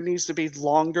there needs to be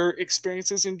longer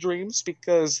experiences in Dreams,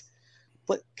 because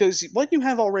what you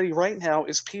have already right now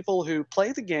is people who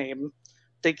play the game,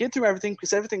 they get through everything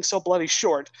because everything's so bloody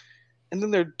short, and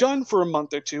then they're done for a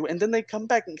month or two, and then they come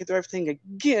back and get through everything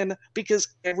again because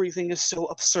everything is so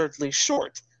absurdly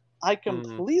short. I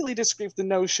completely disagree with the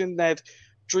notion that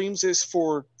Dreams is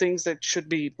for things that should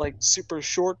be like super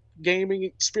short gaming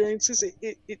experiences.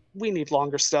 We need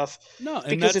longer stuff. No,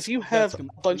 because if you have a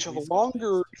bunch of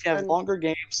longer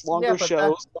games, longer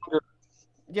shows,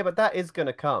 Yeah, but that is going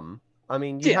to come. I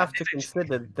mean, you have to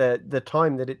consider the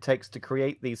time that it takes to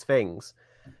create these things.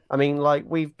 I mean, like,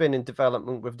 we've been in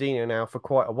development with Dino now for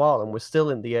quite a while, and we're still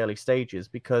in the early stages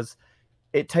because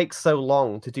it takes so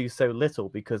long to do so little,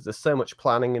 because there's so much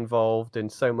planning involved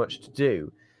and so much to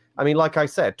do. I mean, like I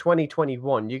said,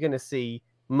 2021, you're going to see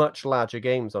much larger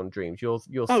games on Dreams. You'll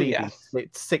see these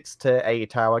 6 to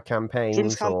 8 hour campaigns.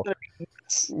 Dreams going to be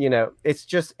You know,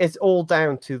 it's all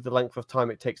down to the length of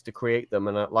time it takes to create them.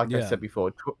 And like I said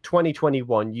before,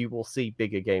 2021, you will see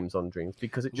bigger games on Dreams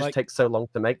because it just takes so long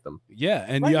to make them. Yeah,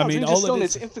 and right I now, mean, Dreams all is still of in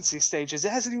this. its infancy stages.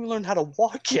 It hasn't even learned how to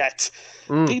walk yet.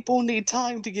 People need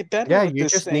time to get better Yeah,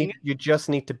 with this thing. you just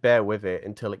need to bear with it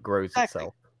until it grows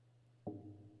itself.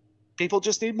 People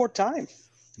just need more time.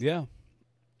 Yeah.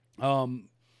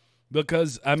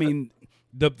 Because I mean,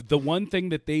 the one thing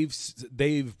that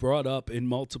they've brought up in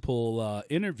multiple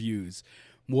interviews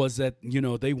was that, you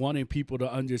know, they wanted people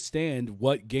to understand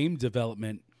what game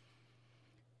development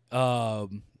is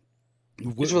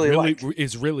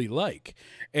really like.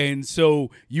 And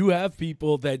so you have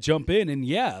people that jump in and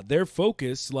their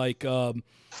focus, like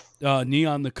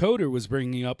Neon the Coder was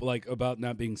bringing up, like, about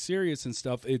not being serious and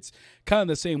stuff. It's kind of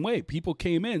the same way. People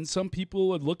came in, some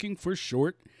people are looking for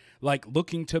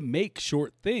looking to make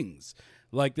short things.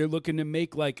 Like, they're looking to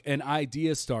make, like, an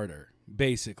idea starter,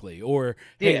 basically. Or,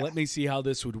 hey, let me see how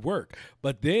this would work.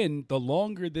 But then, the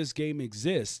longer this game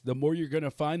exists, the more you're going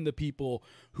to find the people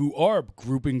who are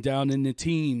grouping down into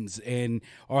teams and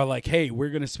are like, hey, we're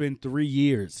going to spend 3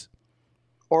 years.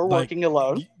 Or working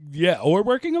alone. Yeah, or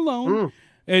working alone.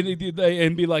 And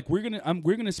be like, we're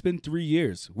gonna spend 3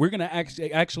 years. We're gonna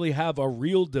actually have a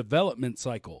real development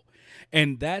cycle.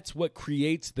 And that's what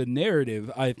creates the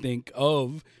narrative, I think,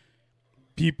 of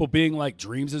people being like,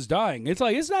 Dreams is dying. It's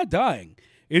like, it's not dying.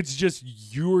 It's just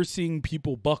you're seeing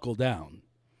people buckle down.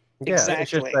 Yeah, exactly.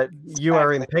 It's just that you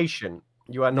are impatient.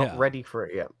 You are not ready for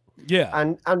it yet. Yeah.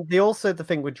 And the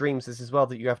thing with Dreams is as well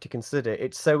that you have to consider,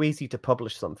 it's so easy to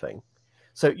publish something.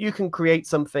 So you can create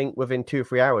something within 2 or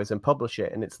 3 hours and publish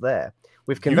it, and it's there.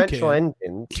 With conventional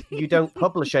engines, you don't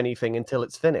publish anything until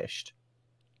it's finished.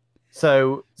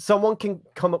 So someone can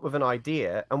come up with an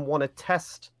idea and want to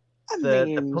test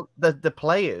the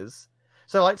players.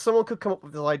 So, like, someone could come up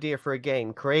with this idea for a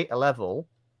game, create a level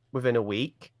within a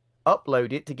week,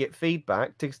 upload it to get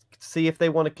feedback to see if they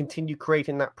want to continue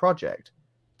creating that project.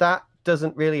 That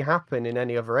doesn't really happen in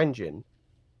any other engine.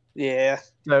 Yeah.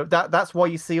 So that's why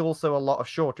you see also a lot of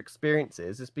short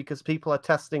experiences, is because people are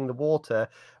testing the water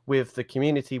with the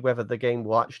community whether the game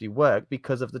will actually work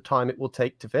because of the time it will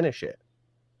take to finish it.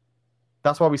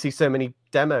 That's why we see so many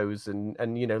demos and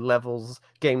you know,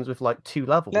 games with like 2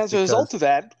 levels. And as a result of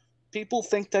that, people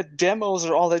think that demos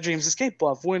are all that Dreams is capable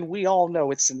of, when we all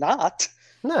know it's not.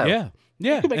 No. Yeah.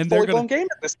 You can make a fully blown game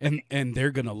at this point. And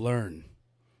they're gonna learn.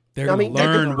 They're going to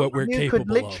learn what we're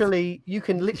capable of. You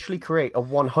can literally create a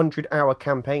 100-hour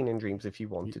campaign in Dreams if you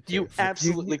wanted to. You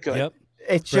absolutely could. Yep.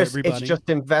 It's just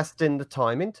investing the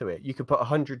time into it. You could put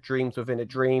 100 dreams within a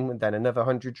dream, and then another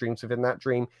 100 dreams within that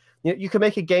dream. You know, you could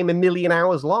make a game 1,000,000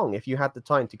 hours long if you had the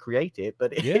time to create it,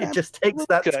 but it just takes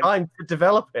that time to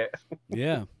develop it.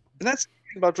 Yeah. And that's the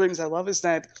thing about Dreams I love, is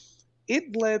that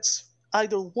it lets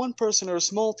either one person or a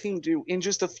small team do in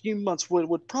just a few months what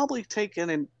would probably take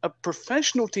a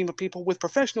professional team of people with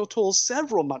professional tools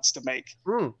several months to make.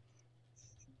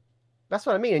 That's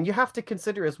what I mean. And you have to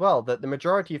consider as well that the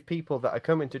majority of people that are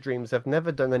coming to Dreams have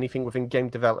never done anything within game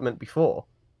development before.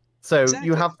 So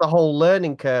you have the whole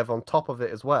learning curve on top of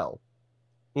it as well.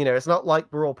 You know, it's not like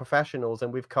we're all professionals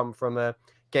and we've come from a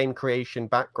game creation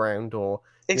background or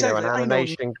you know, an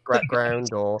animation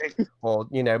background or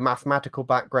you know, mathematical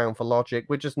background for logic.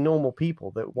 We're just normal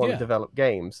people that want to develop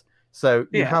games. So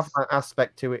you have that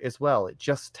aspect to it as well. It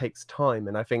just takes time.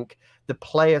 And I think the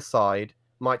player side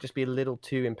might just be a little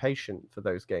too impatient for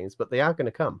those games, but they are going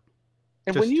to come.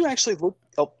 And when you actually look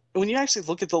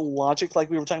at the logic,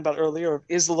 like we were talking about earlier,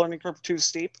 is the learning curve too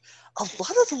steep? A lot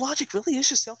of the logic really is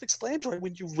just self-explanatory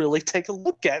when you really take a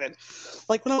look at it.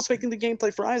 Like when I was making the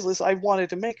gameplay for Izalith, I wanted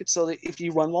to make it so that if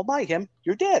you run while by him,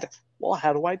 you're dead. Well,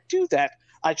 how do I do that?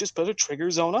 I just put a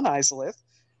trigger zone on Izalith,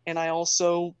 and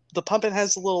the pumpkin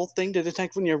has a little thing to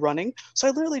detect when you're running, so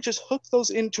I literally just hook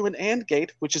those into an AND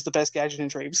gate, which is the best gadget in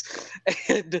Dreams,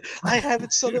 and I have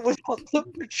it so that when all of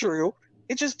them are true,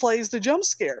 it just plays the jump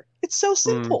scare. It's so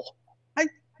simple.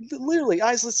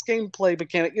 Izalith's gameplay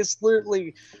mechanic is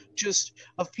literally just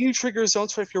a few trigger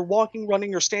zones for if you're walking,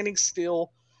 running, or standing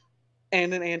still,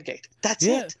 and an AND gate. That's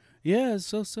it. Yeah, it's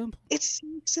so simple. It's so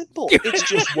simple. It's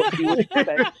just what you would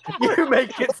expect. You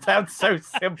make it sound so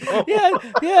simple.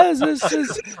 It's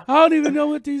just, I don't even know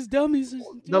what these dummies are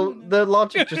doing. The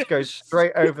logic just goes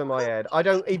straight over my head. I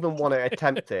don't even want to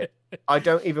attempt it.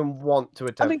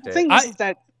 The thing is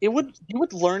that you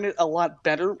would learn it a lot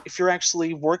better if you're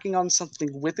actually working on something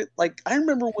with it. Like, I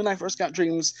remember when I first got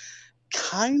Dreams,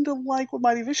 kind of like what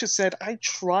Mighty Vicious said, I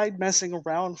tried messing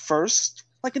around first.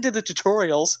 Like, I did the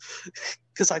tutorials,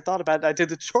 because I thought about it. I did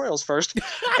the tutorials first,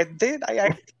 and then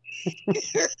I I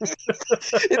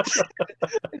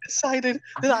decided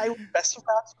that I would best around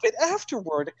a bit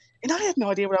afterward, and I had no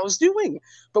idea what I was doing.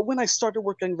 But when I started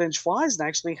working on Vengeful Eyes and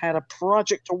actually had a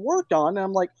project to work on,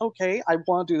 I'm like, okay, I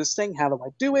want to do this thing. How do I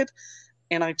do it?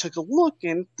 And I took a look,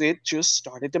 and it just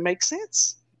started to make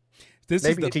sense.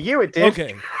 Maybe to you it did.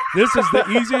 Okay, this is the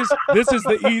easiest. This is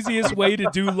the easiest way to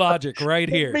do logic right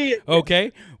here.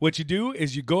 Okay, what you do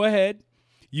is you go ahead,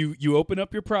 you open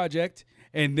up your project,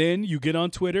 and then you get on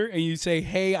Twitter and you say,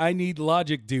 "Hey, I need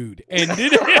logic, dude," and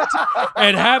then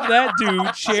and have that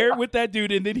dude share it with that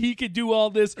dude, and then he can do all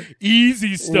this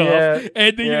easy stuff,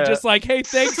 and then you're just like, "Hey,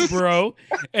 thanks, bro,"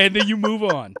 and then you move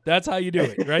on. That's how you do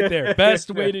it, right there. Best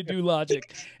way to do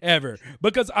logic ever.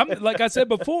 Because I'm like I said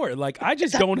before, like I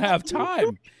just don't have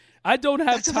time. I don't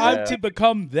have time to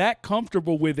become that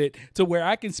comfortable with it to where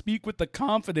I can speak with the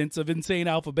confidence of Insane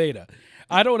Alpha Beta.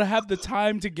 I don't have the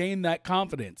time to gain that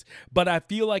confidence. But I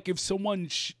feel like if someone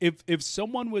if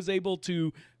someone was able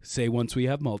to, say once we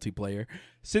have multiplayer,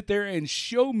 sit there and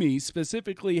show me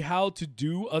specifically how to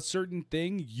do a certain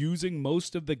thing using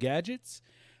most of the gadgets,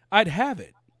 I'd have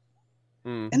it.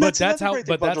 And but that's how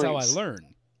I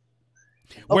learn.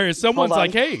 Whereas someone's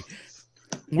like, hey,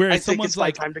 I think it's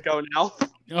like time to go now.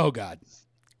 Oh God,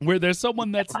 where there's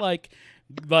someone that's like,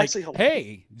 Actually,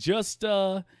 hey, just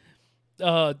hey,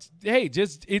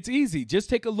 just it's easy. Just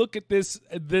take a look at this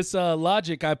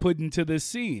logic I put into this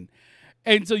scene.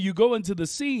 And so you go into the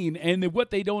scene, and what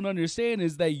they don't understand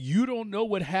is that you don't know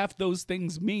what half those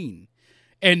things mean.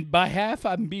 And by half,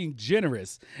 I'm being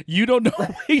generous. You don't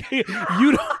know.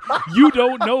 you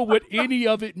don't know what any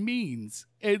of it means.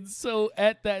 And so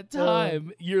at that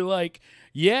time, you're like,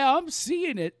 yeah, I'm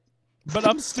seeing it, but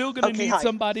I'm still gonna need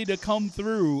somebody to come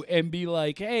through and be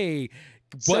like, hey,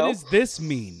 what does this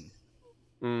mean?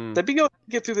 Let me go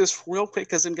get through this real quick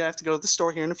because I'm gonna have to go to the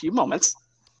store here in a few moments.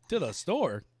 To the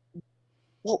store?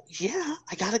 Well, yeah,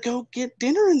 I gotta go get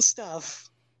dinner and stuff.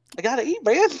 I gotta eat,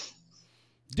 man.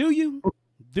 Do you?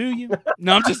 Do you?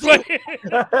 No, I'm just playing.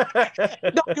 No,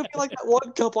 you'll be like that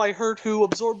one couple I heard who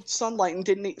absorbed sunlight and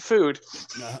didn't eat food.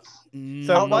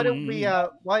 So why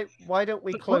don't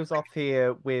we close off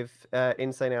here with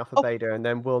Insane Alpha Beta, and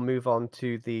then we'll move on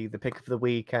to the pick of the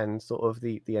week and sort of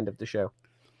the end of the show.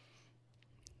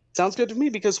 Sounds good to me,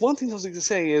 because one thing I was going to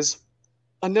say is,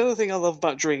 another thing I love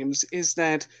about Dreams is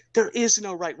that there is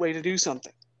no right way to do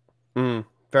something.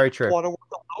 Very true. You want to work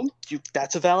alone?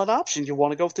 That's a valid option. You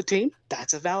want to go with the team?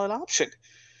 That's a valid option.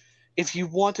 If you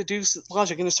want to do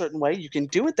logic in a certain way, you can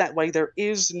do it that way. There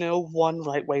is no one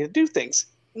right way to do things.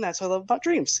 And that's what I love about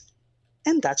Dreams.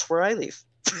 And that's where I leave.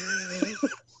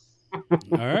 All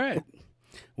right.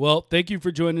 Well, thank you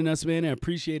for joining us, man. I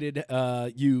appreciated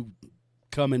you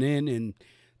coming in and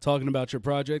talking about your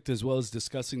project, as well as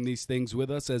discussing these things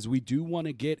with us, as we do want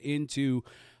to get into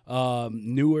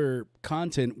newer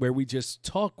content where we just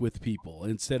talk with people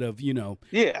instead of,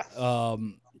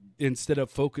 instead of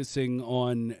focusing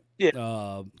on,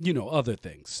 other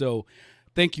things. So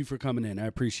thank you for coming in. I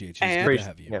appreciate you. It's great to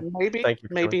have you. Yeah.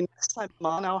 Maybe next time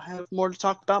on, I'll have more to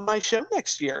talk about my show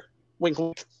next year. Wink,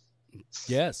 wink.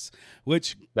 Yes.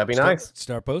 Which that'd be nice.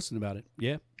 Start posting about it.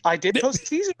 Yeah. I did post a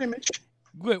teaser image.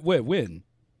 Wait, when?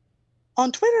 On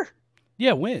Twitter.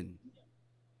 Yeah, when?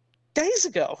 Days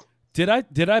ago. Did I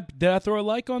throw a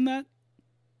like on that?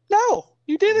 No,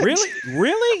 you didn't.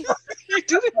 Really? You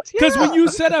didn't. Because when you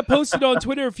said I posted on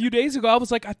Twitter a few days ago, I was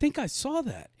like, I think I saw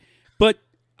that. But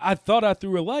I thought I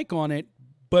threw a like on it,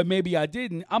 but maybe I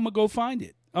didn't. I'm going to go find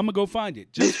it.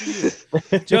 Just for you.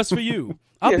 Just for you.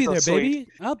 I'll be there, baby.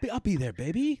 I'll be there,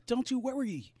 baby. Don't you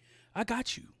worry. I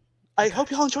got you. I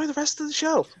hope y'all enjoy the rest of the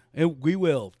show. And we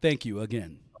will. Thank you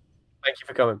again. Thank you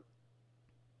for coming.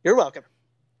 You're welcome.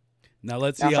 Now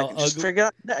let's see how ugly. Just figure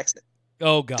out the exit.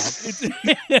 Oh God.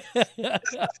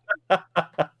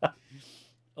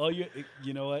 Oh, you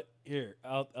know what? Here,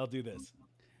 I'll do this.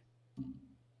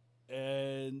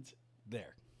 And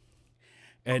there.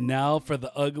 And now for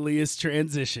the ugliest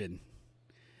transition.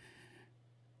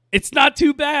 It's not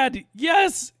too bad.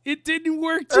 Yes, it didn't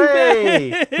work too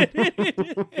bad.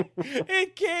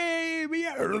 It came.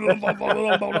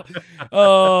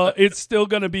 It's still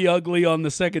going to be ugly on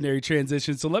the secondary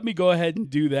transition. So let me go ahead and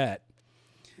do that.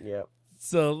 Yep.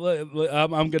 So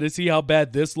I'm going to see how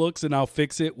bad this looks, and I'll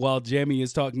fix it while Jamie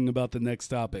is talking about the next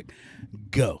topic.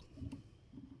 Go.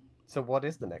 So what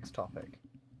is the next topic?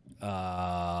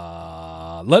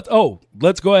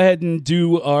 Let's go ahead and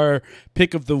do our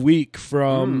pick of the week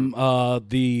from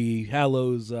the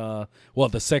Hallows, the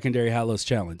secondary Hallows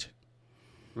challenge.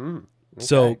 Okay.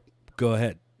 So go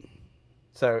ahead.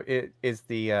 So it is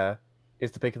the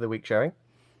pick of the week showing?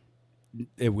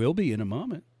 It will be in a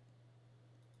moment.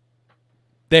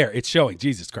 There, it's showing.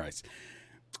 Jesus Christ.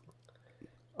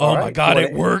 All Oh my right. God,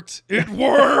 it worked. It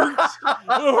worked.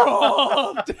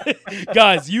 Oh,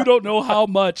 guys, you don't know how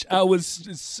much I was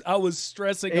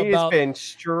stressing He's about. been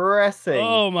stressing.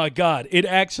 Oh my God, it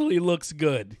actually looks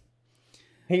good.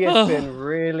 He has been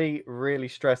really, really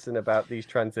stressing about these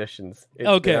transitions. It's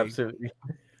Okay. been absolutely.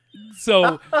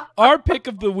 So our pick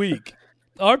of the week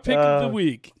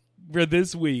for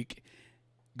this week.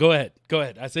 Go ahead.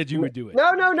 I said you would do it.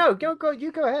 No. Go.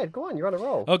 You go ahead. Go on. You're on a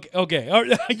roll. Okay. All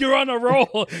right. You're on a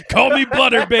roll. Call me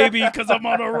Butter, baby, because I'm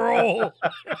on a roll.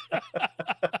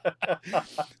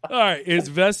 All right. It's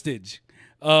Vestige.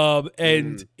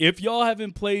 And if y'all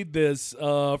haven't played this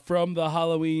from the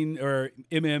Halloween or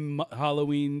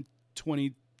Halloween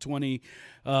 2020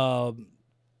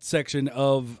 section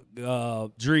of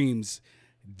Dreams,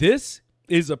 this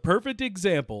is a perfect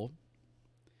example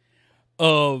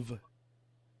of,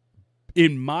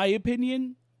 in my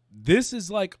opinion, this is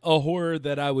like a horror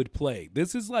that I would play.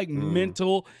 This is like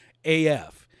mental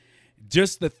AF.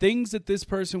 Just the things that this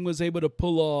person was able to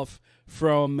pull off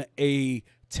from a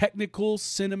technical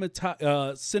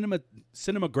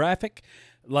cinematographic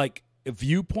like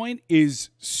viewpoint is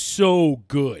so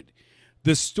good.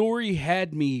 The story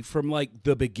had me from like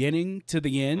the beginning to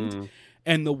the end,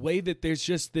 and the way that there's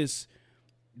just this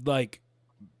like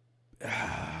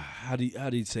how do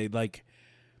you say, like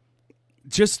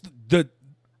just the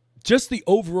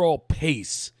overall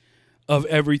pace of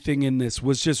everything in this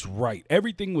was just right.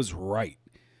 Everything was right.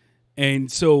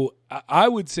 And so I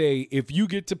would say if you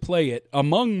get to play it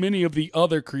among many of the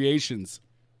other creations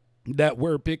that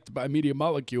were picked by Media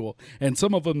Molecule and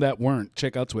some of them that weren't,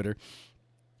 check out Twitter.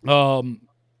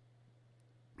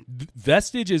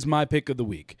 Vestige is my pick of the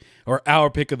week, or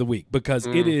our pick of the week, because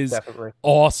it is definitely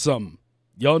awesome.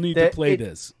 Y'all need to play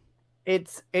this.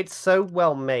 It's so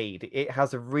well made. It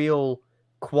has a real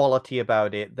quality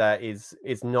about it that is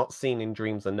not seen in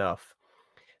Dreams enough.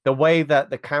 The way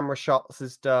that the camera shots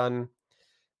is done,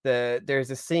 there's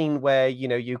a scene where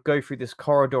you go through this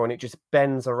corridor and it just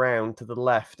bends around to the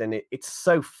left, and it's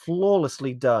so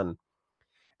flawlessly done.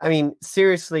 I mean,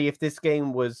 seriously, if this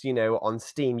game was on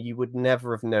Steam, you would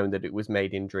never have known that it was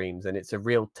made in Dreams, and it's a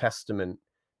real testament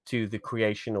to the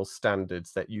creational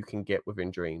standards that you can get within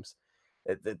Dreams.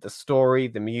 The story,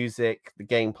 the music, the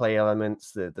gameplay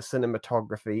elements, the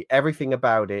cinematography, everything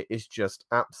about it is just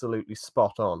absolutely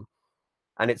spot on.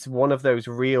 And it's one of those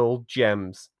real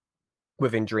gems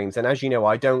within Dreams. And as you know,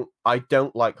 I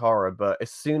don't like horror, but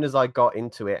as soon as I got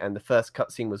into it and the first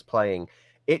cutscene was playing,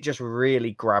 it just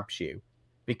really grabs you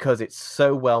because it's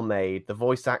so well made. The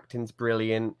voice acting's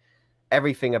brilliant.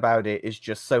 Everything about it is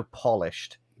just so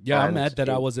polished. Yeah, I'm mad that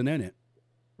I wasn't in it.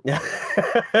 Yeah,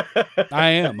 I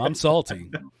am. I'm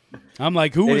salty. I'm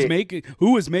like, who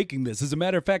is making this? As a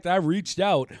matter of fact, I reached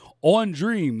out on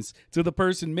Dreams to the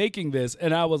person making this,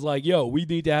 and I was like, yo, we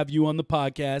need to have you on the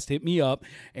podcast. Hit me up.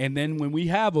 And then when we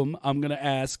have them, I'm gonna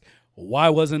ask, why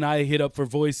wasn't I hit up for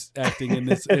voice acting in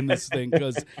this thing?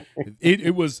 Because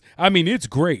it was, I mean, it's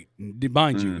great,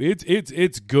 mind you.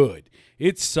 It's good.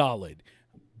 It's solid.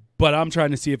 But I'm trying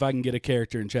to see if I can get a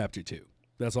character in Chapter 2.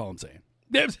 That's all I'm saying.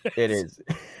 It is.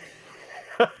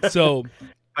 So,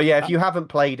 but yeah, if you haven't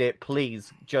played it,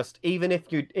 please just even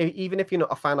if you're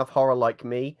not a fan of horror like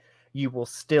me, you will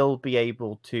still be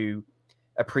able to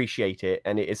appreciate it,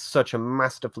 and it is such a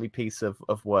masterfully piece of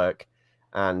work,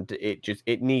 and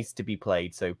it needs to be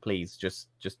played. So please just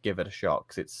give it a shot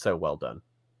because it's so well done.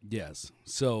 Yes.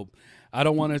 So I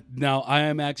don't want to now. I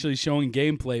am actually showing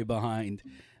gameplay behind.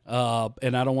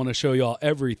 And I don't want to show y'all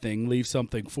everything, leave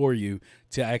something for you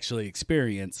to actually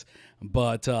experience.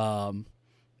 But,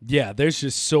 yeah, there's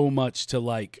just so much to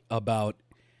like about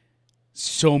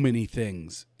so many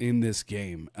things in this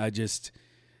game. I just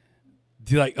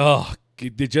like,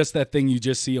 just that thing you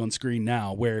just see on screen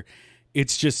now where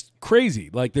it's just crazy.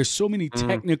 Like there's so many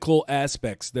technical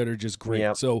aspects that are just great.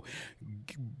 Yep. So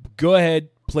go ahead,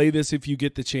 play this if you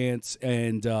get the chance.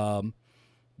 And,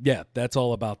 yeah, that's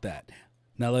all about that.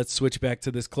 Now let's switch back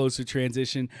to this closer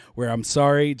transition where I'm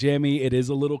sorry, Jamie, it is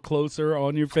a little closer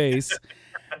on your face.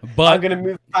 But I'm going to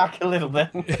move back a little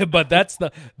bit. But that's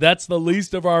the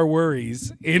least of our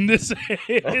worries in this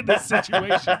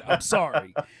situation. I'm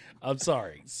sorry.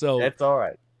 So it's all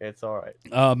right.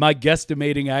 My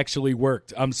guesstimating actually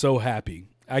worked. I'm so happy.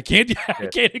 I can't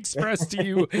express to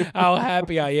you how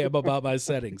happy I am about my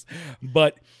settings.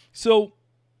 But so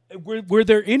were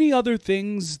there any other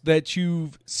things that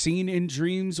you've seen in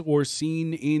Dreams or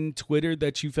seen in Twitter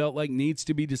that you felt like needs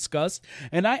to be discussed?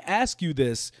 And I ask you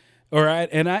this All right,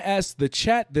 and I asked the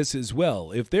chat this as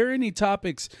well. If there are any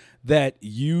topics that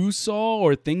you saw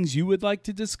or things you would like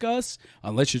to discuss,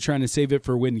 unless you're trying to save it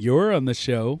for when you're on the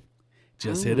show,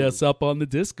 just hit us up on the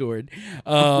Discord.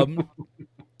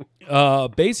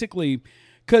 Basically,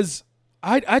 because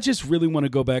I just really want to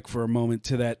go back for a moment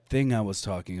to that thing I was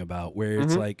talking about, where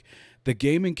it's like the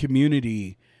gaming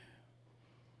community.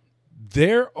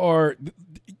 You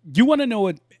want to know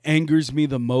what angers me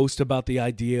the most about the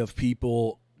idea of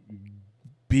people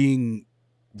being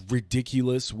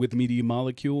ridiculous with Media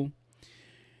Molecule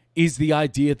is the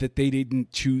idea that they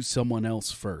didn't choose someone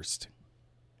else first.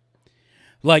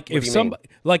 If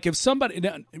somebody,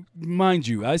 now, mind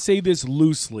you, I say this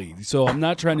loosely, so I'm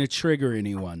not trying to trigger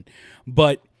anyone,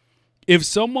 but if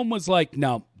someone was like,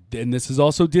 now, and this is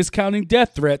also discounting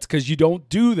death threats because you don't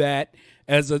do that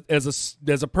as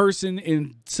a person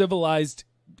in civilized,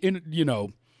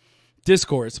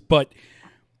 discourse, but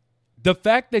the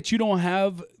fact that you don't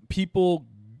have people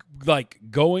like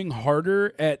going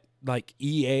harder at like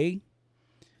EA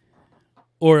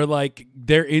or like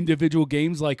their individual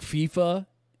games like FIFA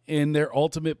and their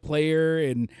Ultimate Player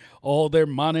and all their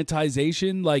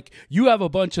monetization, like you have a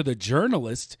bunch of the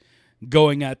journalists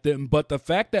going at them, but the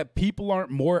fact that people aren't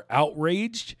more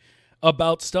outraged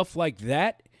about stuff like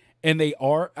that, and they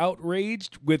are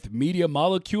outraged with Media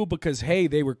Molecule because, hey,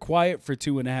 they were quiet for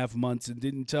 2.5 months and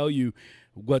didn't tell you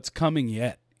what's coming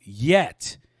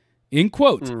yet, in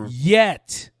quotes,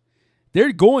 yet.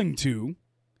 They're going to,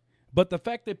 but the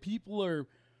fact that people are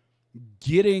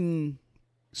getting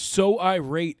so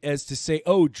irate as to say,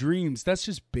 oh, Dreams, that's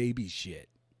just baby shit.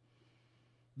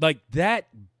 Like, that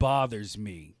bothers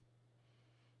me.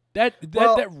 That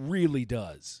really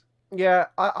does. Yeah,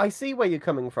 I see where you're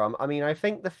coming from. I mean, I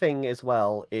think the thing as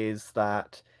well is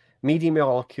that Media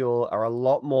Molecule are a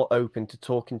lot more open to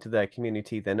talking to their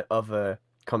community than other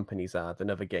companies are, than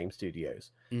other game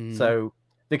studios. So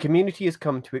the community has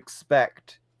come to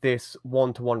expect this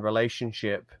one-to-one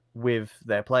relationship with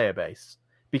their player base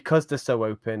because they're so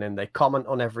open and they comment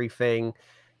on everything.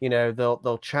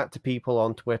 They'll chat to people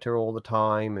on Twitter all the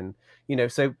time, and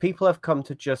so people have come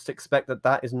to just expect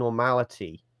that is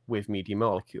normality with Media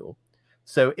Molecule.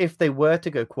 So if they were to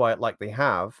go quiet like they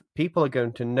have, people are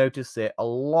going to notice it a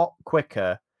lot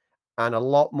quicker and a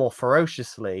lot more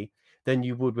ferociously than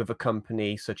you would with a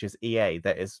company such as EA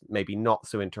that is maybe not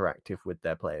so interactive with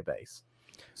their player base.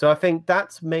 So I think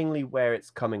that's mainly where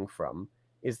it's coming from,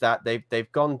 is that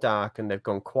they've gone dark and they've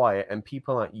gone quiet, and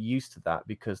people aren't used to that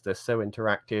because they're so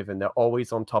interactive and they're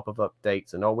always on top of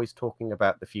updates and always talking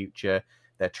about the future.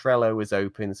 Their Trello is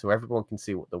open so everyone can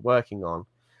see what they're working on.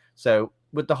 So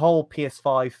with the whole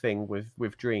PS5 thing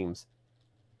with Dreams,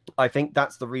 I think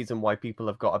that's the reason why people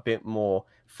have got a bit more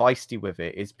feisty with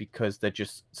it, is because they're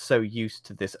just so used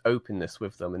to this openness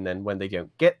with them. And then when they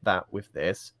don't get that with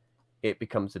this, it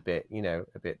becomes a bit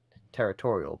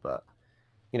territorial. But,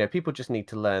 people just need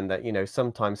to learn that,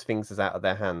 sometimes things is out of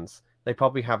their hands. They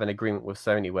probably have an agreement with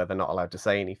Sony where they're not allowed to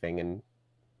say anything. And,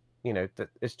 that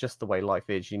it's just the way life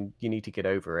is. You need to get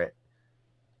over it.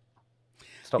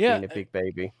 Stop being a big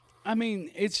baby. I mean,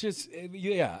 it's just,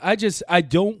 I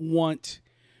don't want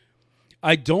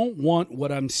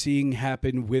what I'm seeing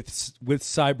happen with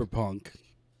Cyberpunk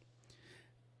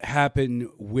happen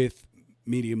with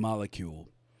Media Molecule,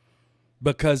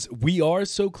 because we are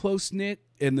so close knit,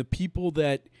 and the people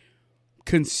that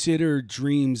consider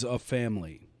Dreams a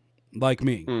family, like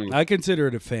me, I consider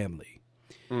it a family,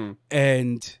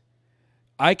 and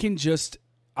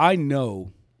I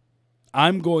know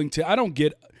I'm going to. I don't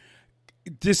get.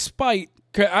 Despite,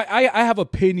 I have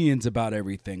opinions about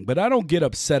everything, but I don't get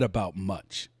upset about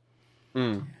much.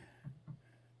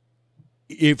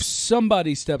 If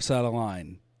somebody steps out of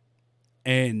line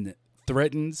and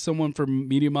threatens someone from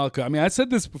Media Molecule, I mean, I said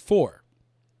this before,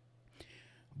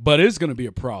 but it's going to be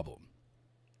a problem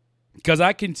because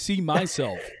I can see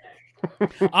myself.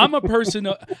 I'm a person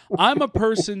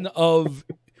of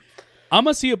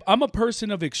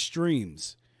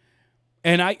extremes.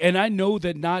 And I know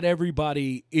that not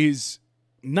everybody,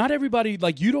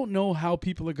 like, you don't know how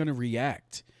people are going to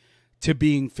react to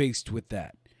being faced with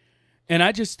that. And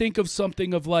I just think of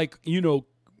something of like,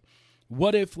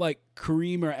 what if like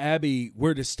Kareem or Abby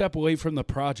were to step away from the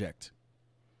project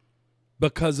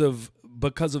because of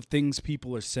things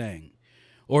people are saying,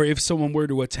 or if someone were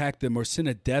to attack them or send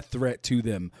a death threat to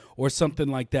them or something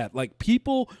like that. Like,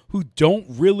 people who don't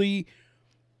really,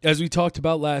 as we talked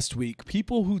about last week,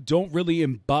 people who don't really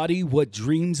embody what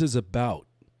Dreams is about,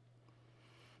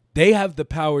 they have the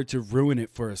power to ruin it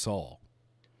for us all.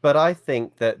 But I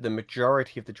think that the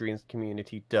majority of the Dreams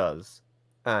community does.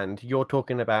 And you're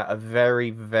talking about a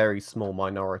very, very small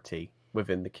minority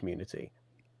within the community.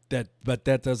 But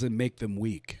that doesn't make them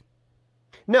weak.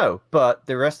 No, but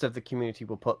the rest of the community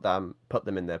will put them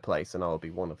in their place, and I'll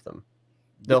be one of them.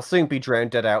 They'll soon be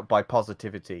drowned out by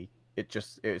positivity. It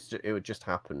would just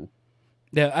happen.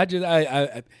 Yeah, I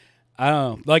don't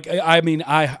know. Like, I mean,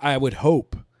 I would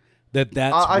hope that's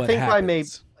what think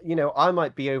happens. I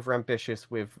might be overambitious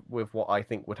with what I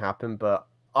think would happen, but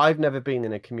I've never been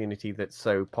in a community that's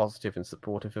so positive and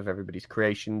supportive of everybody's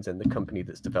creations and the company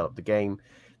that's developed the game.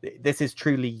 This is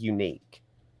truly unique,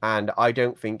 and I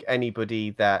don't think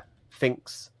anybody that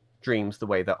thinks Dreams the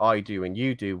way that I do and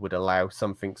you do would allow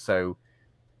something so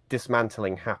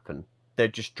dismantling happen.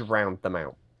 They'd just drown them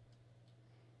out.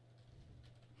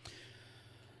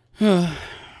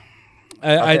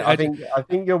 I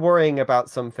think you're worrying about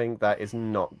something that is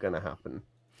not going to happen.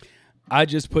 I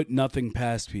just put nothing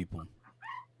past people.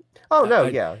 Oh no,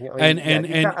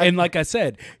 and like I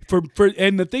said, for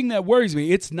and the thing that worries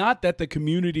me, it's not that the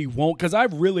community won't, because I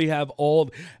really have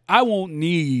I won't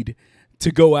need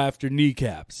to go after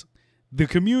kneecaps. The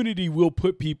community will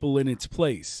put people in its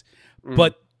place,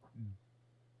 but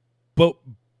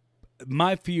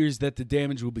my fear is that the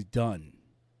damage will be done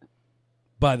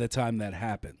by the time that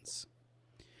happens.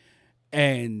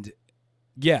 And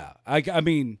yeah, I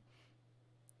mean,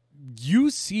 you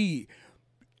see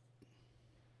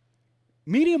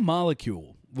Media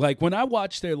Molecule, like when I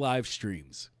watch their live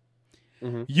streams,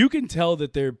 you can tell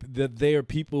that they are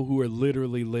people who are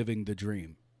literally living the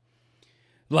dream.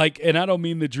 Like, and I don't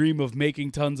mean the dream of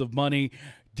making tons of money.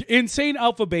 Insane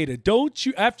Alpha Beta, don't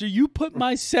you, after you put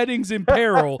my settings in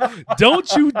peril,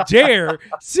 don't you dare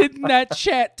sit in that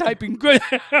chat typing good.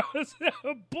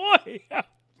 Boy,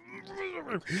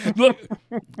 look,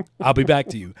 I'll be back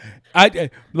to you. I'll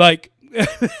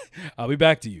be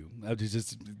back to you.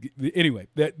 Anyway,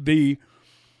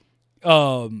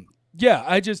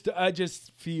 I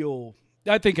just feel,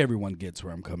 I think everyone gets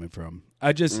where I'm coming from.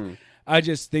 I just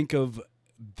think of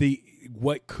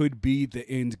what could be the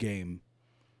end game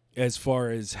as far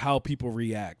as how people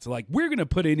react. Like, we're going to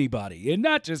put anybody, and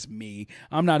not just me,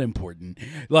 I'm not important,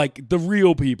 like the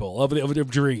real people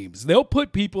of Dreams. They'll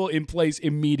put people in place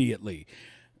immediately.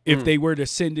 If they were to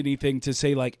send anything to,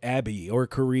 say, like Abby or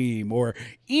Kareem or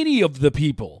any of the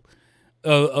people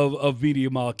of Media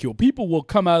Molecule, people will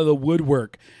come out of the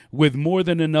woodwork with more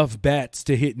than enough bats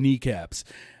to hit kneecaps.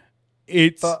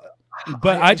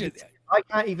 I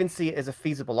can't even see it as a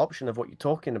feasible option of what you're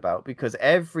talking about, because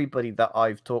everybody that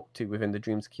I've talked to within the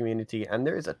Dreams community, and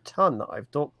there is a ton that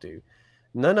I've talked to,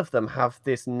 none of them have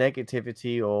this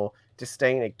negativity or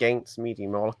disdain against Media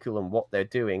Molecule and what they're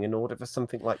doing in order for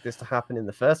something like this to happen in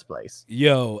the first place.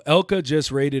 Yo, Elka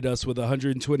just rated us with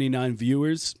 129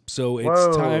 viewers, so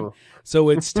it's time. So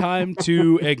it's time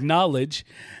to acknowledge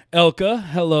Elka.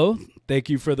 Hello. Thank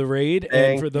you for the raid.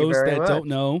 And for those that don't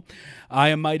know, I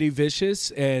am Mighty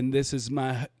Vicious, and this is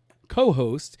my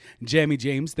co-host, Jammy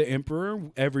James, the Emperor.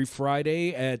 Every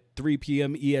Friday at 3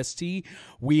 p.m. EST,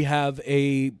 we have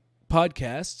a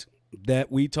podcast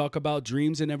that we talk about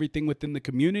dreams and everything within the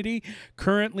community.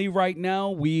 Currently, right now,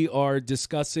 we are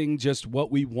discussing just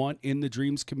what we want in the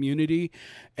Dreams community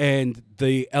and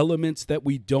the elements that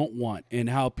we don't want, and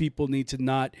how people need to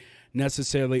not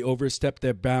necessarily overstep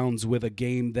their bounds with a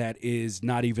game that is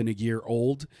not even a year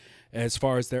old as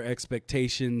far as their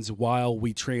expectations while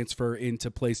we transfer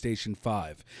into PlayStation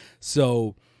 5.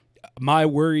 So my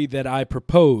worry that I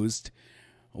proposed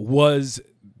was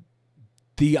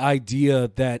the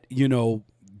idea that,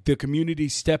 the community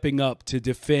stepping up to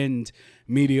defend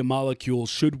Media Molecule,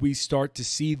 should we start to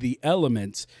see the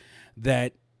elements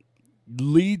that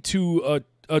lead to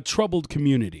a troubled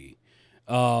community.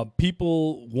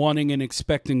 People wanting and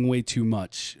expecting way too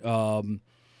much,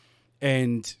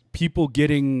 and people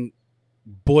getting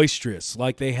boisterous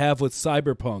like they have with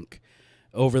Cyberpunk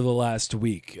over the last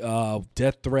week,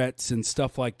 death threats and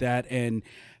stuff like that, and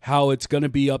how it's going to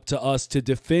be up to us to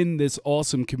defend this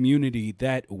awesome community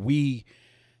that we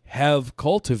have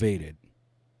cultivated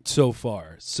so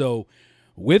far. So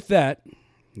with that,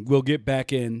 we'll get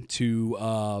back into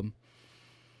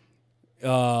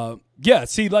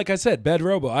see, like I said, Bad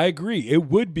Robo, I agree. It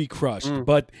would be crushed,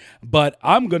 but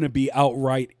I'm going to be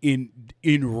outright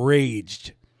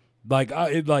enraged, like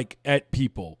at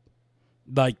people.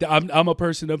 Like, I'm a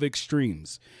person of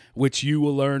extremes, which you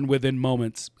will learn within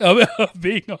moments of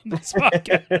being on this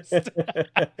podcast.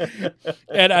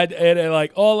 and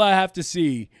like, all I have to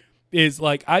see is,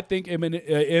 like, I think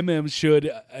MM should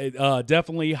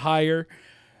definitely hire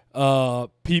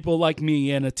people like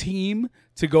me and a team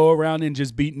to go around and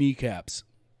just beat kneecaps.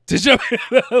 But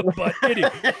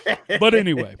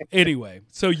anyway.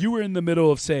 So you were in the middle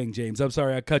of saying, James, I'm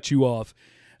sorry I cut you off.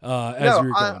 as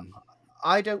we're going.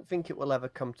 I don't think it will ever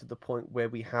come to the point where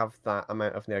we have that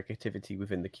amount of negativity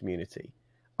within the community.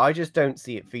 I just don't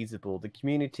see it feasible. The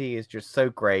community is just so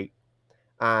great,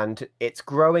 and it's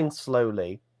growing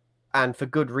slowly, and for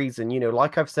good reason. You know,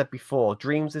 like I've said before,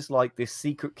 Dreams is like this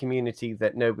secret community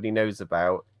that nobody knows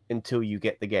about until you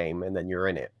get the game, and then you're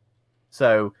in it.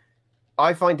 So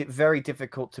I find it very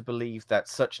difficult to believe that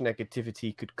such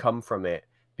negativity could come from it,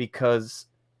 because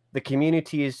the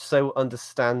community is so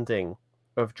understanding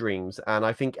of Dreams, and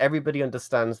I think everybody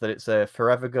understands that it's a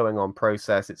forever going on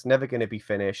process. It's never going to be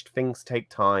finished. Things take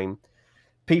time.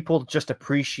 People just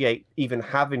appreciate even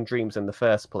having Dreams in the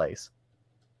first place.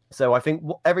 So I think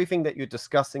everything that you're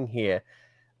discussing here,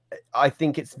 I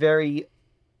think it's very,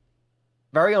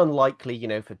 very unlikely, you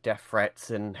know, for death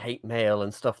threats and hate mail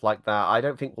and stuff like that. I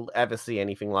don't think we'll ever see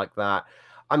anything like that.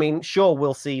 I mean, sure,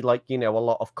 we'll see, like, you know, a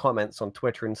lot of comments on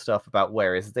Twitter and stuff about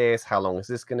where is this? How long is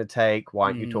this going to take? Why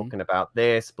aren't you talking about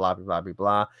this? Blah, blah, blah, blah,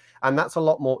 blah. And that's a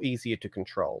lot more easier to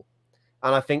control.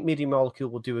 And I think Media Molecule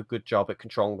will do a good job at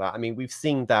controlling that. I mean, we've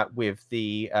seen that with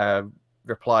the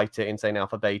reply to Insane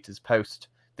Alpha Beta's post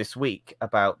this week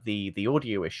about the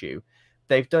audio issue.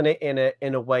 They've done it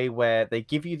in a way where they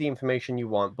give you the information you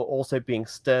want, but also being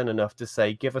stern enough to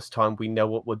say, give us time, we know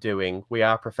what we're doing, we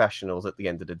are professionals at the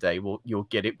end of the day, you'll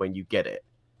get it when you get it.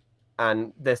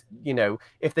 And there's, you know,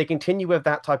 if they continue with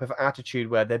that type of attitude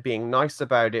where they're being nice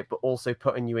about it, but also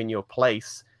putting you in your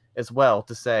place as well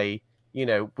to say, you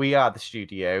know, we are the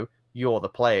studio, you're the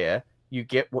player, you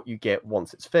get what you get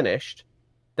once it's finished,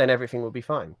 then everything will be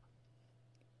fine.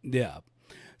 Yeah.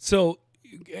 So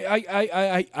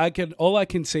I can, all I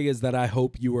can say is that I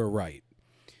hope you were right.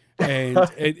 And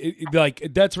like,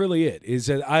 that's really it, is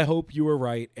that I hope you were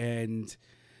right. And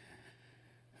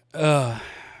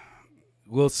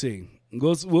we'll see.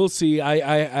 We'll see.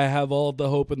 I have all the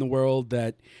hope in the world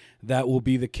that will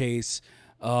be the case.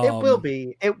 It will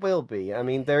be. It will be. I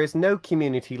mean, there is no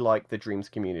community like the Dreams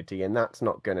community, and that's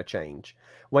not going to change.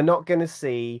 We're not going to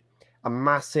see a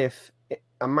massive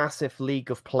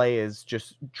league of players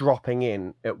just dropping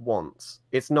in at once.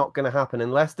 It's not going to happen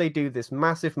unless they do this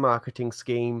massive marketing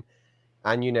scheme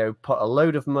and, you know, put a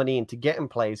load of money into getting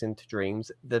players into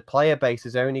Dreams. The player base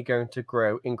is only going to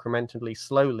grow incrementally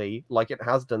slowly, like it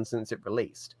has done since it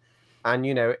released. And,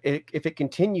 you know, if it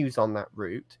continues on that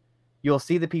route, you'll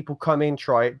see the people come in,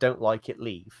 try it, don't like it,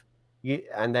 leave.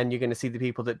 And then you're going to see the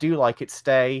people that do like it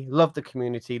stay, love the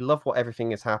community, love what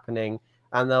everything is happening,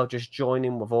 and they'll just join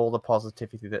in with all the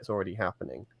positivity that's already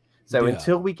happening. So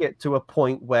until we get to a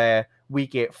point where we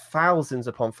get thousands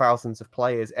upon thousands of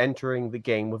players entering the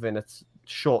game within a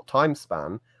short time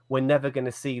span, we're never going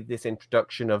to see this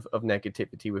introduction of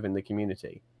negativity within the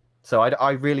community. So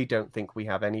I really don't think we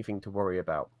have anything to worry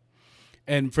about.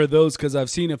 And for those, because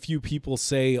I've seen a few people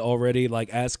say already,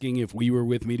 like asking if we were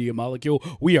with Media Molecule,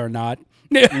 we are not.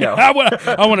 No. I want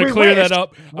to clear that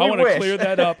up. I want to clear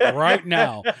that up right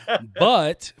now.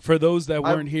 But for those that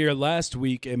weren't here last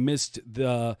week and missed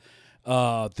the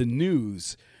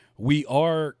news, we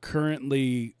are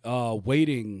currently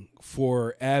waiting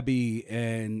for Abby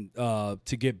and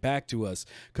to get back to us,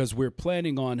 because we're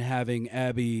planning on having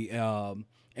Abby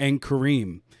and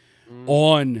Kareem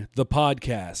on the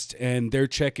podcast, and they're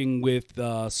checking with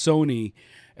Sony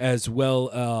as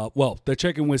well. Well, they're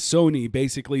checking with Sony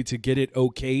basically to get it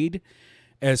okayed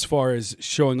as far as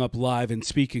showing up live and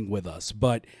speaking with us.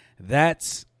 But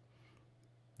that's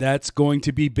going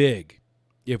to be big.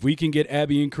 If we can get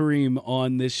Abby and Kareem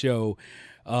on this show,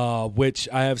 which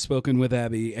I have spoken with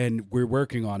Abby and we're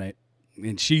working on it,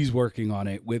 and she's working on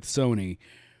it with Sony,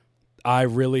 I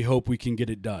really hope we can get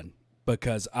it done,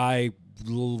 because I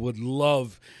would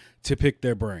love to pick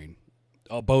their brain,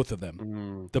 both of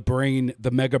them,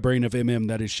 the mega brain of MM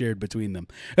that is shared between them.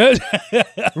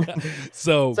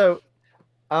 So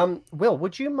Will,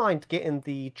 would you mind getting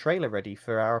the trailer ready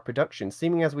for our production?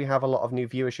 Seeming as we have a lot of new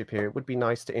viewership here, it would be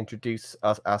nice to introduce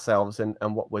ourselves and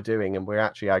what we're doing, and we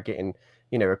actually are getting,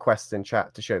 you know, requests in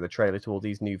chat to show the trailer to all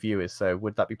these new viewers. So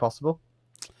would that be possible?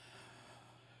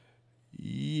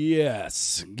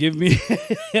 Yes, give me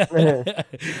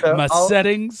my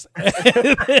settings.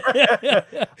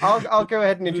 I'll go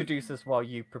ahead and introduce us while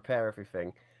you prepare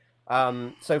everything.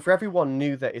 So for everyone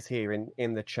new that is here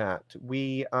in the chat,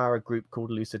 we are a group called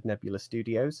Lucid Nebula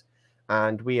Studios,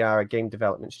 and we are a game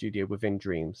development studio within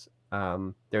Dreams.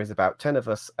 There is about 10 of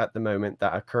us at the moment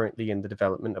that are currently in the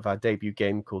development of our debut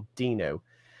game called Dino,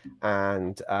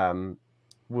 and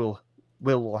we'll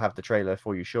have the trailer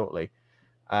for you shortly.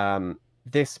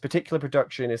 This particular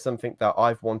production is something that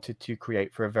I've wanted to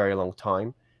create for a very long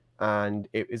time, and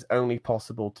it is only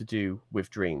possible to do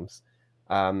with Dreams.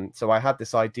 So I had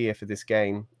this idea for this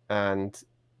game, and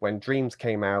when Dreams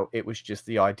came out, it was just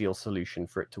the ideal solution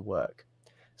for it to work.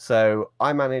 So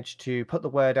I managed to put the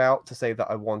word out to say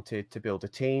that I wanted to build a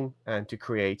team and to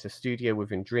create a studio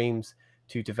within Dreams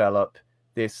to develop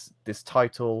this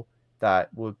title that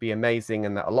would be amazing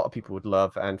and that a lot of people would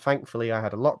love. And thankfully, I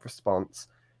had a lot of response.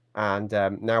 And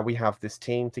now we have this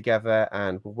team together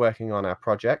and we're working on our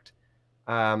project.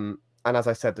 And as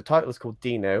I said, the title is called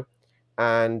Dino,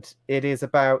 and it is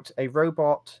about a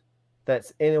robot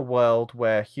that's in a world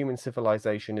where human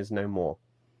civilization is no more.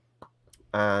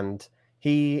 And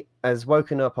he has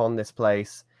woken up on this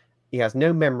place. He has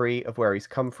no memory of where he's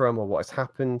come from or what has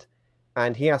happened.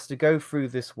 And he has to go through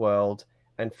this world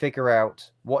and figure out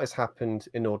what has happened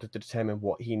in order to determine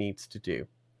what he needs to do.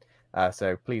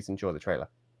 So please enjoy the trailer.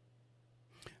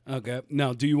 Okay.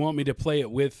 Now, do you want me to play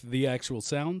it with the actual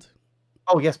sound?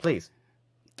 Oh, yes, please.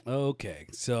 Okay.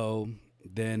 So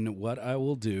then what I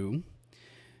will do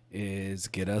is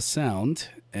get us sound,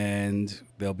 and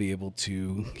they'll be able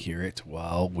to hear it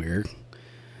while we're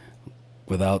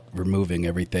without removing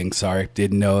everything. Sorry,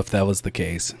 didn't know if that was the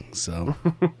case. So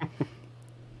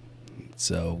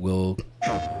so we'll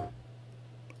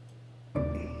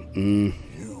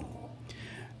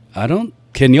I don't,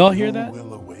 can y'all hear that?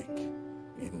 Will awake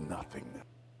in nothingness.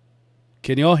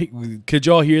 Could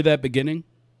y'all hear that beginning?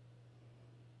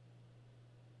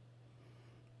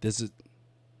 This is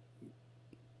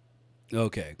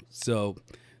okay. So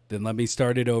then let me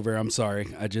start it over. I'm sorry.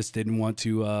 I just didn't want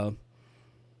to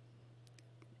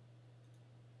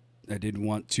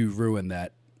ruin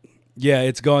that. Yeah,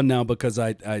 it's gone now because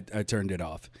I turned it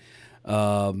off.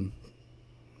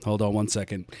 Hold on one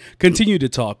second. Continue to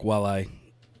talk while I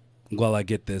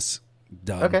get this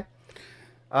done. Okay.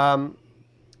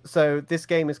 So this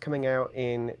game is coming out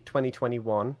in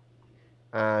 2021,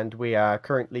 and we are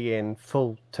currently in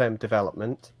full-term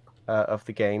development of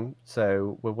the game.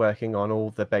 So we're working on all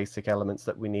the basic elements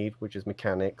that we need, which is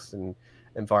mechanics and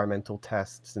environmental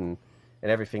tests and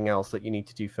everything else that you need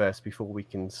to do first before we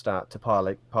can start to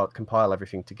compile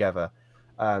everything together.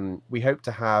 We hope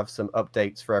to have some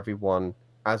updates for everyone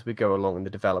as we go along in the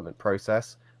development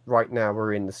process. Right now,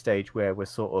 we're in the stage where we're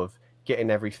sort of getting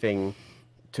everything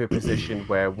to a position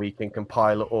where we can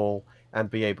compile it all and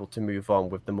be able to move on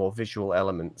with the more visual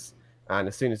elements. And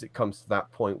as soon as it comes to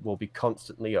that point, we'll be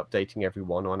constantly updating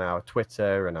everyone on our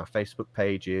Twitter and our Facebook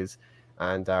pages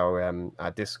and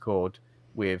our Discord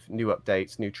with new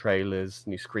updates, new trailers,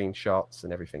 new screenshots,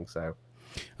 and everything. So,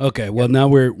 okay. Well, now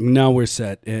we're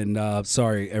set. And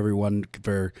sorry everyone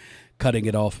for cutting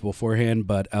it off beforehand,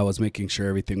 but I was making sure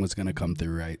everything was going to come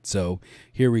through right. So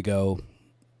here we go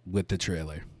with the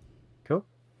trailer. Cool.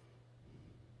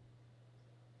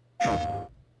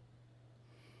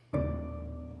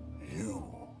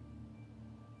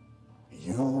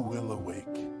 You will awake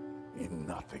in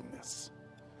nothingness,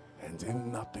 and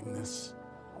in nothingness,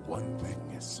 one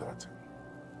thing is certain.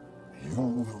 You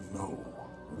will know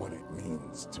what it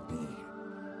means to be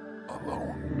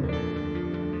alone.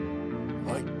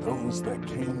 Like those that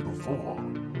came before,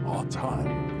 our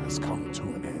time has come to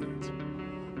an end.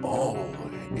 All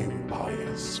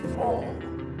empires fall.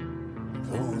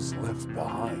 Those left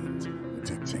behind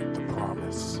dictate the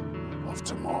promise of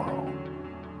tomorrow.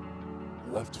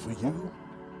 Left for you,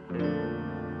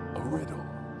 a riddle.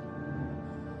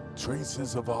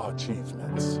 Traces of our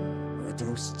achievements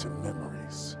reduced to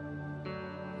memories.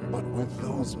 But with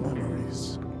those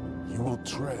memories, you will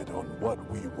tread on what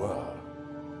we were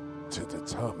to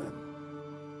determine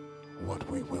what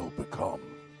we will become.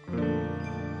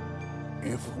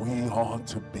 If we are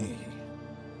to be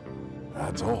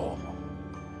at all.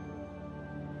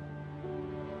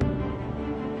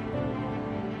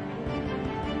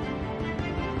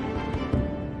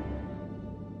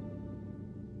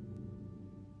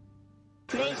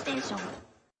 PlayStation.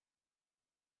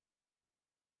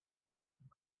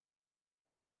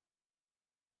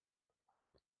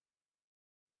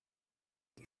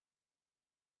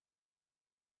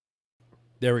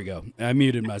 There we go. I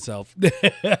muted myself.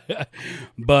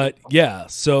 But yeah,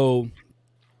 so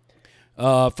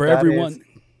for That everyone, is-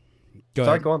 go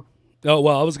Sorry, ahead. go on. Oh,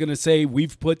 well, I was going to say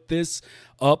we've put this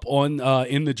up on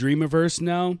in the Dreamiverse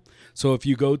now. So if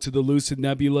you go to the Lucid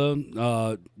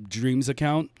Nebula Dreams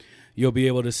account, you'll be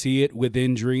able to see it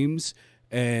within Dreams,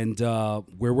 and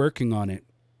we're working on it.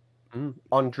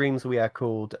 On Dreams, we are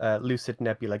called Lucid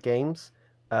Nebula Games.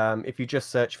 If you just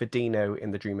search for Dino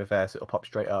in the Dreamiverse, it'll pop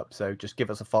straight up. So just give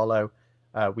us a follow.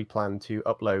 We plan to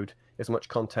upload as much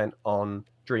content on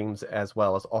Dreams as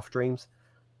well as off Dreams.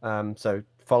 So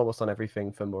follow us on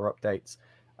everything for more updates.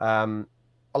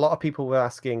 A lot of people were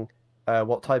asking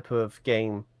what type of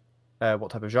game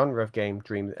what type of genre of game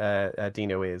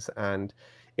Dino is, and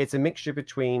it's a mixture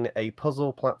between a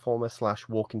puzzle platformer /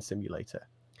 walking simulator.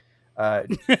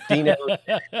 Dino it's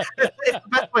the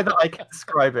best way that I can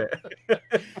describe it.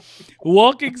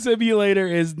 Walking simulator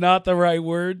is not the right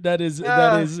word. That is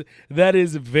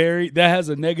very, that has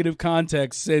a negative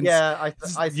context since I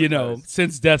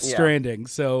since Death Stranding.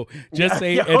 So just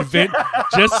say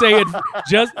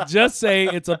just say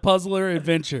it's a puzzler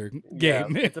adventure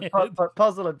game. It's a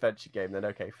puzzle adventure game. Then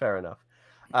okay, fair enough.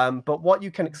 But what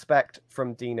you can expect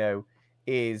from Dino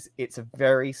is it's a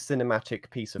very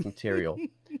cinematic piece of material.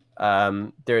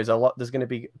 There's going to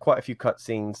be quite a few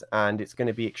cutscenes, and it's going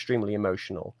to be extremely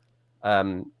emotional.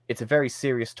 It's a very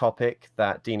serious topic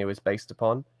that Dino is based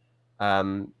upon.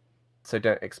 So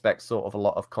don't expect sort of a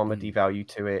lot of comedy value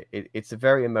to it. It's a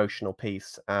very emotional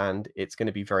piece, and it's going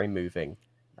to be very moving.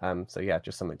 So yeah,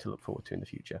 just something to look forward to in the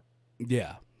future.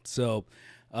 Yeah. So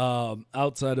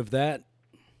outside of that,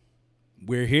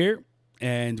 we're here,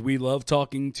 and we love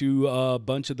talking to a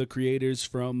bunch of the creators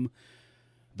from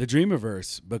the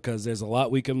Dreamiverse, because there's a lot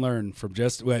we can learn from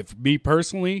me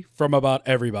personally, from about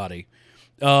everybody.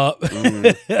 So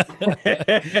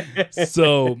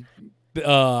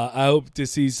I hope to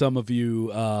see some of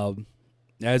you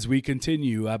as we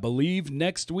continue. I believe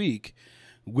next week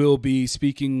we'll be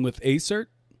speaking with Acert,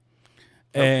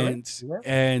 and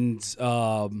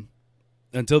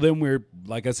until then, we're,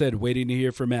 like I said, waiting to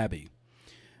hear from Abby.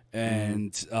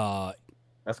 And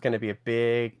that's going to be a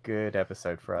big, good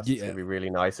episode for us. It's going to be really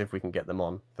nice if we can get them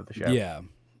on for the show. Yeah.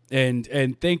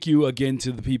 And thank you again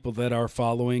to the people that are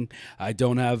following. I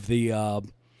don't have the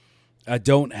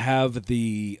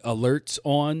alerts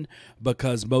on,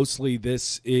 because mostly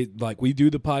we do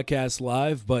the podcast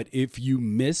live, but if you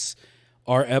miss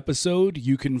our episode,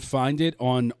 you can find it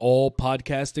on all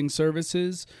podcasting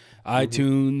services,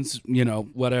 iTunes,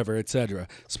 whatever, etc.,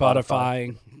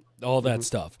 Spotify, all that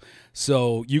stuff.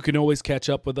 So you can always catch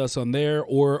up with us on there,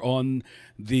 or on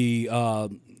the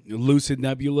Lucid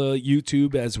Nebula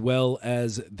YouTube, as well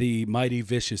as the Mighty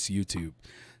Vicious YouTube.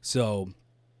 So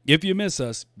if you miss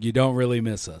us, you don't really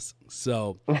miss us.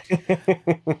 So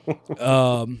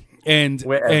and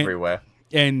we're everywhere.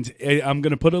 And I'm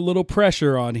going to put a little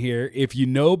pressure on here. If you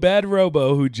know Bad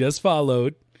Robo, who just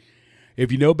followed,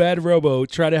 if you know Bad Robo,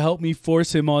 try to help me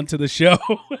force him onto the show.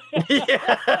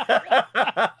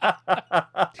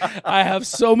 I have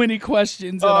so many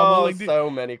questions, and I'm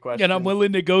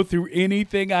willing to go through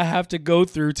anything I have to go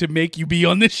through to make you be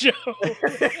on the show.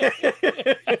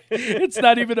 It's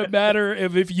not even a matter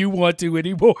of if you want to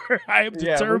anymore. I am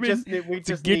determined we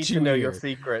just to get need you to know here. Your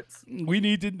secrets. We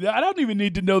need to. I don't even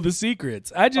need to know the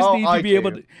secrets. I just need to be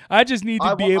able to. I just need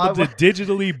to be able to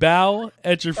digitally bow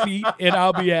at your feet, and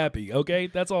I'll be happy. Okay,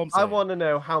 that's all I'm saying. I want to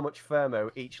know how much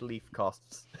Fermo each leaf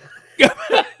costs.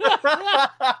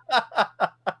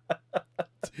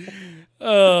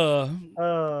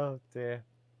 Oh dear.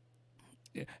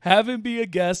 Have him be a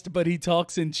guest, but he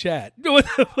talks in chat.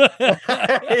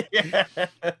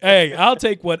 Hey, I'll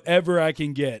take whatever I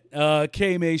can get.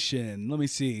 K-Mation, let me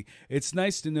see. It's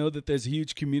nice to know that there's a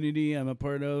huge community I'm a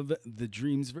part of, the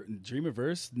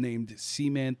Dreamiverse, named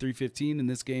Seaman315, and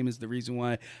this game is the reason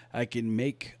why I can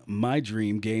make my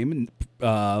dream game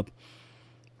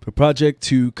project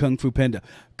to Kung Fu Panda.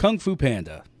 Kung Fu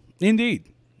Panda. Indeed.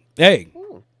 Hey.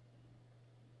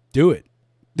 Do it.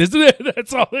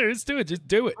 That's all there is to it. Just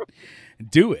do it.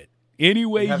 Do it any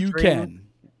way you can.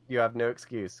 You have no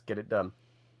excuse. Get it done.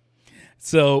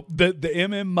 So the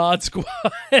MM Mod Squad.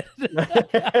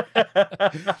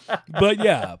 But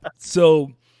yeah.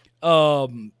 So I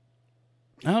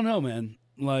don't know, man.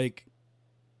 Like,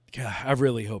 God, I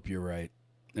really hope you're right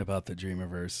about the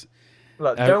Dreamiverse.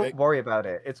 Look, don't worry about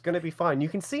it. It's going to be fine. You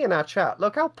can see in our chat.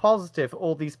 Look how positive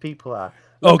all these people are.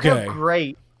 Look how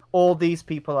great all these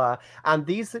people are, and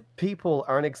these people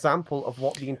are an example of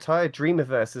what the entire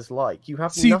Dreamiverse is like. You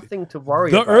have nothing to worry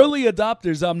about. The early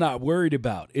adopters, I'm not worried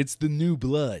about. It's the new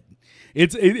blood.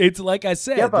 It's like I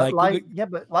said. But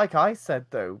like I said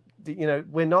though,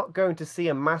 we're not going to see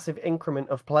a massive increment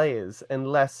of players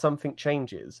unless something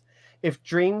changes. If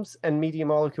Dreams and Media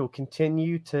Molecule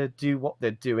continue to do what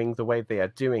they're doing the way they are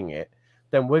doing it,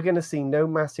 then we're going to see no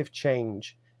massive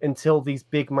change until these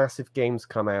big massive games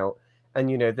come out. And,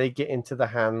 they get into the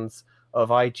hands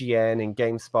of IGN and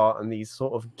GameSpot and these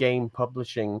sort of game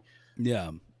publishing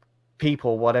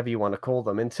people, whatever you want to call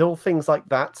them. Until things like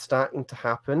that starting to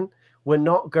happen, we're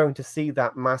not going to see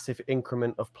that massive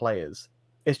increment of players.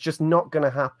 It's just not going to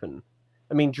happen.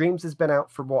 I mean, Dreams has been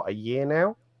out for, a year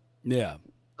now? Yeah.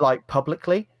 Like,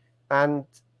 publicly. And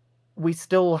we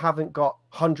still haven't got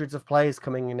hundreds of players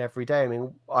coming in every day. I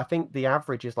mean, I think the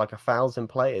average is like 1,000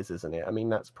 players, isn't it? I mean,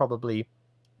 that's probably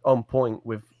on point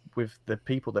with the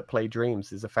people that play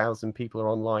Dreams. Is 1,000 people are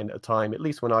online at a time. At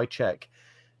least when I check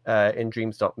in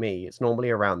Dreams.me, it's normally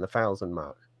around the 1,000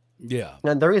 mark. Yeah,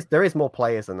 and there is more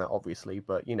players than that, obviously,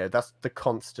 but that's the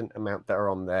constant amount that are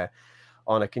on there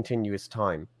on a continuous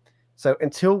time. So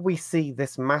until we see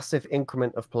this massive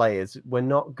increment of players, we're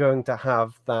not going to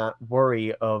have that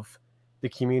worry of the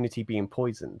community being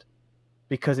poisoned,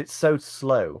 because it's so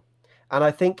slow. And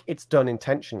I think it's done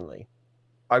intentionally.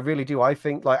 I really do. I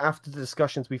think, like, after the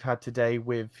discussions we've had today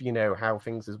with, how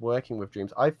things is working with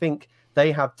Dreams, I think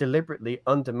they have deliberately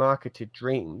undermarketed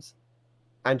Dreams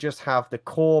and just have the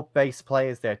core base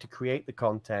players there to create the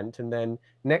content. And then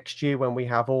next year, when we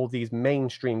have all these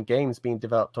mainstream games being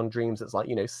developed on Dreams, that's like,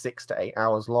 6 to 8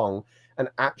 hours long and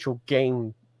actual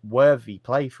game worthy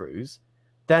playthroughs,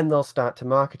 then they'll start to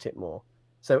market it more.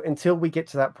 So until we get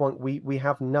to that point, we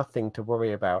have nothing to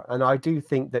worry about. And I do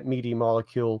think that Media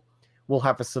Molecule will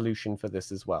have a solution for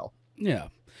this as well. Yeah.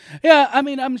 Yeah, I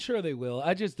mean, I'm sure they will.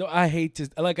 I hate to,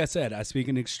 like I said, I speak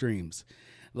in extremes.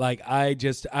 Like, I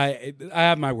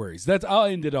have my worries. I'll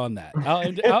end it on that. I'll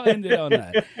end it on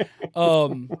that.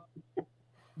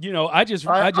 I just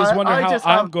wonder how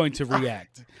I'm going to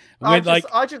react.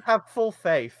 I just have full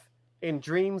faith in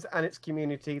Dreams and its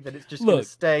community that it's just going to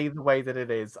stay the way that it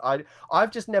is.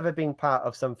 I've just never been part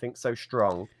of something so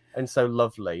strong and so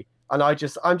lovely. And I'm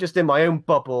just in my own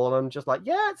bubble, and I'm just like,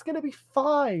 yeah, it's going to be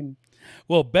fine.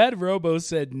 Well, Bad Robo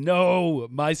said, no,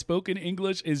 my spoken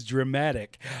English is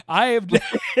dramatic. I have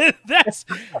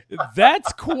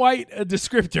that's quite a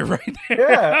descriptor right there.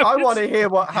 Yeah, I want to hear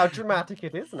how dramatic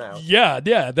it is now. Yeah,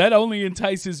 that only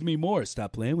entices me more.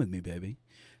 Stop playing with me, baby.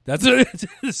 That's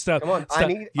stop. Come on, stop.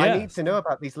 I need to know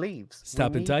about these leaves.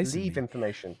 Stop enticing leave me.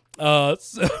 Information.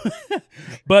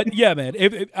 But yeah, man,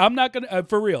 if I'm not gonna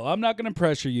for real, I'm not gonna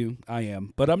pressure you. I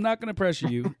am, but I'm not gonna pressure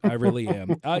you. I really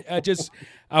am.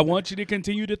 I want you to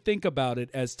continue to think about it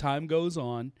as time goes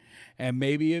on, and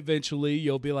maybe eventually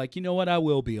you'll be like, you know what, I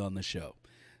will be on the show.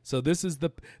 So this is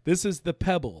the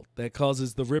pebble that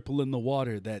causes the ripple in the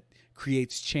water that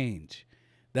creates change.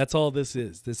 That's all this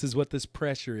is. This is what this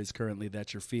pressure is currently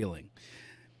that you're feeling.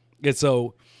 And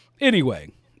so,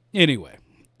 anyway,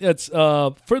 it's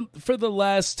for the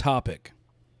last topic.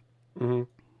 Mm-hmm.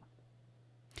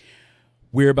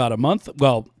 We're about a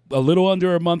little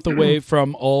under a month away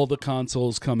from all the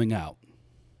consoles coming out.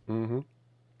 Mm-hmm.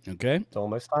 Okay, it's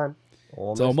almost time.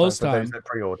 It's almost time. For those that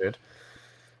pre-ordered.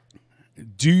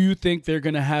 Do you think they're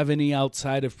going to have any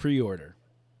outside of pre-order?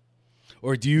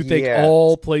 Or do you think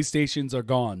all PlayStations are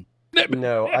gone?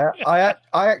 No, I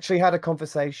actually had a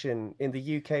conversation. In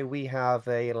the UK, we have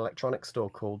an electronics store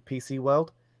called PC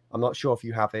World. I'm not sure if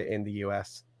you have it in the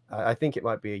US. I think it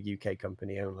might be a UK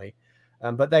company only.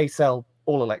 But they sell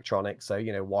all electronics. So,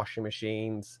 washing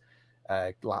machines,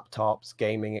 laptops,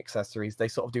 gaming accessories. They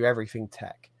sort of do everything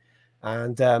tech.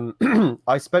 And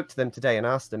I spoke to them today and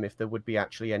asked them if there would be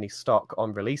actually any stock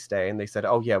on release day. And they said,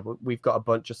 oh, yeah, we've got a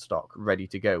bunch of stock ready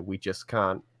to go. We just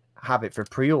can't have it for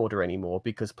pre-order anymore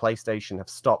because PlayStation have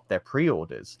stopped their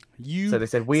pre-orders. So they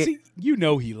said, he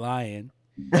lying.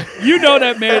 You know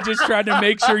that man just trying to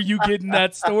make sure you get in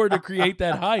that store to create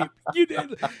that hype.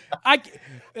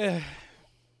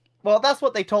 Well, that's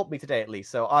what they told me today, at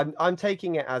least. So I'm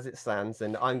taking it as it stands,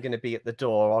 and I'm going to be at the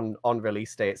door on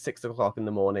release day at 6 o'clock in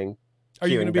the morning. Are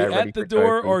you going to be at the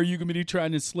door, or are you going to be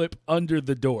trying to slip under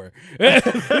the door?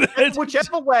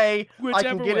 Whichever way I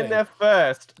can get in there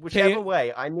first. Whichever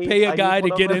way. Pay a guy to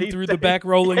get in through the back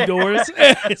rolling doors.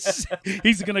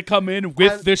 He's going to come in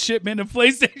with the shipment of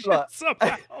PlayStation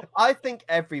somehow. I think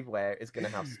everywhere is going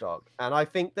to have stock. And I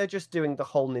think they're just doing the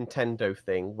whole Nintendo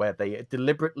thing where they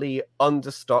deliberately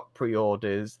understock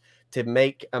pre-orders to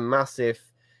make a massive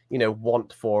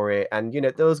want for it. And,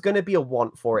 there was going to be a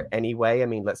want for it anyway. I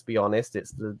mean, let's be honest,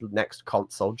 it's the next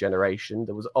console generation.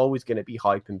 There was always going to be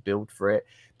hype and build for it,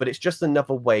 but it's just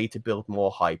another way to build more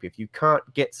hype. If you can't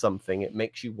get something, it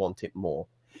makes you want it more.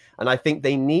 And I think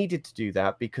they needed to do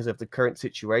that because of the current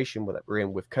situation that we're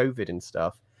in with COVID and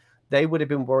stuff. They would have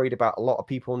been worried about a lot of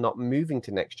people not moving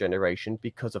to next generation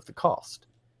because of the cost.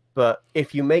 But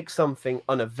if you make something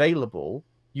unavailable,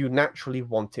 you naturally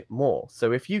want it more.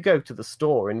 So if you go to the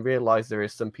store and realize there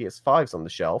is some PS5s on the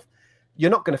shelf, you're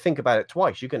not going to think about it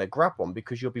twice. You're going to grab one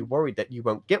because you'll be worried that you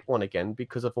won't get one again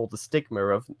because of all the stigma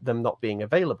of them not being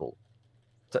available.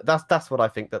 So that's what I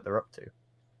think that they're up to.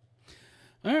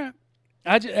 All right.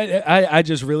 I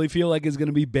just really feel like it's going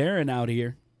to be barren out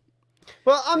here.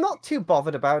 Well, I'm not too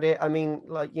bothered about it. I mean,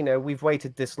 like, we've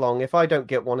waited this long. If I don't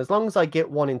get one, as long as I get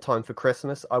one in time for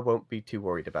Christmas, I won't be too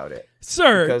worried about it.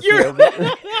 Sir, Because, you're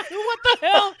what the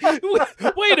hell?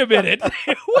 Wait a minute.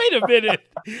 Wait a minute.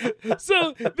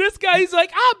 So this guy, he's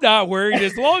like, I'm not worried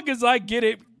as long as I get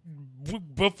it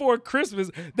before Christmas.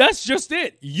 That's just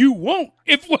it. You won't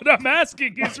if what I'm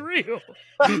asking is real.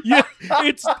 Yeah,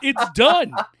 it's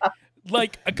done.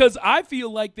 Like, because I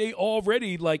feel like they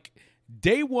already, like,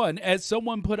 day one, as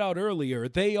someone put out earlier,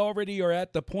 they already are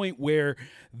at the point where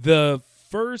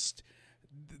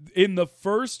in the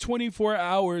first 24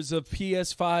 hours of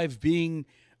PS5 being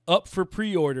up for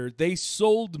pre-order, they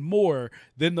sold more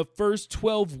than the first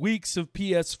 12 weeks of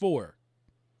PS4.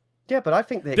 Yeah, but I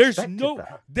think they expected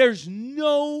that. There's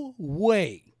no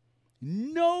way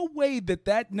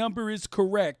that number is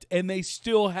correct, and they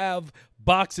still have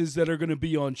boxes that are going to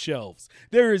be on shelves.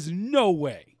 There is no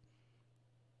way.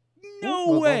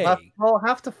 No way. We'll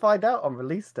have to find out on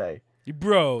release day.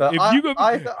 Bro, But if you go,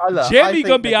 Jamie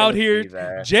gonna be out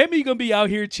here. Jamie gonna be out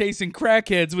here chasing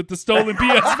crackheads with the stolen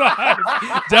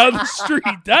PS5 down the street.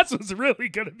 That's what's really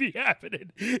gonna be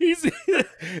happening. He's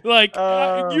like,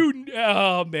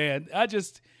 oh man, I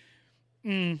just.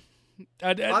 I'm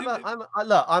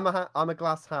a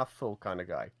glass half full kind of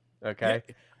guy. Okay.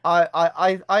 Yeah.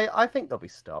 I think there'll be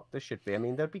stock. There should be. I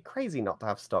mean, they'd be crazy not to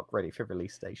have stock ready for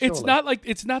release day. Surely.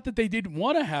 It's not that they didn't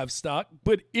want to have stock,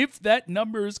 but if that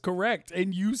number is correct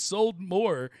and you sold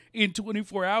more in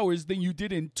 24 hours than you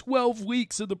did in 12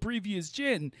 weeks of the previous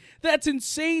gen, that's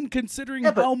insane considering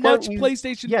how much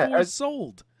PlayStation 4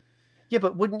 sold. Yeah,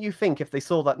 but wouldn't you think if they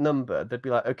saw that number, they'd be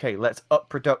like, okay, let's up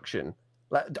production.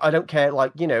 I don't care.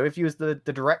 Like, if you was the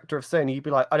director of Sony, you'd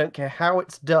be like, I don't care how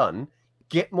it's done.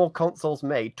 Get more consoles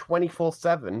made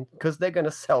 24/7 because they're going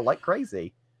to sell like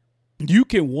crazy. You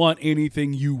can want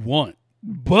anything you want,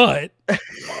 but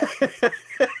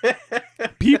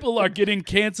people are getting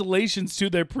cancellations to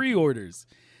their pre-orders.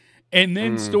 And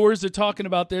then stores are talking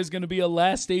about there's going to be a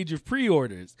last stage of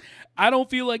pre-orders. I don't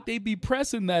feel like they'd be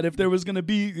pressing that if there was going to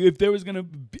be,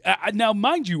 now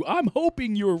mind you, I'm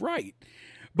hoping you're right.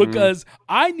 Because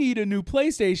I need a new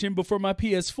PlayStation before my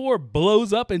PS4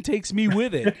 blows up and takes me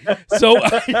with it. So,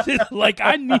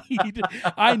 I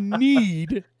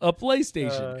need a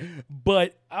PlayStation.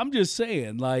 But I'm just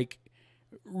saying, like,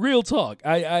 real talk.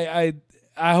 I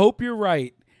hope you're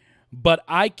right, but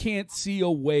I can't see a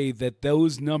way that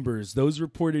those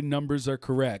reported numbers are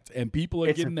correct, and people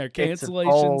are getting their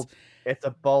cancellations. It's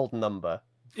a bold number.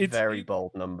 It's very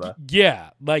bold number. Yeah,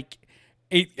 like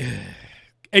it.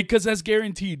 Because that's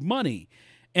guaranteed money.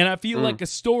 And I feel like a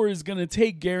store is going to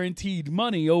take guaranteed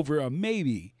money over a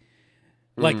maybe.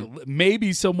 Like,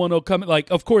 maybe someone will come.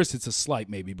 Like, of course, it's a slight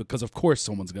maybe, because of course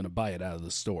someone's going to buy it out of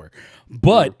the store.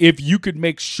 But if you could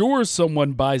make sure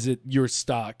someone buys it, your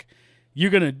stock,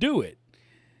 you're going to do it.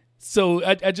 So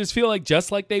I just feel like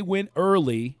just like they went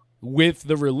early with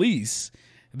the release,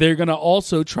 they're going to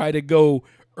also try to go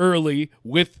early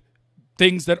with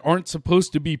things that aren't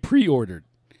supposed to be pre-ordered.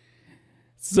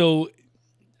 So,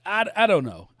 I don't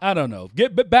know.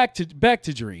 Get back to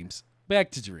dreams. Back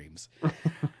to dreams.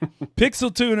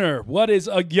 Pixel Tuner, what is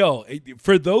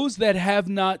for those that have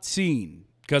not seen,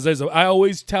 because I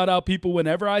always tout out people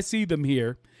whenever I see them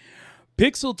here.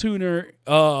 Pixel Tuner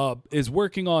is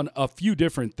working on a few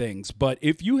different things, but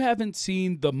if you haven't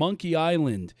seen the Monkey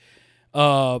Island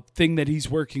thing that he's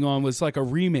working on, was like a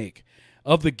remake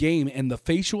of the game, and the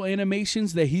facial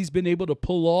animations that he's been able to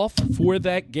pull off for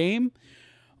that game.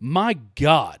 My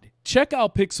God, check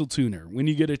out Pixel Tuner when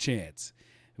you get a chance,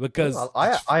 because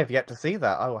I have yet to see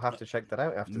that. I will have to check that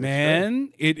out after.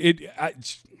 Man,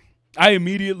 I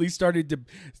immediately started to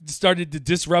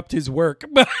disrupt his work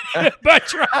by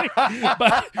trying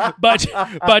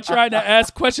to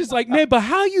ask questions like, man, but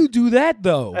how you do that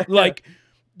though? Like,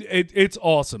 it's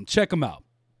awesome. Check him out.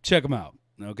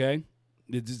 Okay,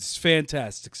 it's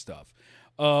fantastic stuff.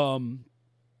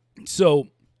 So.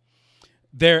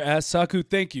 There, as Saku,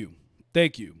 thank you.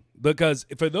 Because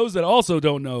for those that also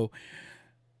don't know,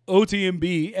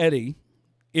 OTMB Eddie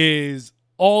is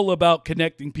all about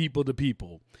connecting people to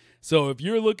people. So if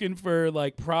you're looking for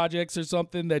like projects or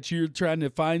something that you're trying to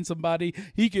find somebody,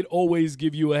 he could always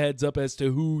give you a heads up as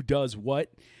to who does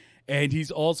what. And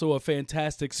he's also a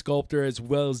fantastic sculptor as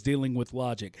well as dealing with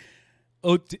logic.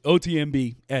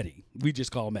 OTMB Eddie. We just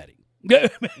call him Eddie.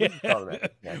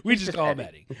 We just call him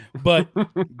Eddie. But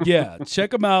yeah,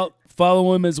 check him out.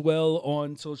 Follow him as well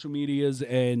on social medias,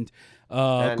 and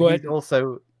go ahead.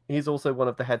 He's also one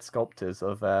of the head sculptors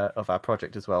of our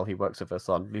project as well. He works with us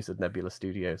on Lucid Nebula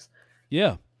Studios.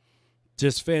 Yeah,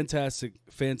 just fantastic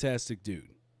dude.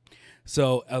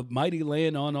 So Mighty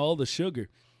laying on all the sugar.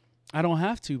 I don't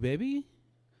have to, baby.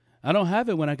 I don't have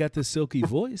it when I got this silky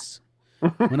voice.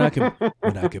 When I can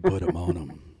put them on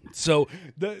them. So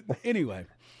anyway,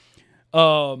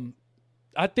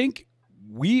 I think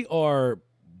we are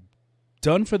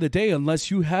done for the day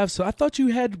unless you have. So I thought you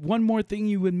had one more thing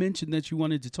you would mention that you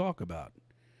wanted to talk about.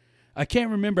 I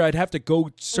can't remember. I'd have to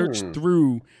go search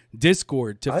through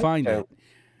Discord to find it.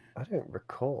 I don't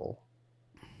recall.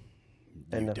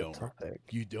 Another topic.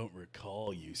 You don't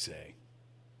recall, you say.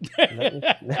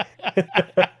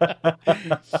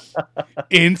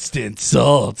 Instant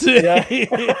salt.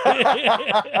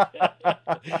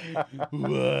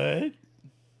 What?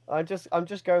 I'm just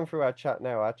going through our chat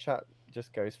now. Our chat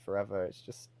just goes forever. It's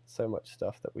just so much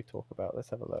stuff that we talk about. Let's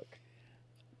have a look.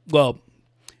 Well,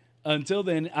 until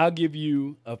then, I'll give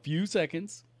you a few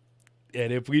seconds,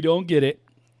 and if we don't get it,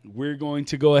 we're going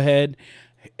to go ahead,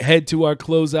 head to our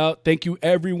closeout. Thank you,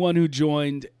 everyone who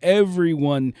joined,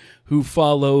 everyone who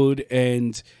followed,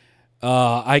 and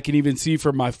I can even see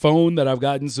from my phone that I've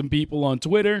gotten some people on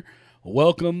Twitter.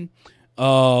 Welcome.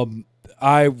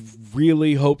 I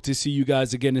really hope to see you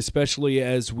guys again, especially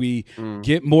as we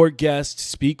get more guests,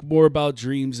 speak more about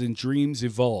dreams, and Dreams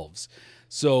Evolves.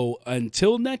 So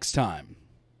until next time.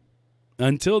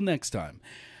 Also,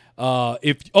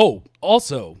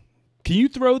 can you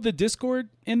throw the Discord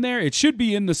in there? It should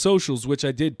be in the socials, which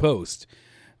I did post,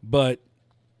 but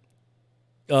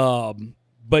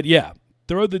yeah,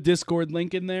 throw the Discord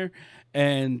link in there,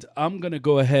 and I'm gonna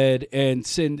go ahead and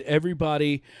send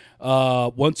everybody.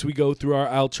 Once we go through our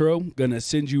outro, I'm gonna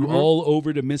send you all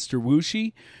over to Mr.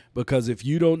 Wooshie, because if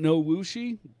you don't know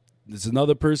Wooshie, there's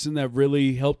another person that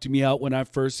really helped me out when I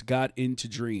first got into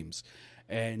dreams.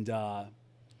 And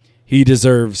he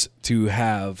deserves to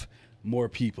have more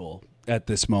people at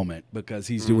this moment because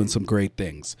he's doing some great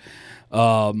things.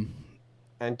 And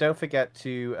don't forget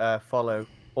to follow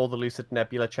all the Lucid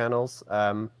Nebula channels.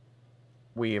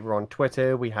 We are on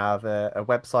Twitter. We have a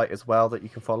website as well that you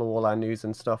can follow all our news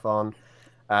and stuff on.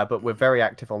 But we're very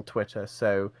active on Twitter.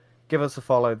 So give us a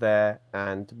follow there,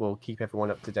 and we'll keep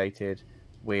everyone up to date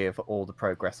with all the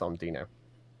progress on Dino.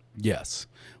 Yes,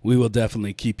 we will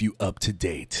definitely keep you up to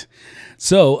date.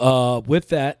 So with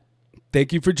that,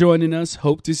 thank you for joining us.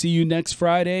 Hope to see you next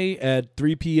Friday at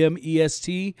 3 p.m.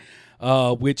 EST,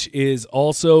 which is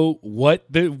also what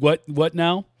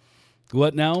now?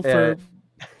 What now for?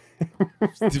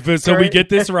 So we get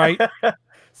this right.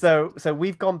 So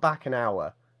we've gone back an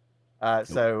hour.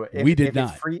 So if, we did if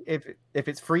not. It's free, if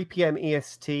it's 3 p.m.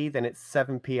 EST, then it's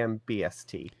 7 p.m.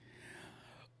 BST.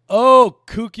 Oh,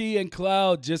 Kooky and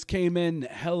Cloud just came in.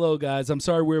 Hello, guys. I'm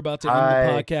sorry we're about to end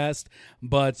the podcast,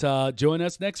 but join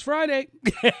us next Friday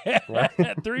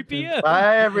at 3 p.m.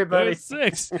 Bye, everybody.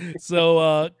 6.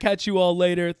 So catch you all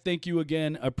later. Thank you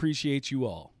again. Appreciate you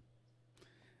all.